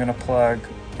note, I'm gonna plug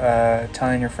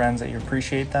telling your friends that you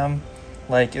appreciate them.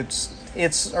 Like,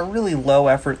 it's a really low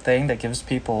effort thing that gives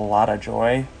people a lot of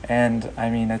joy, and I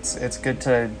mean it's good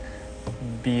to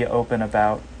be open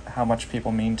about how much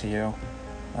people mean to you.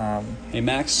 Hey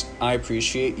Max, I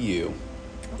appreciate you.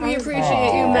 We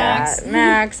appreciate you, Max.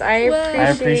 Max, I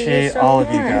appreciate you so all much.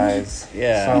 of you guys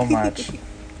so much.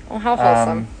 Oh, how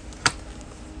wholesome.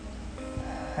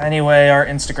 Anyway, our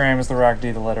Instagram is the Rock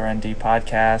D, the letter ND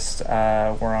podcast.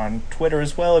 We're on Twitter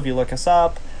as well if you look us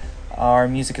up. Our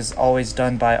music is always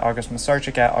done by August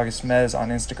Masarchik at August Mez on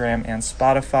Instagram and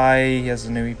Spotify. He has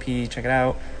a new EP, check it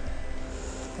out.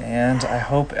 And I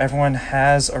hope everyone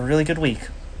has a really good week.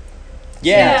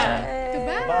 Yeah.